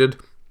 and shouted,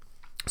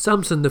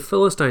 "Samson, the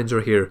Philistines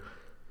are here."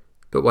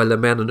 But while the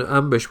men in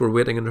ambush were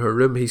waiting in her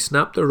room, he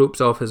snapped the ropes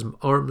off his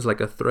arms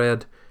like a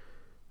thread.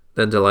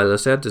 Then Delilah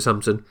said to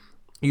Samson,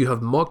 "You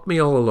have mocked me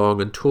all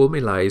along and told me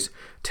lies.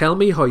 Tell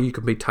me how you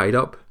can be tied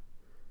up."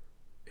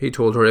 He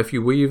told her, "If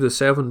you weave the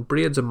 7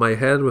 braids on my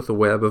head with the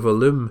web of a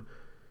loom."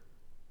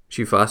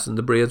 She fastened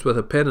the braids with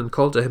a pin and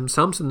called to him,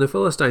 "Samson, the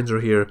Philistines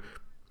are here."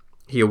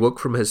 He awoke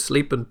from his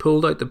sleep and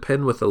pulled out the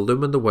pin with the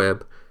loom and the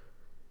web.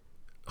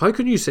 "How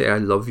can you say I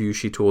love you,"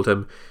 she told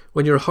him,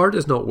 "when your heart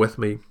is not with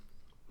me?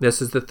 This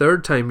is the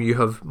 3rd time you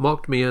have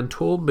mocked me and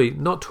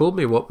not told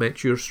me what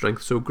makes your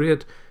strength so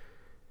great."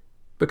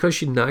 Because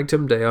she nagged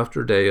him day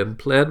after day and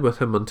played with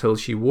him until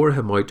she wore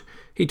him out,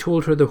 he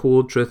told her the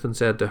whole truth and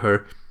said to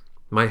her,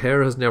 "My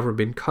hair has never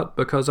been cut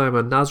because I am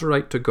a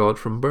Nazarite to God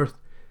from birth.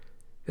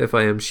 If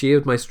I am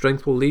shaved, my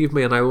strength will leave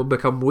me and I will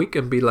become weak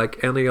and be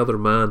like any other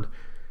man."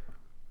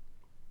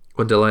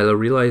 When Delilah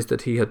realized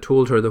that he had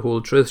told her the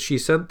whole truth, she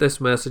sent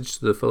this message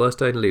to the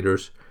Philistine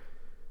leaders,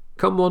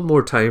 "Come one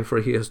more time, for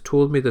he has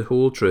told me the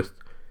whole truth."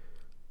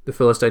 The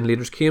Philistine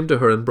leaders came to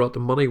her and brought the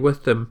money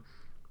with them.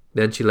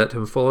 Then she let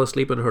him fall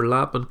asleep in her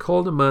lap and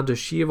called a man to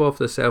shave off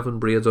the 7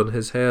 braids on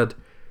his head.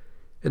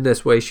 In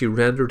this way she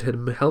rendered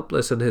him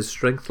helpless and his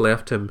strength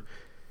left him.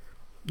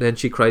 Then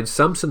she cried,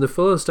 "Samson, the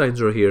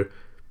Philistines are here."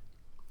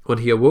 When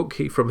he awoke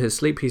from his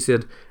sleep, he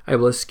said, "I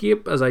will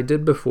escape as I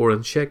did before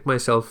and shake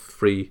myself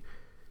free."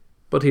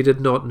 But he did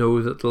not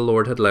know that the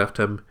Lord had left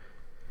him.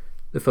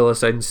 The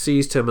Philistines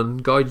seized him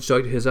and gouged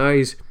out his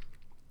eyes.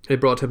 They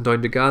brought him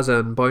down to Gaza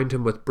and bound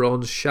him with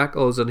bronze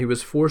shackles, and he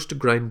was forced to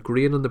grind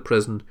grain in the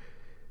prison.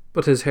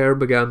 But his hair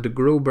began to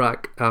grow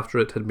back after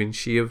it had been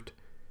shaved.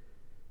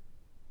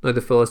 Now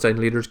the Philistine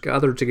leaders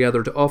gathered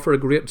together to offer a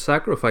great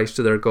sacrifice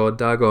to their god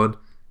Dagon.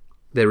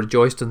 They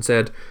rejoiced and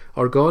said,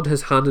 "Our God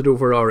has handed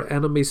over our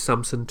enemy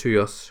Samson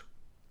to us."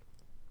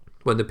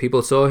 When the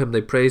people saw him,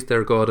 they praised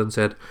their God and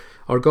said,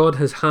 "Our God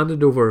has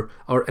handed over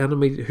our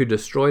enemy who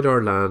destroyed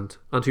our land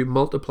and who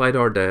multiplied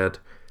our dead."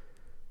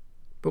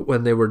 But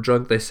when they were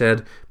drunk, they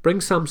said,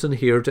 "Bring Samson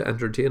here to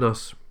entertain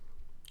us."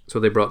 So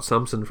they brought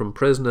Samson from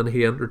prison, and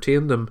he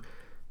entertained them.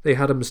 They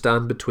had him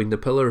stand between the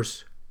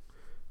pillars.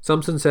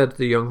 Samson said to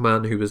the young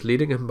man who was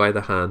leading him by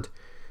the hand,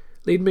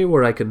 "Lead me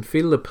where I can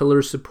feel the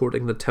pillars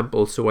supporting the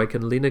temple, so I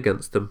can lean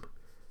against them."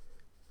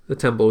 The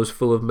temple was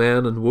full of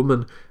men and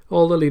women.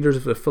 All the leaders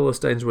of the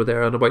Philistines were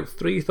there, and about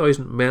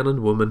 3,000 men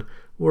and women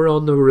were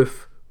on the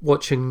roof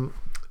watching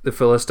the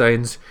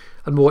Philistines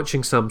and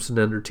watching Samson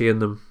entertain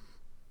them.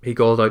 He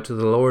called out to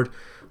the Lord,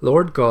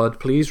 "Lord God,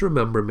 please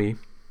remember me.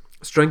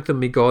 Strengthen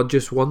me, God,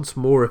 just once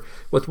more.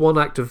 With one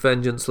act of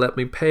vengeance, let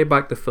me pay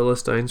back the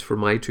Philistines for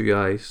my 2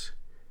 eyes."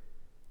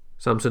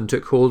 Samson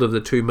took hold of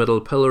the 2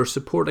 middle pillars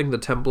supporting the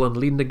temple and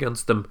leaned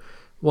against them,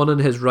 one in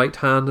his right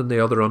hand and the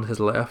other on his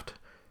left.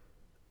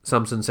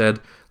 Samson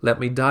said, "Let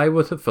me die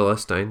with the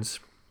Philistines."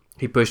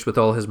 He pushed with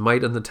all his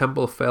might, and the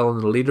temple fell on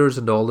the leaders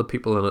and all the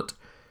people in it.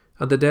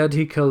 And the dead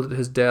he killed at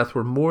his death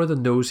were more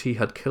than those he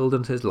had killed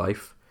in his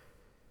life.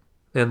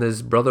 Then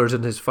his brothers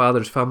and his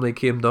father's family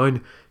came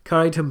down,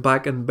 carried him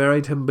back, and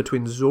buried him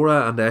between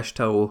Zorah and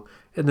Eshtaol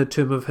in the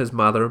tomb of his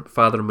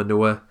father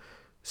Manoah.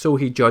 So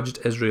he judged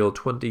Israel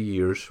 20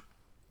 years.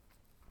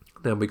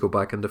 Then we go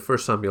back into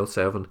 1 Samuel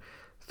 7,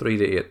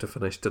 3-8 to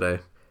finish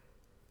today.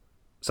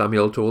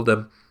 Samuel told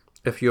them,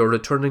 "If you are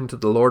returning to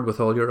the Lord with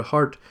all your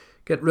heart,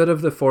 get rid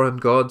of the foreign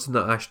gods and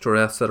the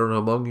Ashtoreths that are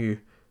among you.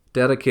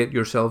 Dedicate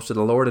yourselves to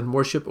the Lord and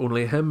worship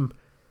only Him.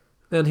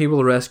 Then He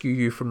will rescue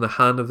you from the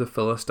hand of the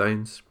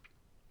Philistines."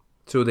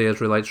 So the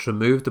Israelites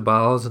removed the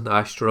Baals and the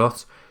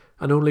Ashtoreths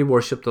and only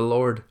worshipped the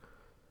Lord.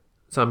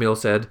 Samuel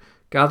said,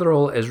 "Gather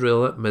all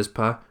Israel at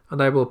Mizpah,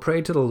 and I will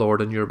pray to the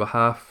Lord on your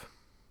behalf."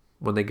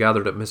 When they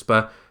gathered at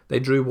Mizpah, they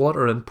drew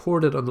water and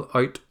poured it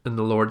out in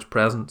the Lord's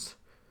presence.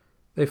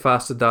 They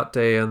fasted that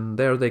day, and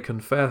there they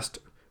confessed,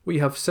 "We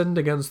have sinned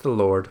against the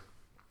Lord."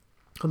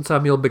 And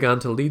Samuel began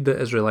to lead the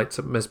Israelites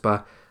at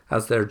Mizpah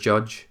as their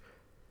judge.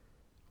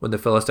 When the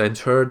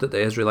Philistines heard that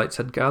the Israelites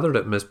had gathered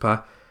at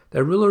Mizpah,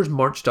 their rulers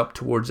marched up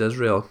towards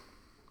Israel.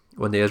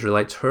 When the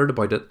Israelites heard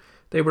about it,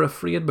 they were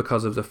afraid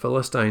because of the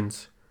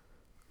Philistines.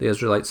 The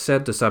Israelites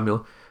said to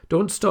Samuel,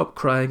 "Don't stop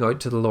crying out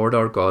to the Lord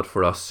our God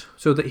for us,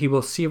 so that he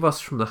will save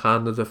us from the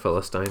hand of the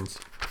Philistines."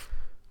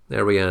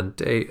 There we end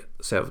day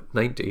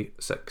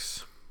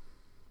 96.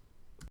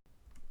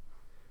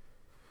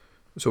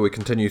 So we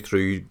continue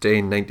through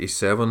day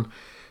 97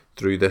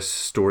 through this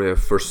story of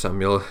 1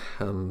 Samuel,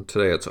 and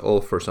today it's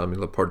all 1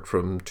 Samuel apart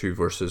from 2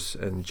 verses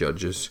in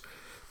Judges.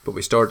 But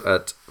we start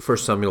at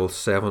 1 Samuel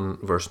 7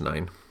 verse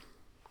 9.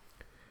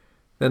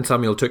 Then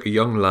Samuel took a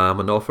young lamb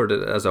and offered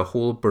it as a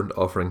whole burnt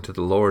offering to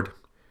the Lord.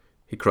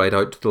 He cried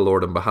out to the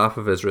Lord on behalf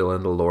of Israel,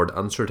 and the Lord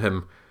answered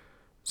him.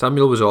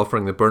 Samuel was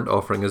offering the burnt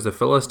offering as the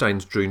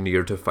Philistines drew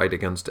near to fight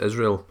against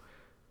Israel.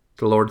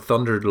 The Lord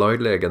thundered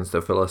loudly against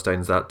the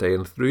Philistines that day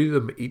and threw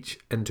them each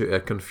into a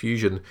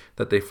confusion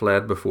that they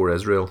fled before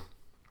Israel.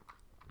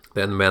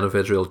 Then the men of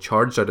Israel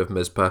charged out of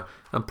Mizpah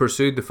and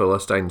pursued the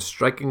Philistines,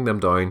 striking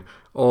them down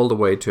all the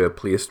way to a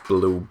place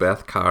below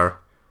Beth-car.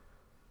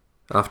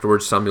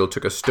 Afterwards Samuel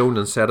took a stone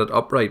and set it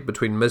upright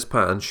between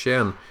Mizpah and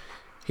Shen.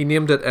 He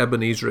named it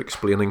Ebenezer,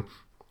 explaining,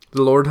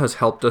 "The Lord has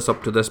helped us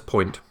up to this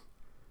point."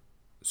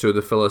 So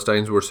the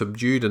Philistines were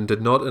subdued and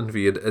did not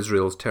invade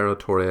Israel's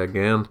territory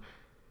again.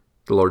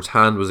 The Lord's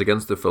hand was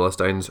against the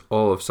Philistines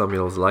all of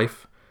Samuel's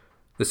life.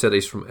 The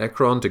cities from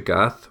Ekron to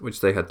Gath,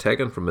 which they had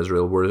taken from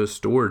Israel, were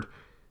restored.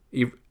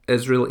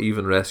 Israel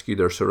even rescued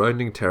their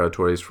surrounding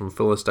territories from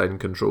Philistine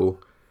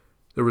control.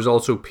 There was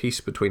also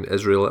peace between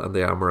Israel and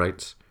the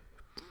Amorites.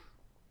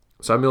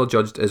 Samuel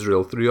judged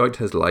Israel throughout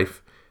his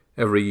life.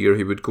 Every year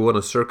he would go on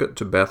a circuit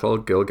to Bethel,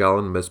 Gilgal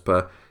and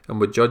Mizpah, and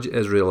would judge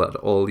Israel at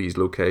all these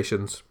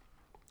locations.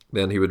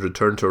 Then he would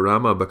return to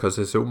Ramah because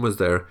his home was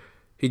there.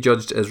 He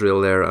judged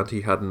Israel there, and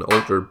he had an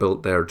altar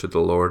built there to the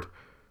Lord.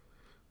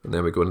 And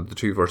then we go into the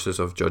 2 verses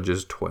of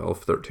Judges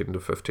 12:13 to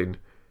 15.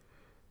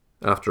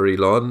 After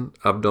Elon,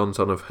 Abdon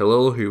son of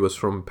Hillel, who was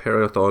from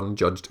Pirathon,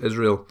 judged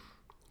Israel.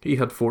 He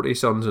had 40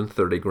 sons and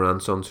 30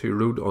 grandsons who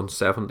rode on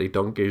 70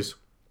 donkeys.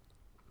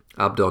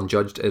 Abdon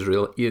judged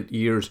Israel 8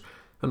 years,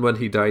 and when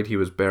he died he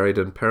was buried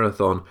in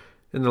Pirathon,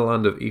 in the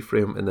land of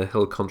Ephraim, in the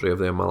hill country of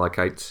the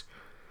Amalekites.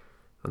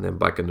 And then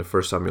back into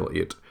 1 Samuel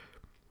 8.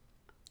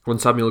 When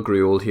Samuel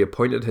grew old, he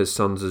appointed his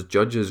sons as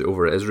judges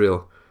over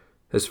Israel.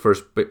 His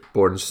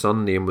firstborn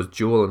son name was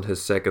Joel, and his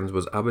second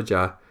was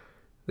Abijah.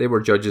 They were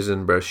judges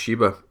in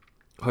Beersheba.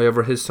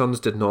 However, his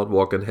sons did not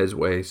walk in his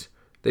ways.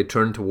 They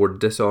turned toward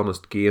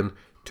dishonest gain,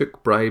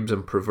 took bribes,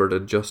 and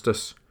perverted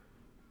justice.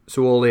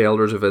 So all the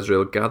elders of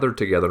Israel gathered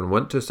together and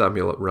went to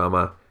Samuel at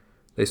Ramah.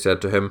 They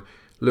said to him,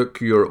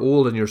 "Look, you are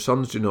old, and your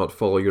sons do not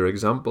follow your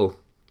example.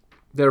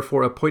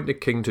 Therefore appoint a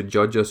king to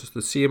judge us,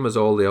 the same as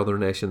all the other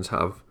nations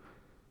have."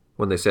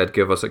 When they said,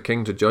 "Give us a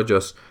king to judge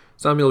us,"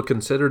 Samuel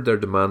considered their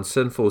demand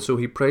sinful, so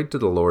he prayed to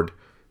the Lord.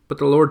 But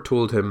the Lord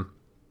told him,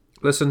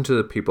 "Listen to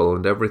the people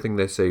and everything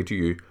they say to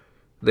you.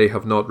 They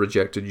have not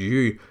rejected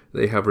you,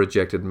 they have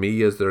rejected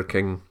me as their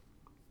king.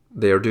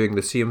 They are doing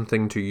the same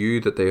thing to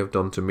you that they have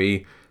done to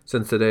me,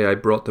 since the day I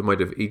brought them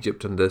out of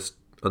Egypt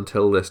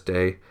until this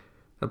day,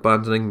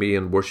 abandoning me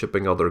and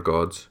worshipping other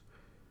gods.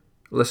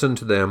 Listen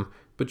to them,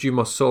 but you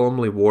must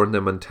solemnly warn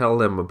them and tell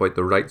them about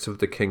the rights of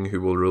the king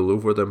who will rule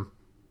over them."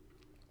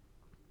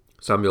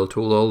 Samuel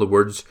told all the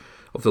words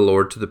of the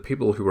Lord to the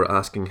people who were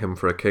asking him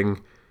for a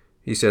king.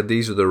 He said,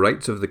 "These are the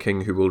rights of the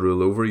king who will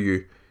rule over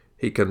you.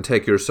 He can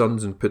take your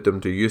sons and put them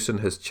to use in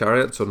his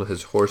chariots, on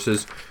his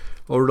horses,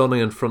 or running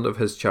in front of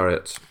his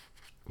chariots.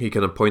 He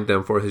can appoint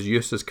them for his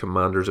use as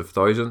commanders of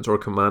thousands or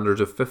commanders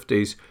of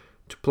 50s,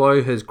 to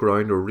plough his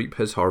ground or reap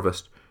his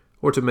harvest,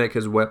 or to make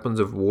his weapons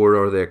of war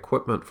or the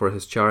equipment for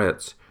his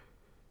chariots.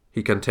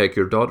 He can take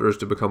your daughters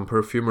to become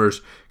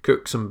perfumers,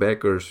 cooks and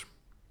bakers.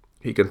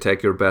 He can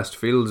take your best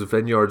fields,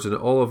 vineyards and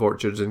olive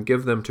orchards and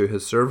give them to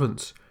his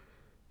servants.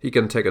 He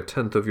can take a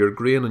tenth of your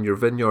grain in your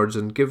vineyards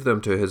and give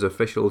them to his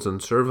officials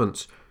and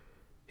servants.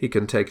 He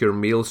can take your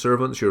male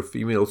servants, your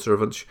female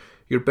servants,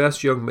 your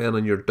best young men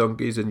and your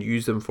donkeys and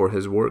use them for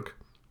his work.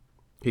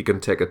 He can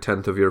take a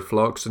tenth of your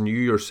flocks, and you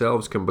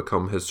yourselves can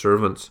become his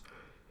servants.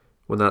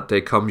 When that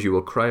day comes, you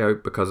will cry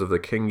out because of the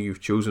king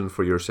you've chosen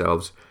for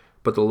yourselves,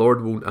 but the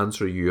Lord won't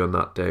answer you on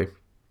that day."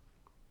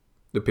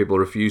 The people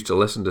refused to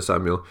listen to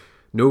Samuel.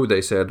 "No,"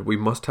 they said, "we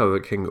must have a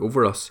king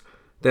over us.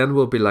 Then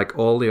we'll be like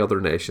all the other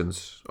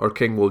nations. Our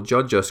king will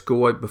judge us,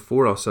 go out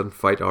before us, and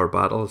fight our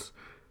battles."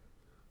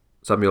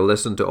 Samuel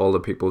listened to all the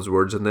people's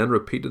words and then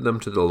repeated them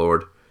to the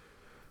Lord.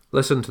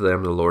 "Listen to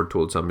them," the Lord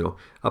told Samuel.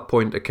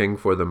 "Appoint a king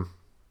for them."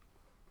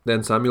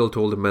 Then Samuel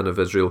told the men of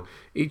Israel,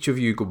 "Each of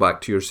you go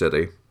back to your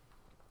city."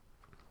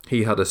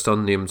 He had a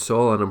son named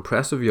Saul, an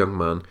impressive young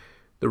man.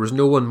 There was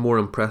no one more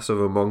impressive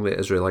among the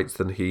Israelites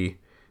than he.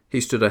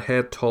 He stood a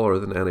head taller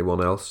than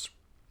anyone else.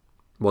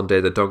 One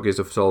day the donkeys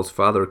of Saul's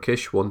father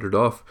Kish wandered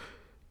off.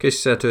 Kish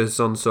said to his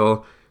son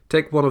Saul,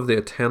 "Take one of the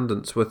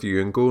attendants with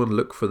you and go and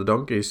look for the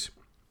donkeys."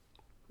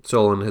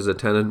 Saul and his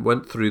attendant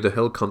went through the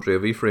hill country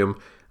of Ephraim,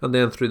 and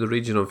then through the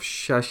region of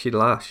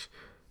Shashilash,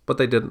 but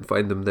they didn't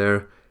find them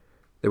there.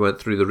 They went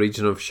through the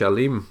region of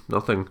Shalim,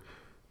 nothing.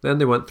 Then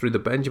they went through the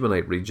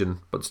Benjaminite region,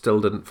 but still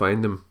didn't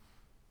find them.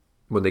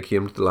 When they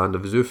came to the land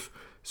of Zuph,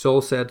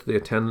 Saul said to the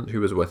attendant who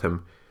was with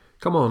him,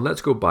 "Come on,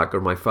 let's go back, or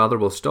my father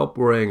will stop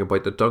worrying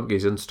about the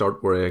donkeys and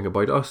start worrying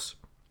about us."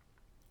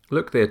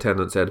 "Look," the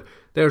attendant said,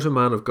 "there's a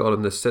man of God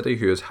in this city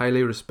who is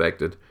highly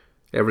respected.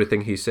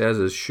 Everything he says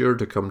is sure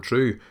to come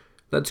true.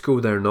 Let's go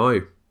there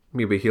now.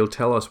 Maybe he'll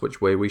tell us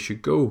which way we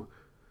should go."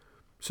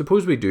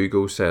 "Suppose we do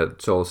go,"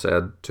 Saul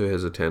said to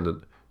his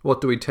attendant. "What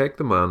do we take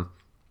the man?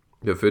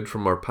 The food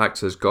from our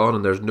packs is gone,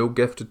 and there's no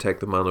gift to take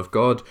the man of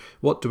God.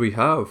 What do we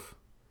have?"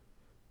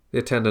 The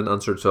attendant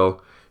answered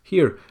Saul,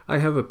 "Here, I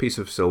have a piece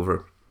of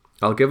silver.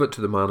 I'll give it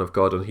to the man of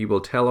God, and he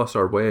will tell us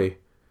our way."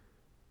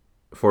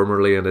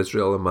 Formerly in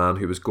Israel, a man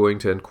who was going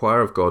to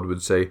inquire of God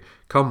would say,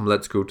 "Come,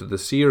 let's go to the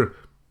seer."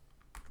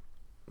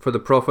 For the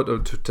prophet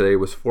of today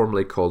was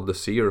formerly called the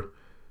seer.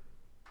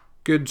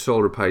 "Good,"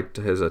 Saul replied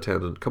to his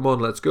attendant. "Come on,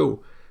 let's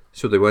go."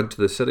 So they went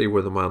to the city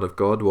where the man of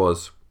God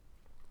was.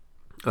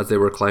 As they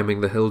were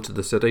climbing the hill to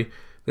the city,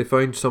 they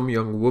found some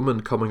young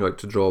woman coming out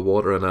to draw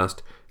water and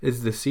asked,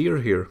 "Is the seer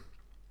here?"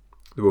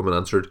 The woman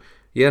answered,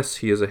 "Yes,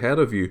 he is ahead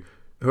of you.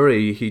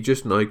 Hurry, he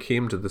just now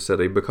came to the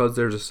city because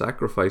there's a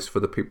sacrifice for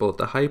the people at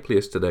the high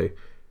place today.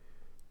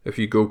 If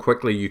you go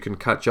quickly, you can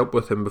catch up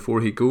with him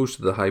before he goes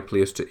to the high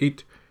place to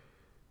eat.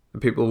 The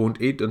people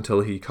won't eat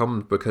until he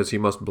comes because he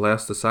must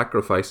bless the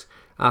sacrifice.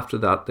 After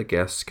that, the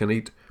guests can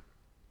eat.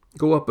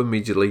 Go up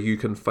immediately, you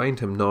can find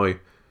him now."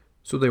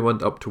 So they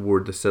went up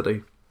toward the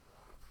city.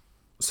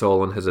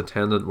 Saul and his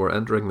attendant were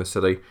entering the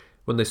city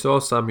when they saw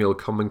Samuel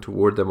coming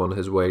toward them on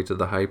his way to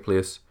the high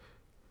place.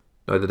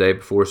 Now the day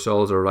before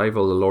Saul's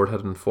arrival, the Lord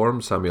had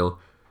informed Samuel,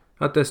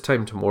 "At this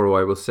time tomorrow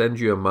I will send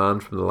you a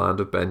man from the land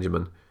of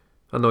Benjamin.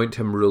 Anoint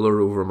him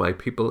ruler over my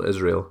people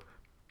Israel.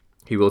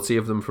 He will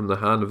save them from the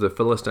hand of the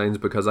Philistines,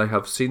 because I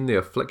have seen the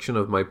affliction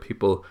of my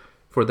people,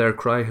 for their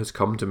cry has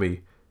come to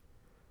me."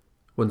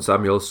 When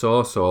Samuel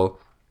saw Saul,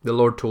 the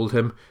Lord told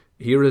him,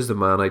 "Here is the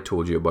man I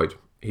told you about.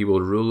 He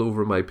will rule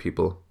over my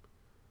people."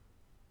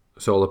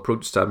 Saul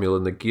approached Samuel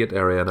in the gate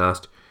area and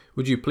asked,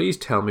 "Would you please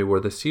tell me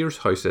where the seer's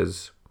house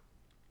is?"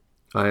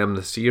 "I am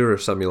the seer,"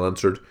 Samuel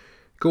answered.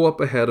 "Go up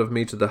ahead of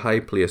me to the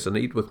high place and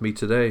eat with me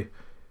today.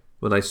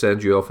 When I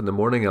send you off in the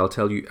morning, I'll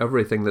tell you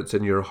everything that's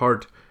in your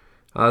heart.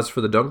 As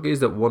for the donkeys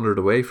that wandered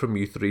away from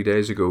you 3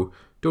 days ago,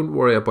 don't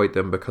worry about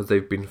them because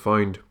they've been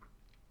found.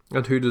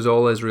 And who does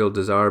all Israel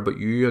desire but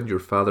you and your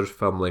father's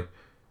family?"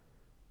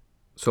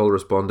 Saul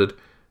responded,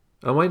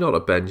 "Am I not a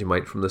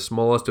Benjamite from the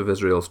smallest of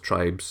Israel's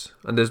tribes?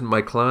 And isn't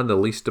my clan the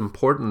least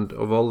important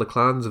of all the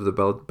clans of the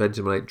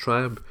Benjaminite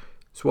tribe?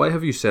 So why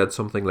have you said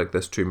something like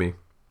this to me?"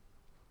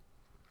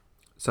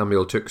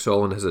 Samuel took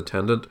Saul and his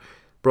attendant,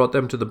 brought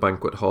them to the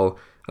banquet hall,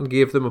 and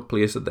gave them a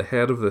place at the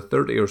head of the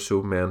 30 or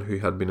so men who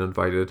had been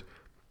invited.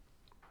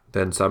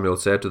 Then Samuel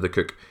said to the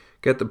cook,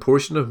 "Get the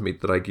portion of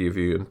meat that I gave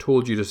you and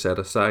told you to set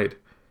aside."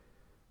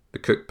 The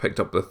cook picked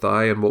up the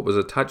thigh and what was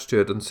attached to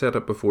it and set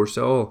it before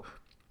Saul.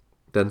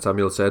 Then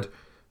Samuel said,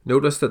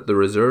 "Notice that the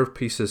reserve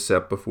piece is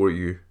set before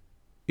you.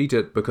 Eat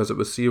it, because it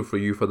was saved for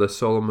you for this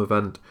solemn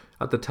event.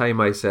 At the time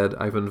I said,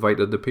 I've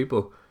invited the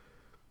people."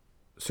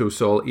 So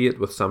Saul ate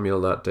with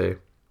Samuel that day.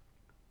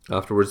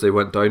 Afterwards they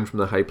went down from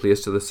the high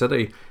place to the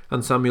city,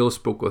 and Samuel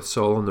spoke with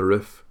Saul on the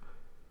roof.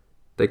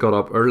 They got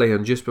up early,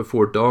 and just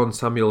before dawn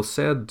Samuel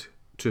said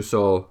to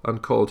Saul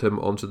and called him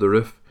onto the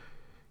roof,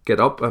 "Get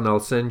up, and I'll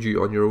send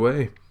you on your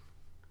way."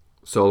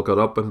 Saul got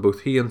up, and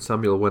both he and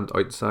Samuel went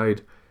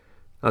outside.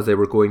 As they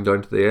were going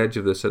down to the edge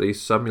of the city,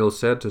 Samuel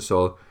said to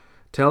Saul,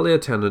 "Tell the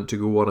attendant to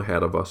go on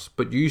ahead of us,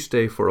 but you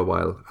stay for a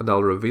while, and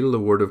I'll reveal the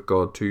word of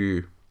God to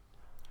you."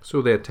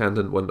 So the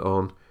attendant went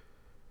on.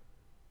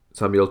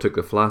 Samuel took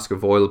a flask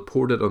of oil,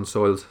 poured it on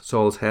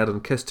Saul's head,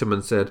 and kissed him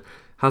and said,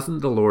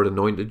 "Hasn't the Lord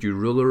anointed you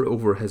ruler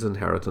over his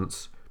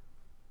inheritance?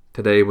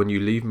 Today, when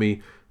you leave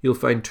me, you'll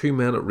find 2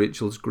 men at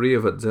Rachel's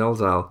grave at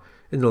Zelzal,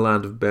 in the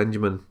land of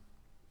Benjamin.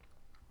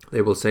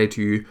 They will say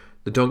to you,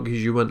 'The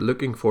donkeys you went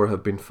looking for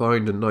have been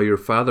found, and now your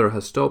father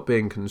has stopped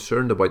being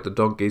concerned about the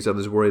donkeys and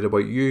is worried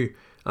about you,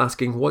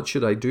 asking, what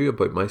should I do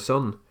about my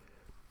son?'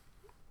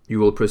 You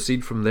will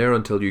proceed from there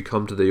until you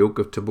come to the oak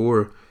of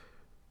Tabor.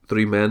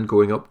 3 men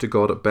going up to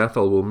God at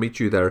Bethel will meet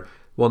you there,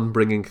 one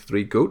bringing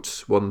 3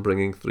 goats, one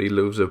bringing 3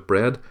 loaves of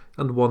bread,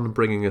 and one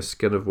bringing a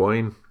skin of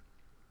wine.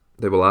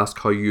 They will ask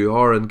how you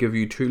are and give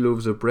you 2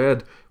 loaves of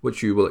bread,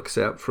 which you will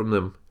accept from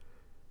them.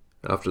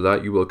 After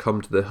that you will come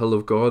to the hill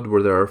of God,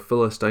 where there are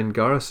Philistine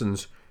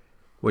garrisons.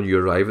 When you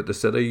arrive at the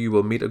city, you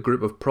will meet a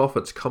group of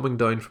prophets coming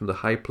down from the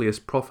high place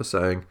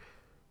prophesying.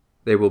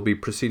 They will be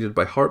preceded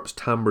by harps,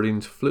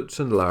 tambourines, flutes,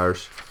 and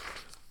lyres.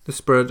 The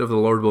Spirit of the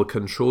Lord will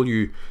control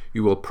you.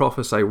 You will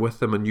prophesy with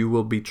them, and you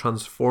will be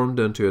transformed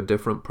into a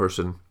different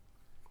person.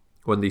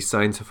 When these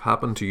signs have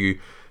happened to you,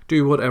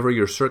 do whatever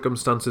your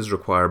circumstances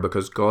require,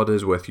 because God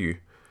is with you.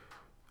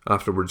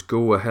 Afterwards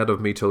go ahead of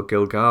me till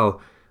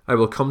Gilgal. I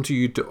will come to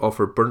you to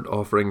offer burnt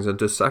offerings and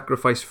to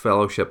sacrifice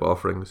fellowship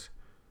offerings.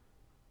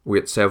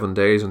 Wait 7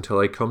 days until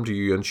I come to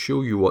you and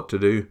show you what to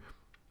do."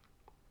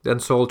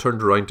 Then Saul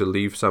turned around to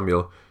leave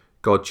Samuel.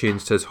 God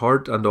changed his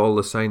heart, and all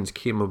the signs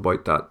came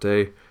about that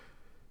day.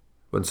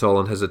 When Saul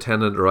and his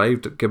attendant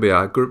arrived at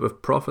Gibeah, a group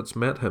of prophets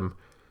met him.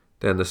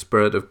 Then the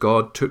Spirit of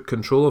God took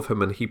control of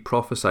him, and he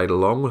prophesied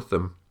along with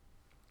them.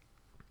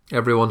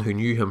 Everyone who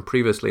knew him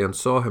previously and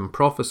saw him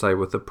prophesy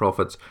with the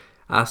prophets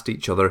asked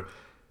each other,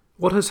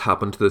 "What has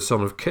happened to the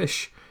son of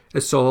Kish?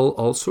 Is Saul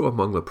also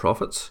among the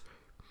prophets?"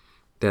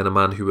 Then a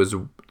man who was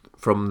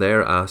from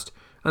there asked,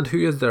 "And who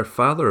is their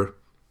father?"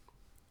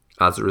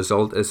 As a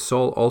result, "Is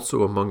Saul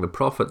also among the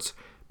prophets?"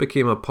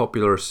 became a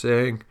popular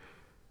saying.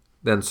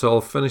 Then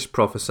Saul finished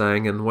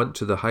prophesying and went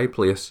to the high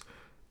place.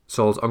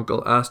 Saul's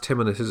uncle asked him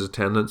and his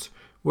attendants,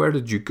 "Where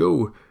did you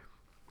go?"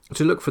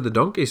 "To look for the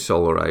donkeys,"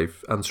 Saul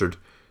answered.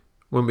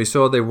 "When we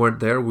saw they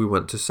weren't there, we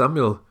went to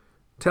Samuel."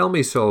 "Tell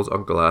me," Saul's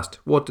uncle asked,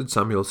 "what did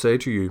Samuel say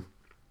to you?"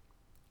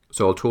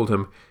 Saul told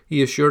him,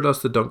 "He assured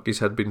us the donkeys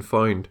had been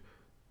found."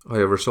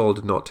 However, Saul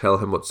did not tell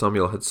him what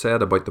Samuel had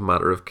said about the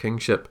matter of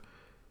kingship.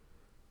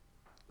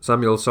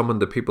 Samuel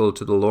summoned the people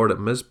to the Lord at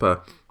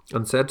Mizpah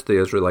and said to the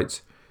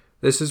Israelites,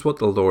 "This is what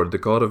the Lord, the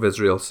God of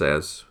Israel,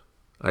 says.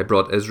 I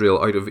brought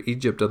Israel out of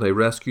Egypt, and I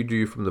rescued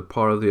you from the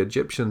power of the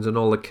Egyptians and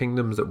all the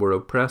kingdoms that were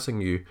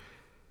oppressing you.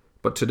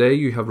 But today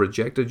you have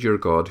rejected your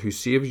God, who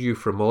saves you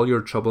from all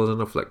your troubles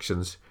and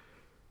afflictions.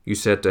 You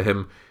said to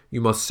him,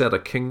 'You must set a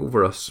king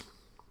over us.'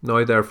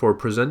 Now therefore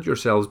present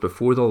yourselves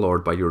before the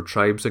Lord by your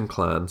tribes and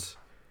clans."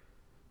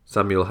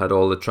 Samuel had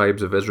all the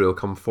tribes of Israel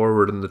come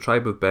forward, and the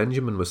tribe of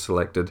Benjamin was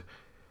selected.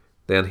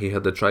 Then he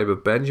had the tribe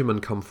of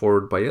Benjamin come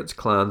forward by its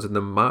clans, and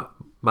the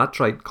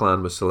Matrite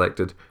clan was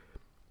selected.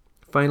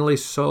 Finally,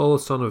 Saul,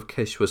 son of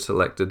Kish, was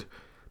selected,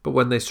 but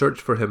when they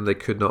searched for him, they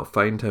could not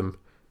find him.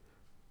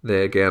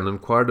 They again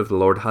inquired of the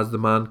Lord, "Has the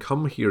man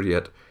come here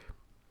yet?"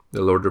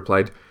 The Lord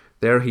replied,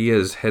 "There he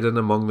is, hidden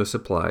among the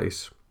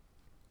supplies."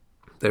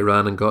 They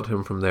ran and got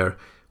him from there.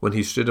 When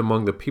he stood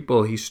among the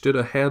people, he stood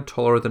a head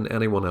taller than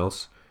anyone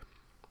else.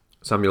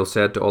 Samuel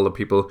said to all the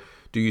people,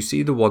 "Do you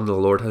see the one the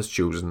Lord has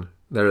chosen?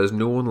 There is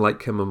no one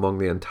like him among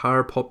the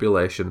entire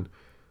population."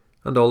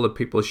 And all the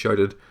people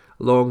shouted,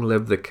 "Long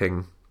live the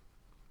king."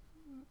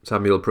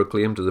 Samuel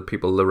proclaimed to the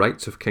people the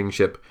rights of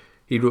kingship.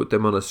 He wrote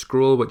them on a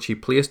scroll which he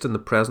placed in the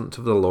presence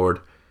of the Lord.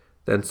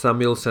 Then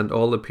Samuel sent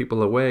all the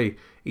people away,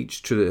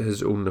 each to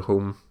his own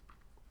home.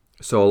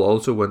 Saul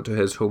also went to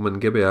his home in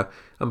Gibeah,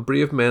 and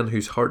brave men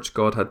whose hearts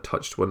God had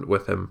touched went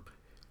with him.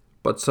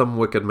 But some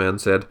wicked men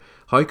said,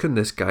 "How can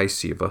this guy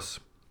save us?"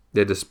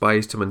 They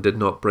despised him and did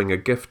not bring a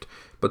gift,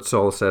 but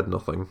Saul said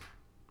nothing.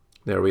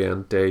 There we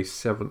end day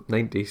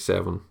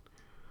 97.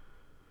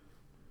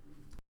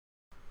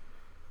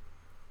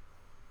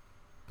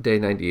 Day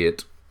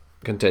 98,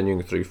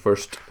 continuing through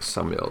 1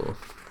 Samuel,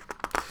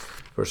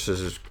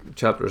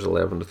 chapters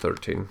 11 to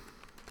 13.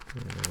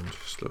 And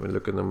just let me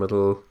look in the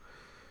middle.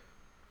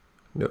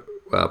 No,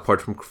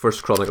 apart from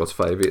 1 Chronicles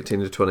 5,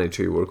 18 to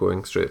 22, we're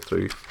going straight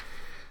through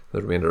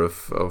the remainder of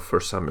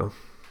 1 Samuel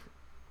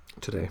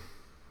today.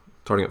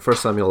 Starting at 1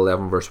 Samuel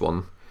 11, verse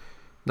 1.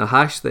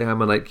 Nahash the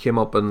Ammonite came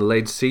up and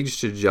laid siege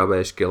to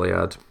Jabesh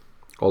Gilead.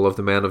 All of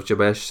the men of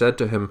Jabesh said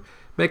to him,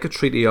 "Make a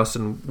treaty us,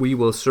 and we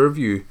will serve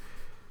you."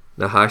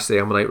 Nahash the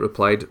Ammonite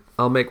replied,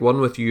 "I'll make one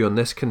with you on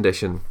this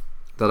condition,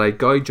 that I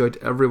gouge out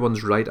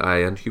everyone's right eye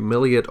and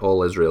humiliate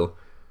all Israel."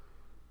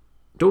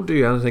 "Don't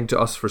do anything to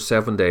us for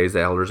 7 days,"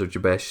 the elders of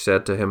Jabesh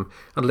said to him,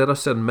 "and let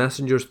us send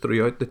messengers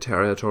throughout the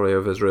territory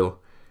of Israel.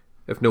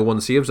 If no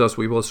one saves us,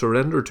 we will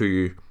surrender to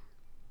you."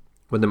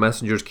 When the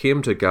messengers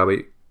came to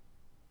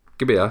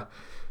Gibeah,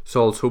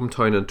 Saul's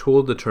hometown, and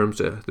told the terms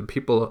to the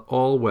people,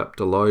 all wept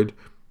aloud.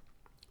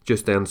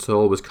 Just then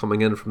Saul was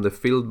coming in from the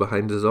field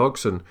behind his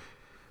oxen.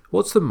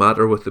 "What's the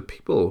matter with the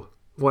people?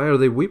 Why are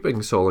they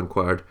weeping?" Saul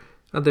inquired,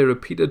 and they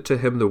repeated to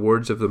him the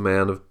words of the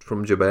man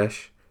from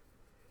Jabesh.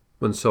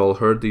 When Saul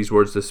heard these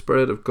words, the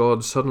Spirit of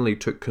God suddenly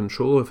took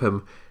control of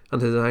him,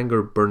 and his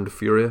anger burned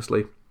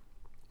furiously.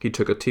 He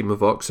took a team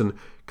of oxen,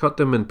 cut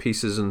them in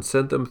pieces, and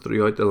sent them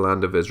throughout the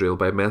land of Israel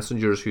by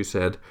messengers who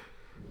said,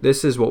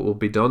 "This is what will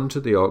be done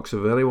to the ox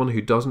of anyone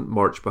who doesn't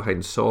march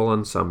behind Saul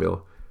and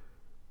Samuel."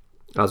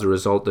 As a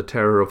result, the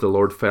terror of the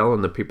Lord fell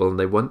on the people, and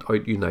they went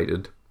out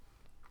united.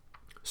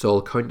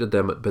 Saul counted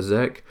them at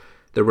Bezek.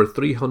 There were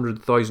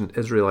 300,000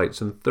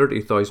 Israelites and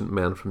 30,000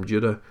 men from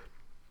Judah.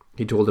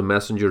 He told the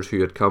messengers who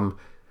had come,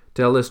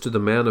 "Tell this to the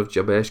men of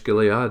Jabesh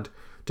Gilead.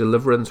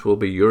 Deliverance will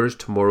be yours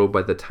tomorrow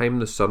by the time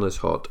the sun is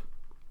hot."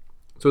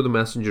 So the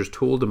messengers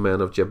told the men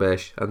of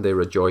Jabesh, and they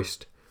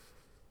rejoiced.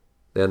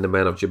 Then the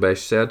men of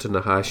Jabesh said to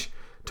Nahash,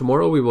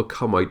 "Tomorrow we will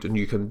come out, and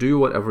you can do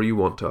whatever you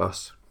want to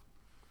us."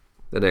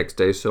 The next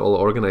day Saul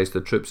organized the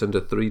troops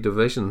into 3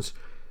 divisions.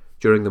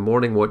 During the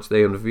morning watch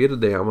they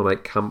invaded the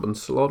Ammonite camp and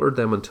slaughtered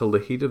them until the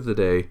heat of the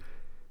day.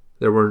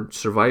 There were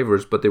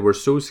survivors, but they were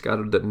so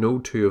scattered that no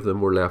 2 of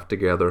them were left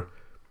together.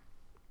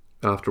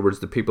 Afterwards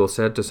the people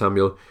said to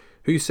Samuel,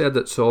 "Who said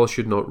that Saul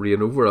should not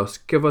reign over us?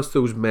 Give us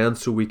those men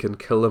so we can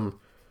kill him."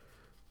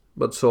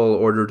 But Saul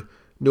ordered,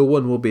 "No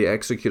one will be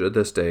executed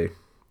this day,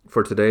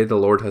 for today the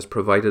Lord has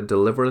provided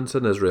deliverance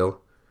in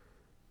Israel."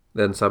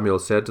 Then Samuel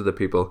said to the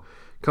people,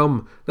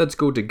 "Come, let's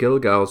go to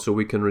Gilgal so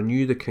we can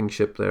renew the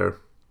kingship there."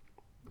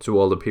 So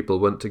all the people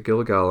went to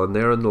Gilgal, and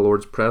there in the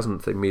Lord's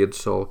presence they made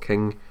Saul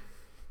king.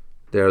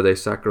 There they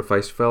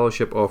sacrificed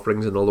fellowship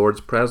offerings in the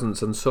Lord's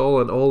presence, and Saul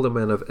and all the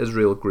men of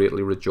Israel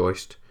greatly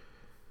rejoiced.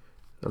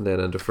 And then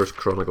into 1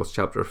 Chronicles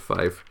chapter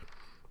 5,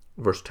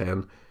 verse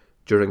 10.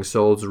 During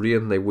Saul's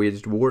reign they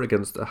waged war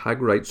against the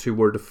Hagrites, who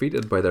were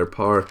defeated by their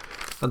power,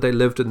 and they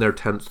lived in their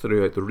tents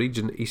throughout the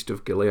region east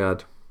of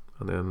Gilead.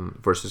 And then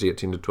verses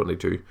 18 to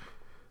 22.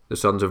 The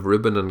sons of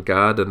Reuben and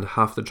Gad and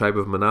half the tribe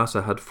of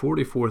Manasseh had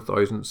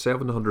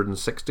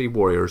 44,760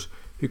 warriors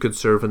who could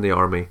serve in the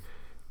army,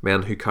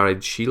 men who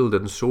carried shield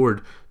and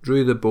sword,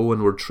 drew the bow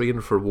and were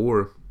trained for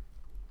war.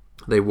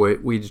 They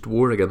waged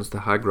war against the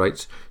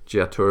Hagrites,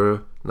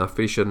 Jetur,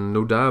 Naphish and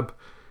Nodab.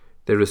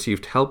 They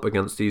received help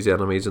against these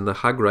enemies, and the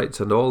Hagrites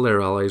and all their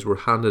allies were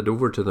handed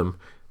over to them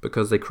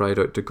because they cried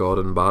out to God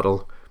in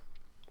battle.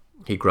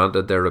 He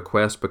granted their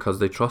request because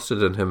they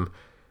trusted in him.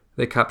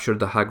 They captured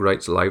the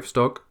Hagrites'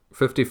 livestock,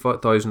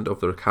 50,000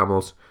 of their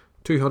camels,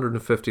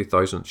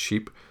 250,000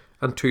 sheep,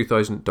 and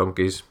 2,000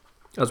 donkeys,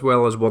 as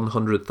well as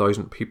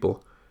 100,000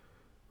 people.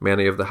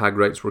 Many of the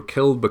Hagrites were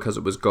killed because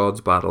it was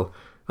God's battle,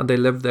 and they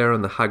lived there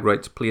in the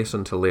Hagrites' place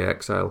until the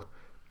exile.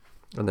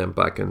 And then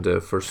back into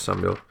 1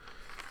 Samuel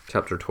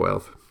chapter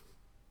 12.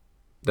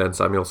 Then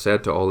Samuel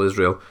said to all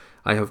Israel,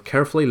 "I have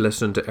carefully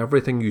listened to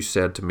everything you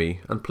said to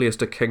me, and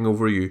placed a king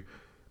over you.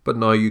 But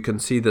now you can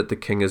see that the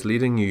king is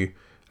leading you.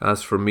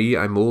 As for me,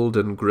 I'm old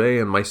and grey,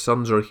 and my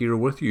sons are here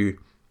with you.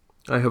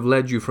 I have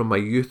led you from my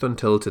youth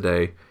until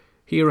today.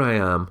 Here I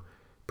am.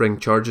 Bring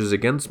charges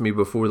against me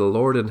before the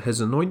Lord and his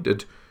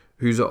anointed.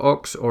 Whose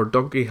ox or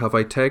donkey have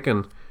I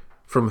taken?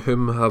 From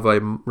whom have I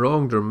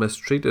wronged or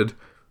mistreated?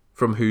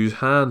 From whose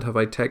hand have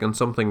I taken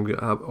something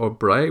or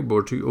bribe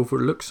or to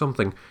overlook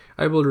something?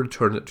 I will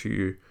return it to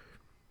you.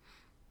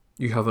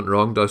 You haven't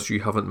wronged us,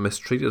 you haven't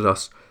mistreated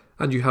us,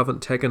 and you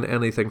haven't taken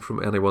anything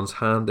from anyone's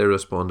hand," they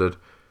responded.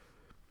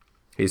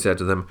 He said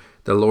to them,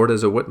 "The Lord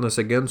is a witness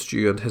against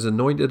you, and his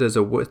anointed is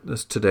a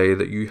witness today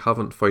that you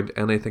haven't found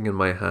anything in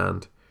my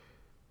hand."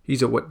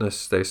 "He's a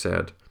witness," they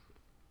said.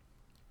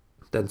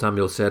 Then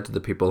Samuel said to the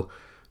people,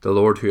 "The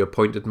Lord who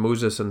appointed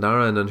Moses and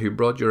Aaron and who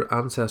brought your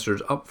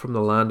ancestors up from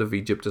the land of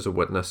Egypt is a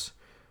witness.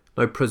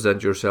 Now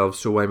present yourselves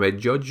so I may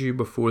judge you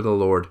before the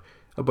Lord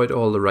about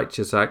all the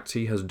righteous acts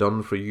he has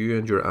done for you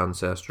and your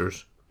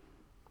ancestors.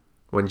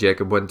 When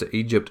Jacob went to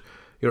Egypt,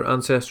 your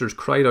ancestors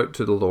cried out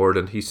to the Lord,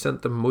 and he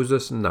sent them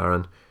Moses and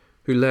Aaron,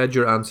 who led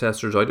your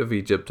ancestors out of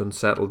Egypt and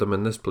settled them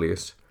in this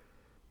place.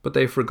 But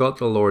they forgot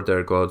the Lord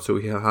their God, so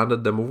he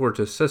handed them over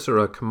to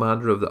Sisera,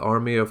 commander of the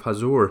army of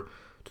Hazor,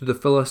 to the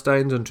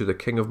Philistines and to the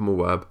king of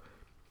Moab.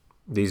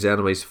 These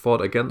enemies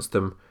fought against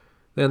them.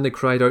 Then they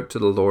cried out to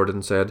the Lord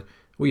and said,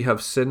 'We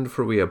have sinned,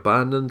 for we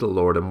abandoned the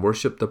Lord and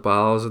worshipped the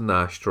Baals and the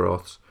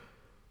Ashtaroths.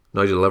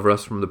 Now deliver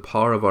us from the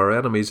power of our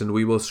enemies, and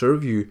we will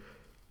serve you.'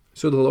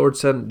 So the Lord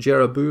sent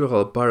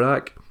Jerubbaal,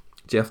 Barak,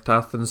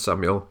 Jephthah, and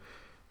Samuel.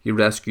 He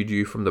rescued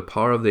you from the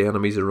power of the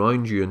enemies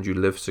around you, and you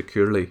lived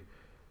securely.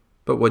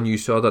 But when you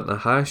saw that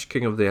Nahash,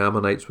 king of the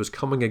Ammonites, was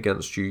coming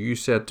against you, you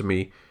said to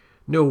me,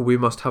 'No, we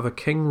must have a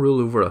king rule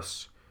over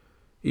us,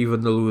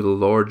 even though the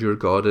Lord your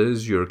God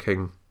is your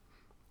king.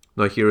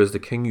 Now here is the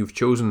king you've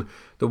chosen,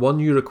 the one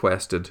you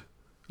requested.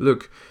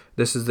 Look,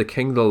 this is the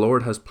king the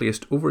Lord has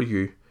placed over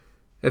you.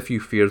 If you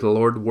fear the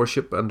Lord,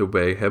 worship and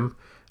obey him,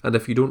 and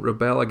if you don't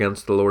rebel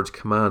against the Lord's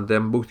command,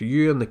 then both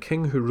you and the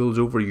king who rules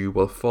over you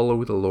will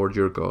follow the Lord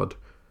your God.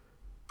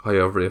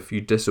 However, if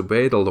you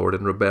disobey the Lord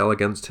and rebel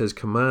against his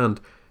command,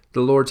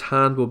 the Lord's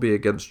hand will be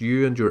against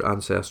you and your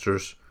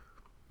ancestors.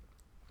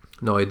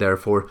 Now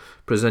therefore,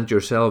 present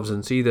yourselves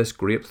and see this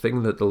great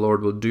thing that the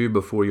Lord will do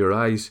before your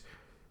eyes.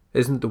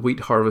 Isn't the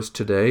wheat harvest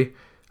today?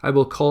 I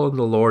will call on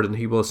the Lord, and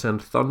he will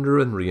send thunder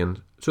and rain,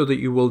 so that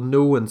you will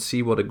know and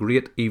see what a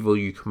great evil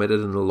you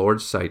committed in the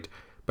Lord's sight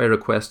by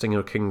requesting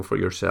a king for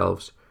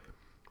yourselves."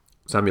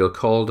 Samuel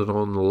called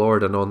on the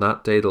Lord, and on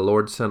that day the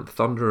Lord sent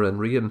thunder and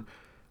rain.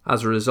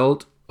 As a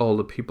result, all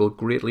the people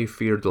greatly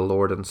feared the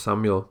Lord and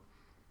Samuel.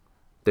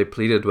 They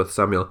pleaded with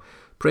Samuel,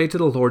 "Pray to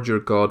the Lord your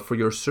God for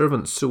your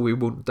servants, so we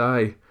won't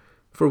die,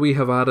 for we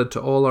have added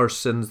to all our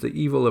sins the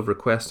evil of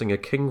requesting a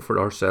king for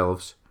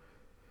ourselves."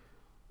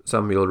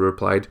 Samuel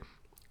replied,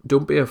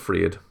 "Don't be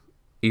afraid.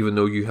 Even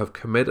though you have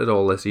committed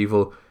all this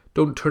evil,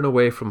 don't turn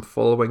away from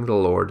following the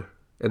Lord.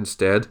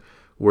 Instead,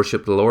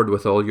 worship the Lord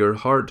with all your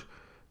heart.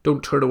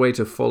 Don't turn away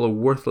to follow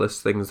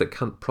worthless things that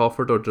can't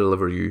profit or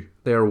deliver you.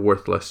 They are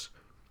worthless.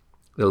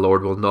 The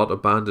Lord will not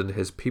abandon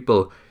his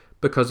people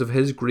because of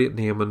his great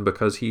name and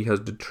because he has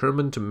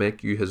determined to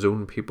make you his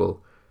own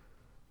people.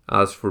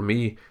 As for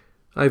me,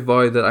 I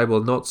vow that I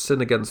will not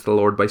sin against the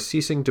Lord by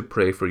ceasing to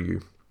pray for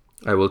you.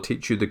 I will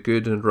teach you the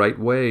good and right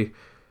way.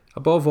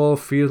 Above all,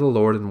 fear the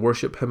Lord and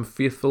worship him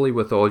faithfully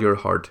with all your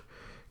heart,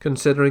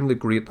 considering the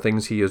great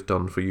things he has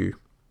done for you.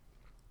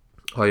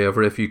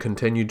 However, if you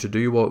continue to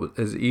do what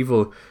is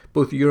evil,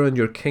 both you and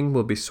your king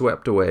will be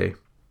swept away."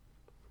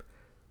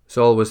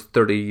 Saul was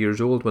 30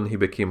 years old when he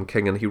became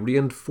king, and he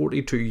reigned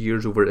 42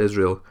 years over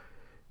Israel.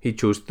 He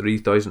chose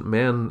 3,000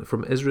 men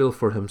from Israel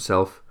for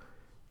himself.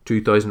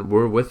 2,000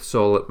 were with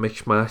Saul at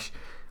Michmash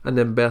and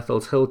in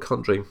Bethel's hill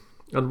country,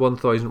 and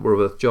 1,000 were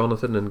with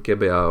Jonathan in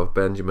Gibeah of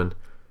Benjamin.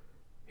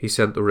 He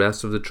sent the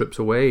rest of the troops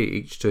away,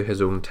 each to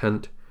his own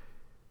tent.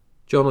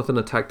 Jonathan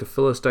attacked a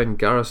Philistine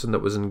garrison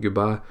that was in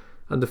Gibeah,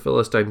 and the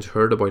Philistines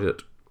heard about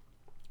it.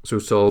 So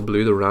Saul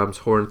blew the ram's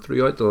horn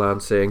throughout the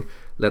land, saying,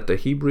 "Let the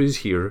Hebrews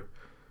hear."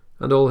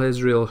 And all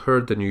Israel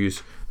heard the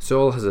news.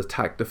 Saul has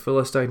attacked the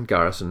Philistine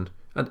garrison,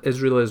 and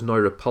Israel is now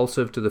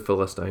repulsive to the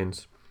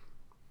Philistines.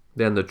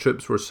 Then the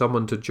troops were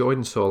summoned to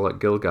join Saul at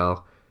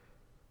Gilgal.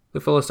 The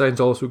Philistines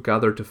also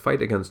gathered to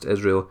fight against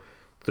Israel,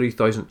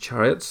 3,000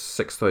 chariots,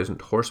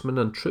 6,000 horsemen,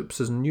 and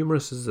troops as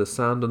numerous as the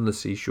sand on the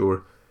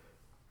seashore.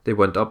 They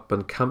went up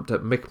and camped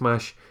at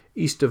Michmash,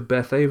 east of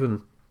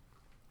Bethaven.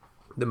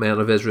 The men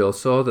of Israel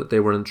saw that they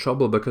were in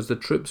trouble because the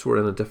troops were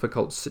in a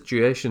difficult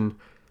situation.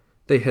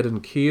 They hid in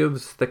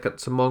caves,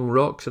 thickets, among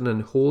rocks, and in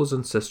holes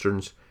and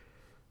cisterns.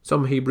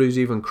 Some Hebrews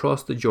even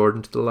crossed the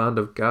Jordan to the land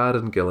of Gad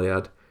and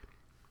Gilead.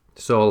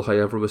 Saul,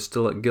 however, was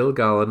still at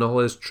Gilgal, and all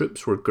his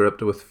troops were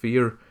gripped with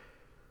fear.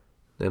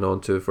 Then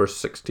on to verse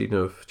 16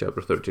 of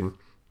chapter 13.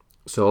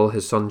 Saul,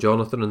 his son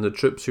Jonathan, and the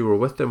troops who were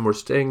with him were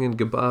staying in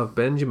Gibeah of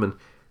Benjamin,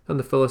 and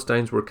the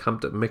Philistines were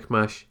camped at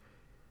Michmash.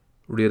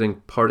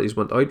 Raiding parties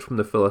went out from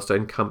the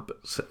Philistine camp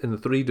in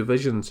 3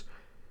 divisions.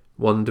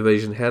 One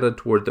division headed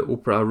toward the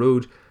Ophrah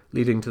road,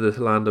 leading to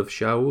the land of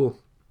Shaul.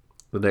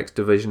 The next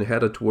division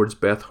headed towards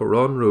Beth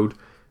Horon road,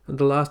 and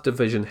the last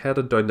division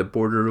headed down the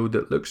border road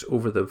that looks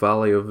over the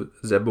valley of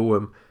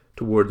Zeboim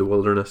toward the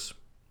wilderness.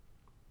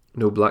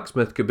 No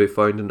blacksmith could be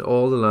found in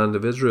all the land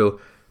of Israel,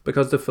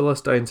 because the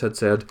Philistines had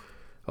said,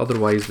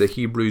 "Otherwise the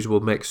Hebrews will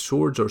make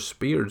swords or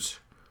spears."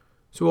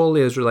 So all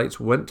the Israelites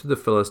went to the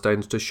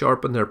Philistines to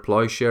sharpen their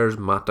plowshares,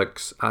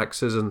 mattocks,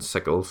 axes, and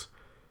sickles.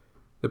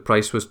 The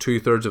price was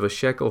 2/3 of a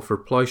shekel for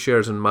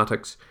plowshares and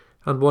mattocks,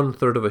 and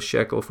 1/3 of a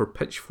shekel for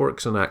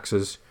pitchforks and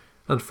axes,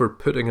 and for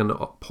putting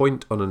a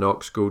point on an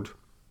ox goad.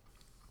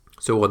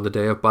 So on the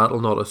day of battle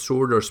not a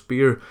sword or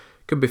spear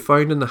could be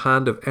found in the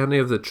hand of any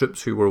of the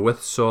troops who were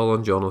with Saul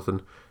and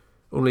Jonathan.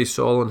 Only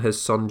Saul and his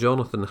son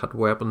Jonathan had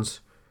weapons.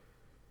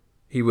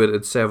 He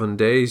waited 7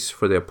 days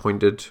for the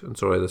appointed,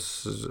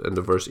 this is in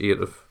the verse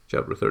 8 of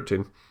chapter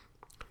 13.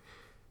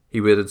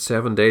 He waited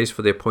 7 days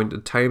for the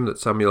appointed time that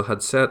Samuel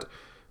had set,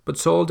 but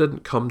Saul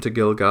didn't come to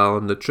Gilgal,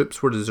 and the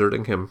troops were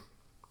deserting him.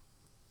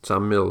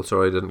 Samuel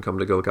didn't come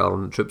to Gilgal,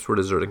 and the troops were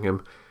deserting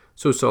him.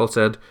 So Saul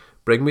said,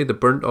 "Bring me the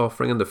burnt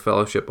offering and the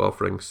fellowship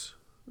offerings."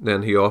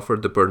 Then he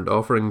offered the burnt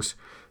offerings.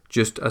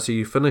 Just as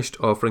he finished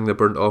offering the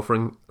burnt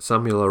offering,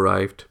 Samuel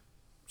arrived.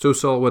 So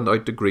Saul went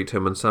out to greet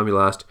him, and Samuel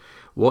asked,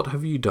 "What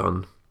have you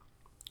done?"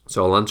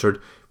 Saul answered,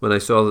 "When I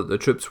saw that the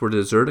troops were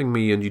deserting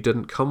me, and you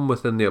didn't come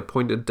within the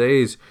appointed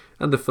days,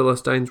 and the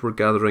Philistines were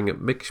gathering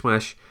at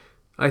Michmash,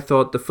 I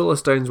thought, the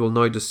Philistines will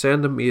now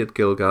descend on me at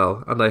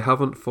Gilgal, and I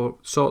haven't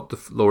sought the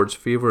Lord's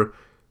favour,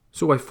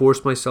 so I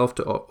forced myself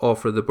to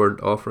offer the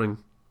burnt offering."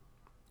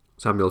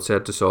 Samuel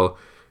said to Saul,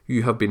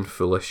 "You have been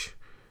foolish.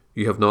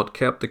 You have not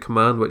kept the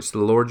command which the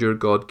Lord your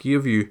God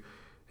gave you.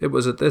 It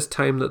was at this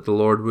time that the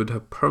Lord would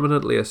have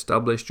permanently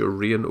established your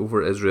reign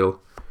over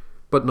Israel.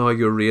 But now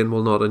your reign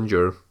will not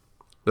endure.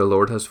 The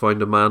Lord has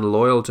found a man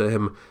loyal to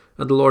him,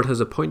 and the Lord has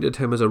appointed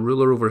him as a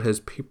ruler over his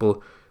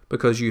people,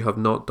 because you have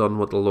not done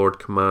what the Lord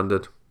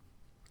commanded."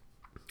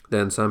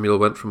 Then Samuel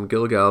went from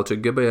Gilgal to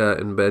Gibeah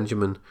in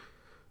Benjamin.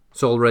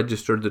 Saul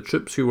registered the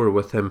troops who were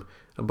with him,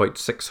 about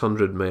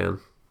 600 men.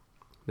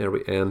 There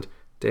we end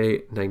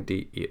day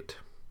 98.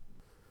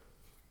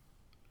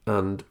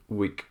 And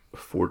week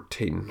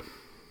 14.